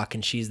dock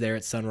and she's there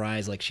at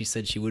sunrise like she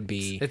said she would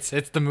be. It's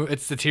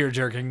the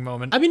tear-jerking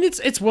moment. I mean,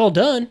 it's well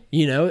done,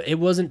 it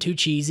wasn't too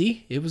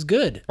cheesy. It was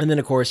good. And then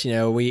of course,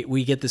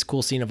 we get this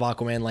cool scene of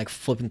Aquaman like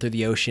flipping through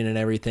the ocean and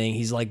everything.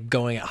 He's like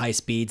going at high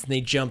speeds, and then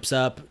he jumps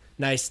up.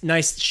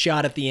 Nice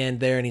shot at the end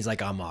there, and he's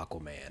like, "I'm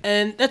Aquaman."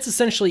 And that's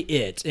essentially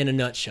it in a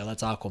nutshell.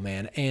 That's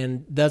Aquaman,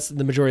 and that's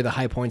the majority of the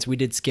high points. We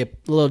did skip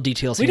little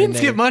details. We didn't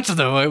skip much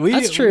though.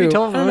 That's true. I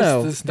don't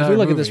know. If we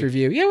look at this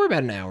review, we're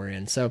about an hour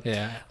in. So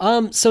yeah.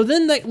 So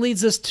then that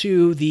leads us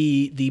to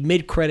the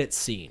mid-credits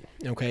scene.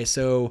 Okay,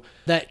 so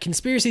that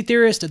conspiracy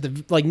theorist at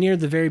the near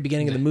the very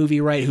beginning of the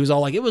movie, right? Who's all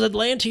like, "It was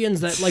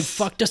Atlanteans that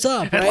fucked us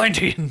up." Right?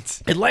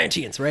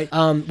 Atlanteans, right?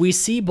 We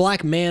see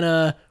Black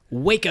Manta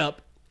wake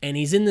up, and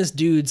he's in this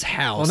dude's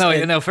house.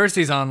 Well, no, first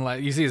he's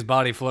on, you see his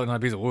body floating on a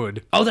piece of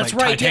wood. Oh, that's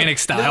right. Titanic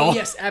style. No,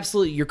 yes,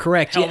 absolutely. You're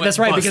correct. Helmet That's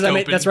right,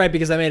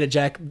 because I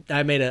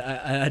made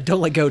a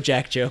don't let go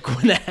Jack joke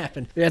when that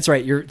happened. That's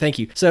right. Thank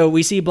you. So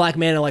we see Black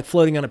Manta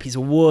floating on a piece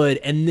of wood,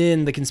 and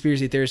then the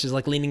conspiracy theorist is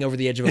leaning over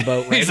the edge of a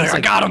boat. Right? He's like,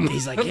 "I got him."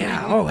 He's like,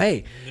 "Yeah, oh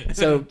hey."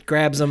 So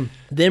grabs him.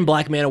 Then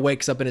Black Manta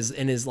wakes up in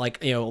his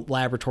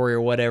laboratory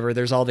or whatever.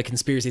 There's all the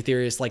conspiracy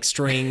theorists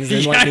strings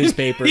and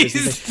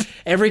newspapers.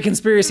 Every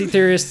conspiracy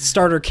theorist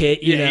starter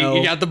kit, you know.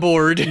 You got the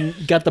board. You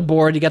got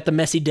the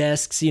messy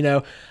desks,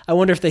 I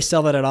wonder if they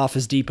sell that at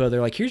Office Depot.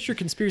 They're like, "Here's your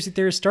conspiracy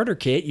theorist starter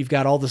kit. You've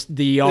got all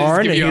the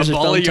yarn, and here's your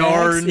ball of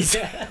yarns.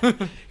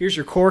 Here's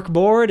your cork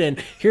board,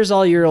 and here's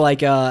all your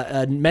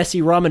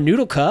messy ramen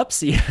noodle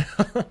cups."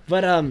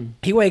 But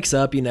he wakes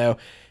up,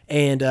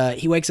 and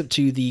he wakes up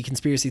to the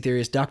conspiracy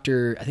theorist,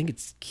 Dr. I think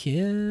it's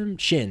Kim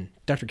Shin.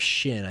 Dr.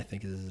 Shin, I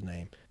think is his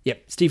name.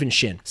 Yep, Stephen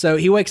Shin. So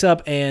he wakes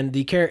up, and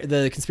the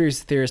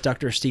conspiracy theorist,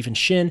 Dr. Stephen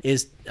Shin,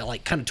 is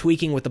kind of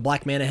tweaking with the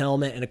Black Manta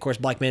helmet, and of course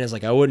Black Manta's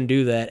like, "I wouldn't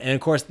do that." And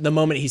of course, the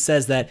moment he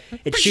says that,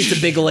 it shoots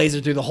a big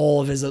laser through the hole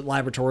of his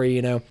laboratory,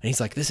 and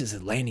he's like, "This is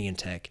Atlantean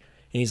tech."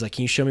 And he's like,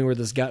 "Can you show me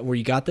where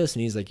you got this?"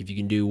 And he's like, "If you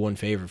can do one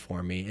favor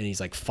for me." And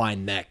he's like,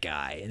 "Find that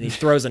guy." And he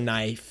throws a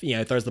knife,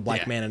 throws the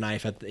Black Manta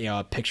knife at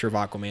a picture of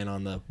Aquaman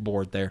on the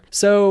board there.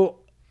 So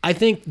I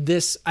think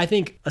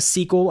a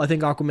sequel,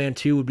 Aquaman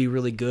 2 would be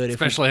really good.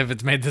 Especially if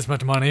it's made this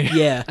much money.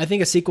 Yeah, I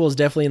think a sequel is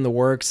definitely in the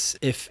works,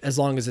 as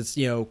long as it's,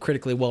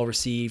 critically well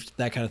received,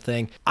 that kind of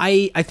thing.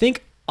 I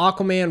think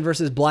Aquaman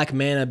versus Black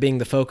Manta being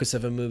the focus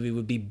of a movie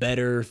would be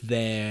better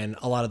than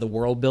a lot of the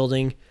world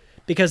building,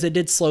 because it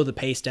did slow the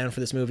pace down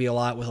for this movie a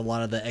lot with a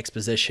lot of the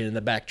exposition and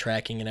the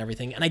backtracking and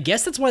everything. And I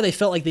guess that's why they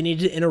felt like they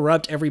needed to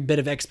interrupt every bit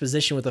of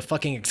exposition with a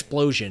fucking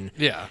explosion.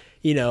 Yeah.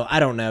 I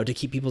don't know, to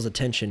keep people's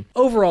attention.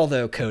 Overall,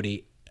 though,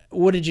 Cody,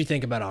 what did you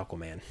think about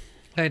Aquaman?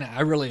 And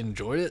I really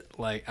enjoyed it.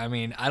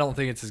 I don't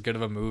think it's as good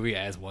of a movie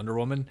as Wonder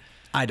Woman.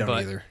 I don't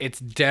but either. It's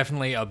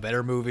definitely a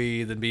better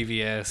movie than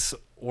BVS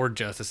or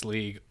Justice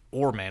League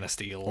or Man of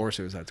Steel. Or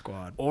Suicide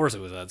Squad.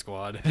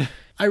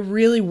 I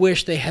really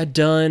wish they had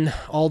done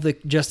all the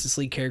Justice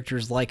League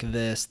characters like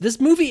this. This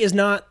movie is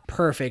not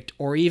perfect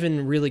or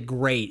even really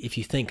great if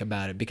you think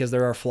about it, because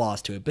there are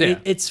flaws to it.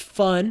 But it's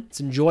fun.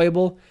 It's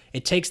enjoyable.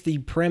 It takes the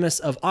premise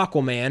of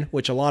Aquaman,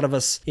 which a lot of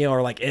us,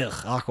 are like, ugh,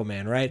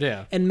 Aquaman, right?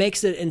 Yeah. And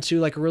makes it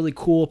into a really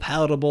cool,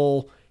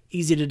 palatable,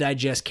 easy to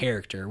digest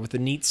character with a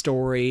neat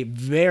story,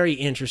 very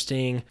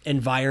interesting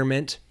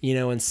environment,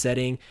 and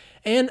setting,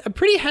 and a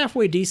pretty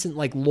halfway decent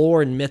like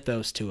lore and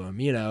mythos to him,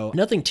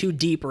 nothing too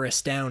deep or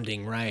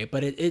astounding, right?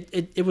 But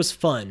it was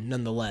fun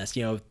nonetheless,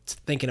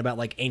 thinking about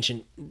like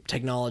ancient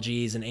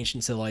technologies and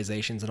ancient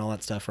civilizations and all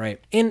that stuff, right?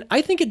 And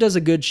I think it does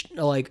a good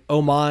like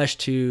homage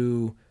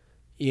to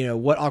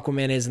what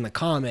Aquaman is in the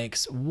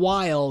comics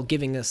while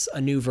giving us a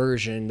new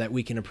version that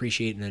we can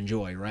appreciate and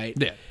enjoy, right?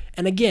 Yeah.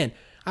 And again,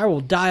 I will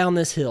die on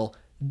this hill.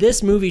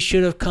 This movie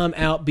should have come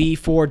out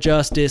before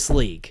Justice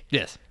League.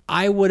 Yes.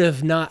 I would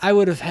have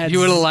had... You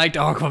would have liked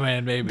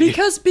Aquaman, maybe.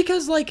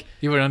 Because like...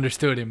 You would have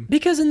understood him.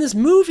 Because in this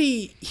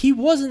movie, he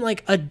wasn't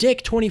like a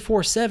dick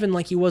 24/7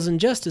 like he was in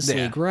Justice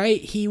League,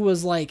 right? He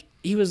was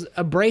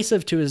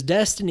abrasive to his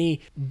destiny,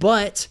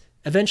 but...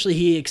 eventually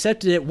he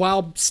accepted it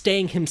while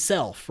staying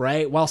himself,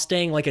 right? While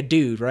staying like a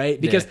dude, right?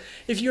 Because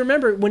if you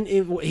remember when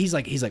he's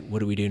like,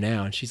 what do we do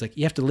now? And she's like,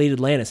 you have to lead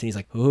Atlantis. And he's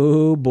like,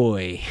 oh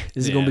boy,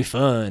 this is going to be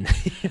fun.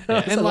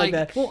 And like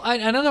that. Well,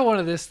 another one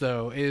of this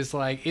though is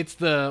like, it's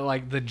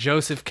the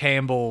Joseph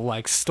Campbell,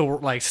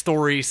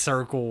 story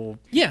circle.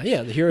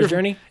 Yeah. The hero's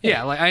journey.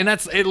 Yeah. And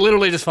it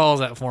literally just follows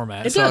that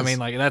format. It so does. I mean,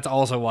 like, that's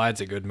also why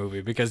it's a good movie,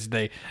 because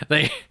they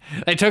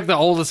took the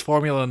oldest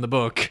formula in the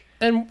book.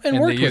 And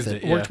worked with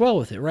it. Worked well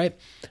with it, right?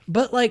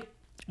 But like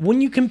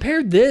when you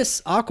compare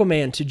this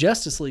Aquaman to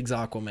Justice League's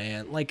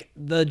Aquaman, like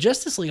the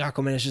Justice League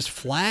Aquaman is just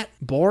flat,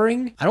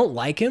 boring. I don't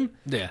like him.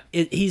 Yeah.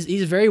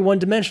 He's very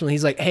one-dimensional.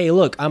 He's like, hey,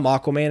 look, I'm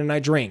Aquaman and I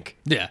drink.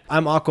 Yeah.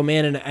 I'm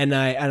Aquaman and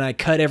I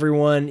cut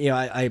everyone.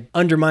 I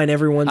undermine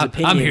everyone's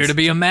opinions. I'm here to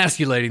be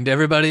emasculating to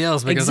everybody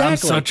else because I'm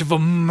such of a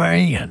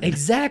man.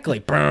 Exactly.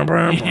 Brum,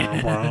 brum,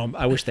 brum, brum.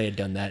 I wish they had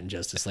done that in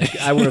Justice League.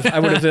 I would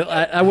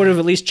have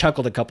at least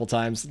chuckled a couple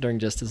times during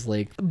Justice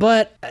League.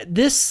 But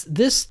this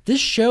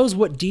shows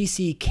what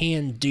DC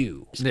can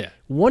do. Yeah.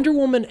 Wonder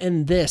Woman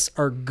and this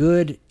are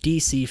good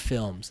DC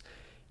films.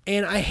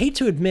 And I hate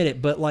to admit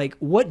it, but like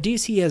what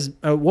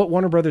what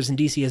Warner Brothers and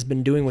DC has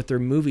been doing with their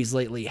movies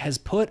lately has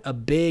put a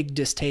big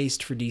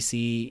distaste for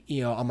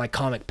DC, on my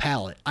comic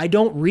palette. I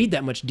don't read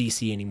that much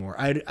DC anymore.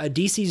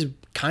 DC's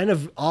kind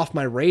of off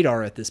my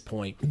radar at this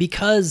point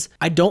because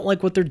I don't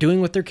like what they're doing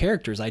with their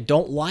characters. I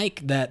don't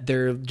like that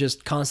they're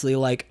just constantly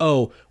like,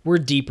 oh, we're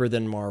deeper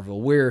than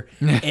Marvel. We're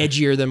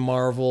edgier than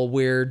Marvel.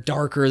 We're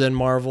darker than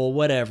Marvel,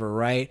 whatever,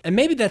 right? And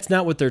maybe that's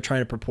not what they're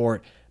trying to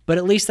purport. But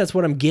at least that's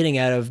what I'm getting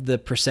out of the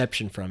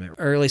perception from it,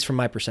 or at least from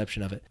my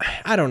perception of it.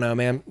 I don't know,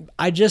 man.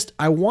 I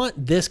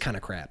want this kind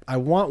of crap. I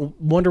want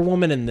Wonder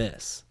Woman in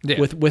this. Yeah.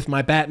 With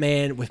my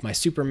Batman, with my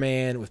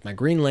Superman, with my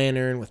Green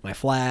Lantern, with my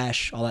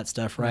Flash, all that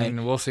stuff, right?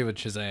 And we'll see with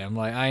Shazam.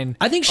 Like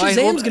I think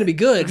Shazam's gonna be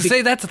good.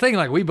 See, that's the thing.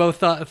 Like we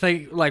both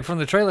think like from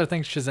the trailer,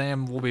 think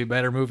Shazam will be a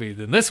better movie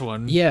than this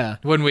one. Yeah.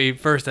 When we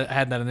first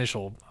had that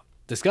initial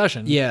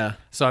discussion. Yeah.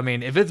 So I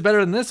mean, if it's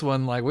better than this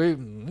one, like we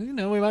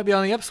might be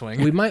on the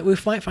upswing. We might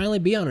finally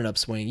be on an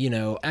upswing.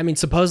 I mean,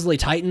 supposedly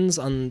Titans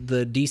on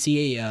the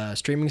DC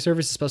streaming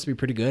service is supposed to be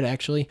pretty good,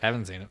 actually.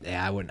 Haven't seen it.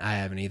 Yeah, I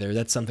haven't either.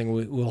 That's something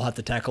we'll have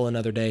to tackle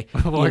another day.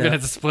 We're gonna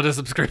have to split a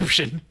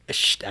subscription.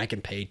 I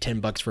can pay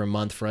 $10 for a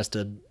month for us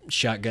to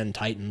shotgun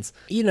Titans.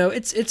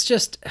 It's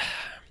just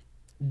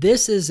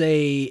this is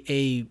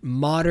a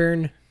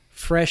modern,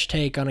 fresh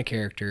take on a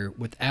character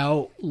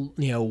without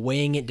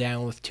weighing it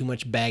down with too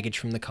much baggage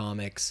from the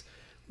comics,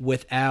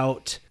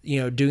 without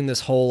doing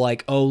this whole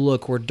like, oh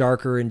look, we're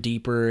darker and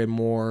deeper and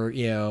more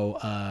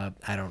I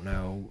don't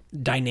know,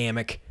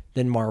 dynamic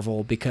than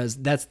Marvel, because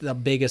that's the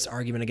biggest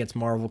argument against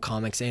Marvel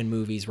comics and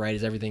movies, right?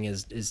 Is everything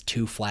is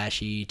too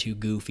flashy, too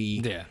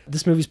goofy. Yeah.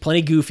 This movie's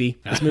plenty goofy.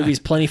 This movie's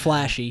plenty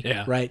flashy.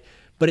 Yeah. Right.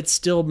 But it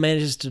still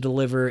manages to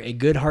deliver a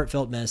good,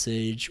 heartfelt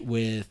message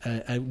with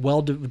a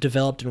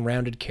well-developed and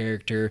rounded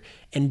character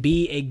and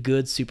be a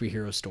good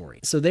superhero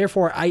story. So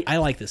therefore, I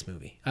like this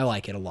movie. I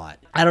like it a lot.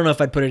 I don't know if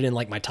I'd put it in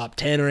like my top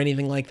 10 or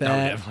anything like that.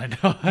 No, definitely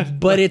not.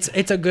 But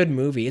it's a good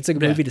movie. It's a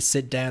good movie to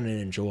sit down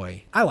and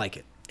enjoy. I like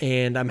it.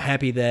 And I'm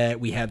happy that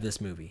we have this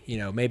movie.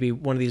 Maybe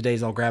one of these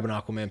days I'll grab an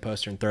Aquaman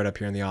poster and throw it up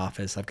here in the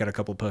office. I've got a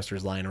couple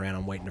posters lying around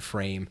I'm waiting to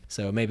frame.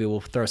 So maybe we'll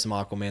throw some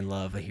Aquaman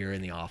love here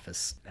in the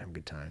office. Have a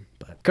good time.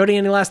 But Cody,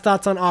 any last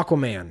thoughts on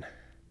Aquaman?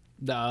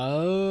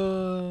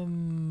 No,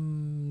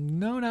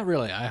 not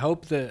really. I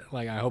hope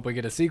we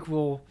get a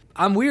sequel.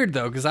 I'm weird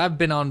though, because I've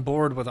been on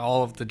board with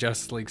all of the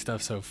Justice League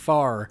stuff so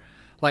far.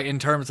 Like in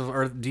terms of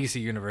DC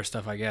Universe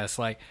stuff, I guess.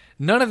 Like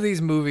none of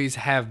these movies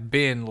have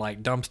been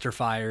like dumpster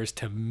fires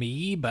to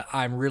me, but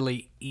I'm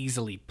really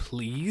easily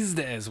pleased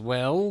as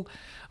well.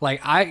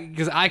 Like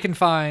I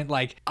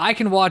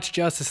can watch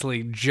Justice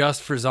League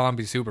just for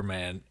Zombie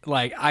Superman.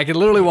 Like I could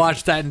literally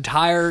watch that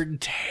entire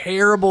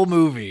terrible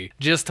movie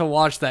just to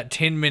watch that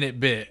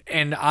 10-minute bit,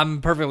 and I'm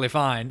perfectly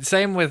fine.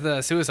 Same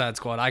with Suicide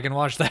Squad. I can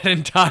watch that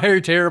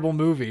entire terrible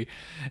movie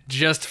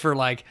just for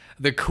like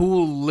the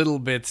cool little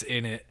bits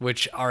in it,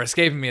 which are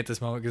escapism escaping me at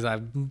this moment because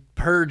I've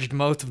purged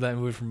most of that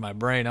movie from my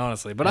brain,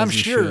 honestly. But As I'm you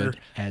sure should.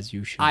 As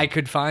you should. I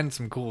could find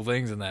some cool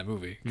things in that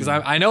movie because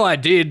I know I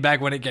did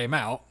back when it came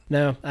out.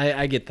 No,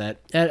 I get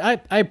that. And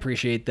I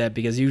appreciate that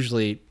because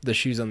usually the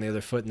shoe's on the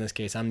other foot in this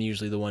case. I'm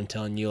usually the one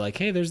telling you like,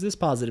 hey, there's this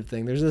positive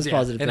thing. There's this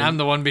positive and thing. I'm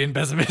the one being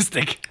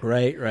pessimistic.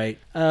 Right.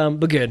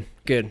 But good.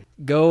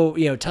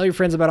 Go, tell your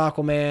friends about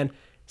Aquaman.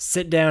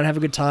 Sit down, have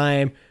a good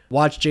time.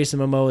 Watch Jason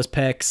Momoa's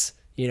pecs,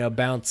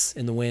 bounce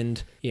in the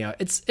wind.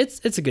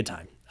 It's a good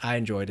time. I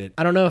enjoyed it.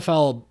 I don't know if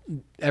I'll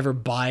ever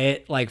buy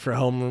it like for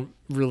home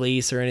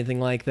release or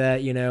anything like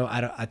that.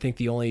 I think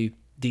the only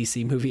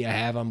DC movie I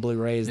have on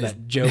Blu-ray is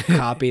that joke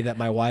copy that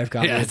my wife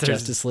got me with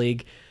Justice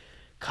League.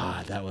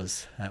 God, that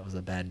was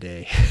a bad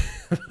day.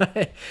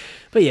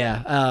 But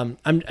yeah,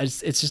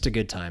 it's just a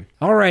good time.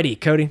 Alrighty,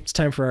 Cody, it's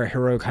time for our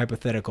heroic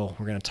hypothetical.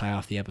 We're gonna tie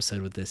off the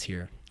episode with this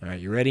here. All right,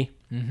 you ready?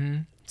 Mm-hmm.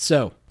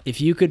 So,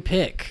 if you could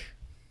pick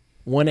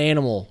one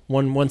animal,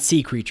 one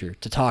sea creature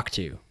to talk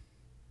to,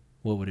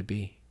 what would it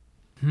be?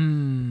 I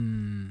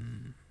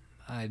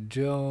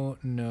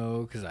don't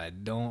know because I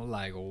don't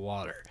like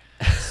water.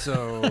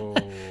 So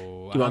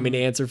Do you want me to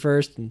answer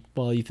first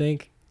while you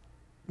think?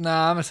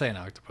 Nah, I'm gonna say an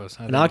octopus.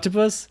 An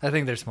octopus? I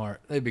think they're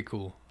smart. They'd be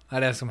cool.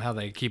 I'd ask them how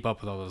they keep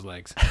up with all those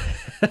legs.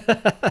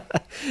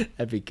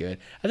 That'd be good.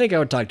 I think I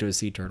would talk to a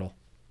sea turtle.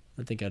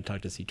 I think I'd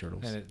talk to sea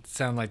turtles. And it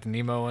sound like the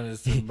Nemo one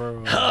is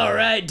bro. All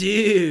right,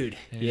 dude.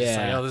 And you're just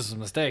like, Yeah. oh, this is a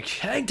mistake.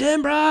 Hang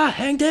 10, brah.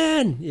 Hang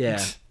 10.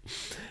 Yeah.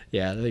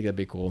 Yeah, I think that'd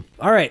be cool.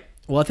 All right.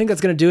 Well, I think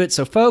that's going to do it.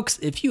 So, folks,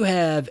 if you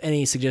have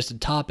any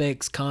suggested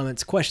topics,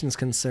 comments, questions,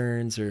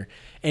 concerns, or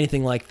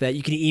anything like that,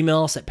 you can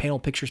email us at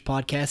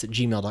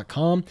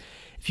panelpicturespodcast@gmail.com.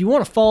 If you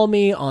want to follow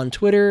me on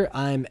Twitter,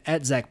 I'm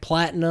at Zach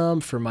Platinum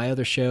for my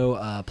other show,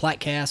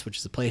 Platcast, which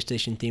is a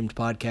PlayStation-themed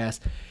podcast.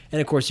 And,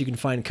 of course, you can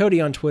find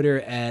Cody on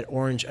Twitter at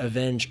Orange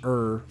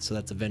Avenger. So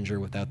that's Avenger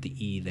without the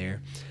E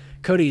there.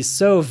 Cody's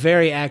so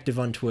very active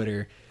on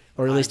Twitter.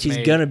 Or at least he's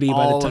Made gonna be by the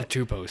all time. of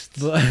 2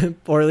 posts.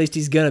 Or at least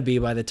he's gonna be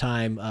by the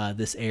time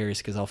this airs,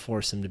 because I'll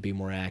force him to be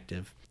more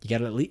active. You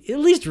gotta at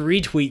least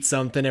retweet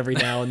something every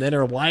now and then,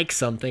 or like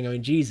something. I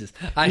mean, Jesus,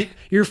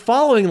 you're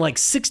following like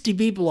 60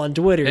 people on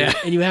Twitter,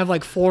 and you have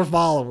like 4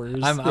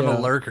 followers. I'm a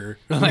lurker.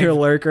 You're a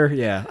lurker,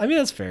 yeah. I mean,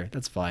 that's fair.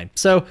 That's fine.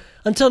 So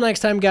until next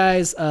time,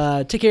 guys,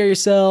 take care of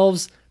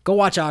yourselves. Go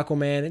watch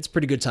Aquaman. It's a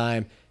pretty good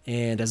time.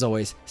 And as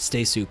always,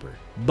 stay super.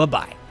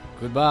 Bye-bye.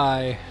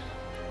 Goodbye.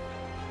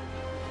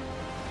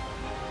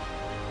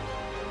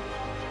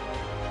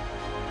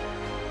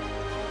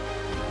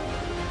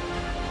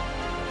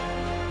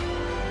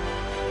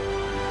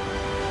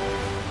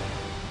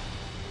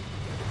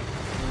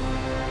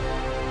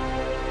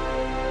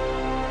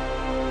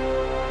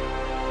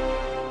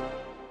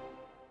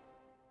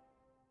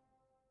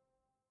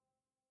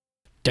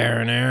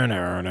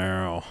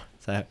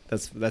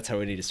 So that's how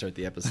we need to start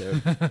the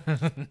episode.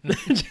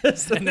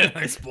 Just And then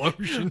an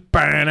explosion.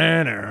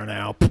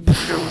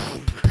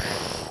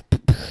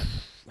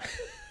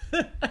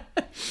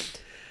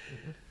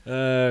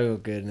 Oh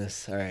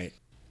goodness! All right,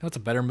 What's a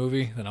better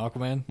movie than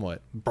Aquaman?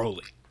 what?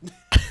 Broly.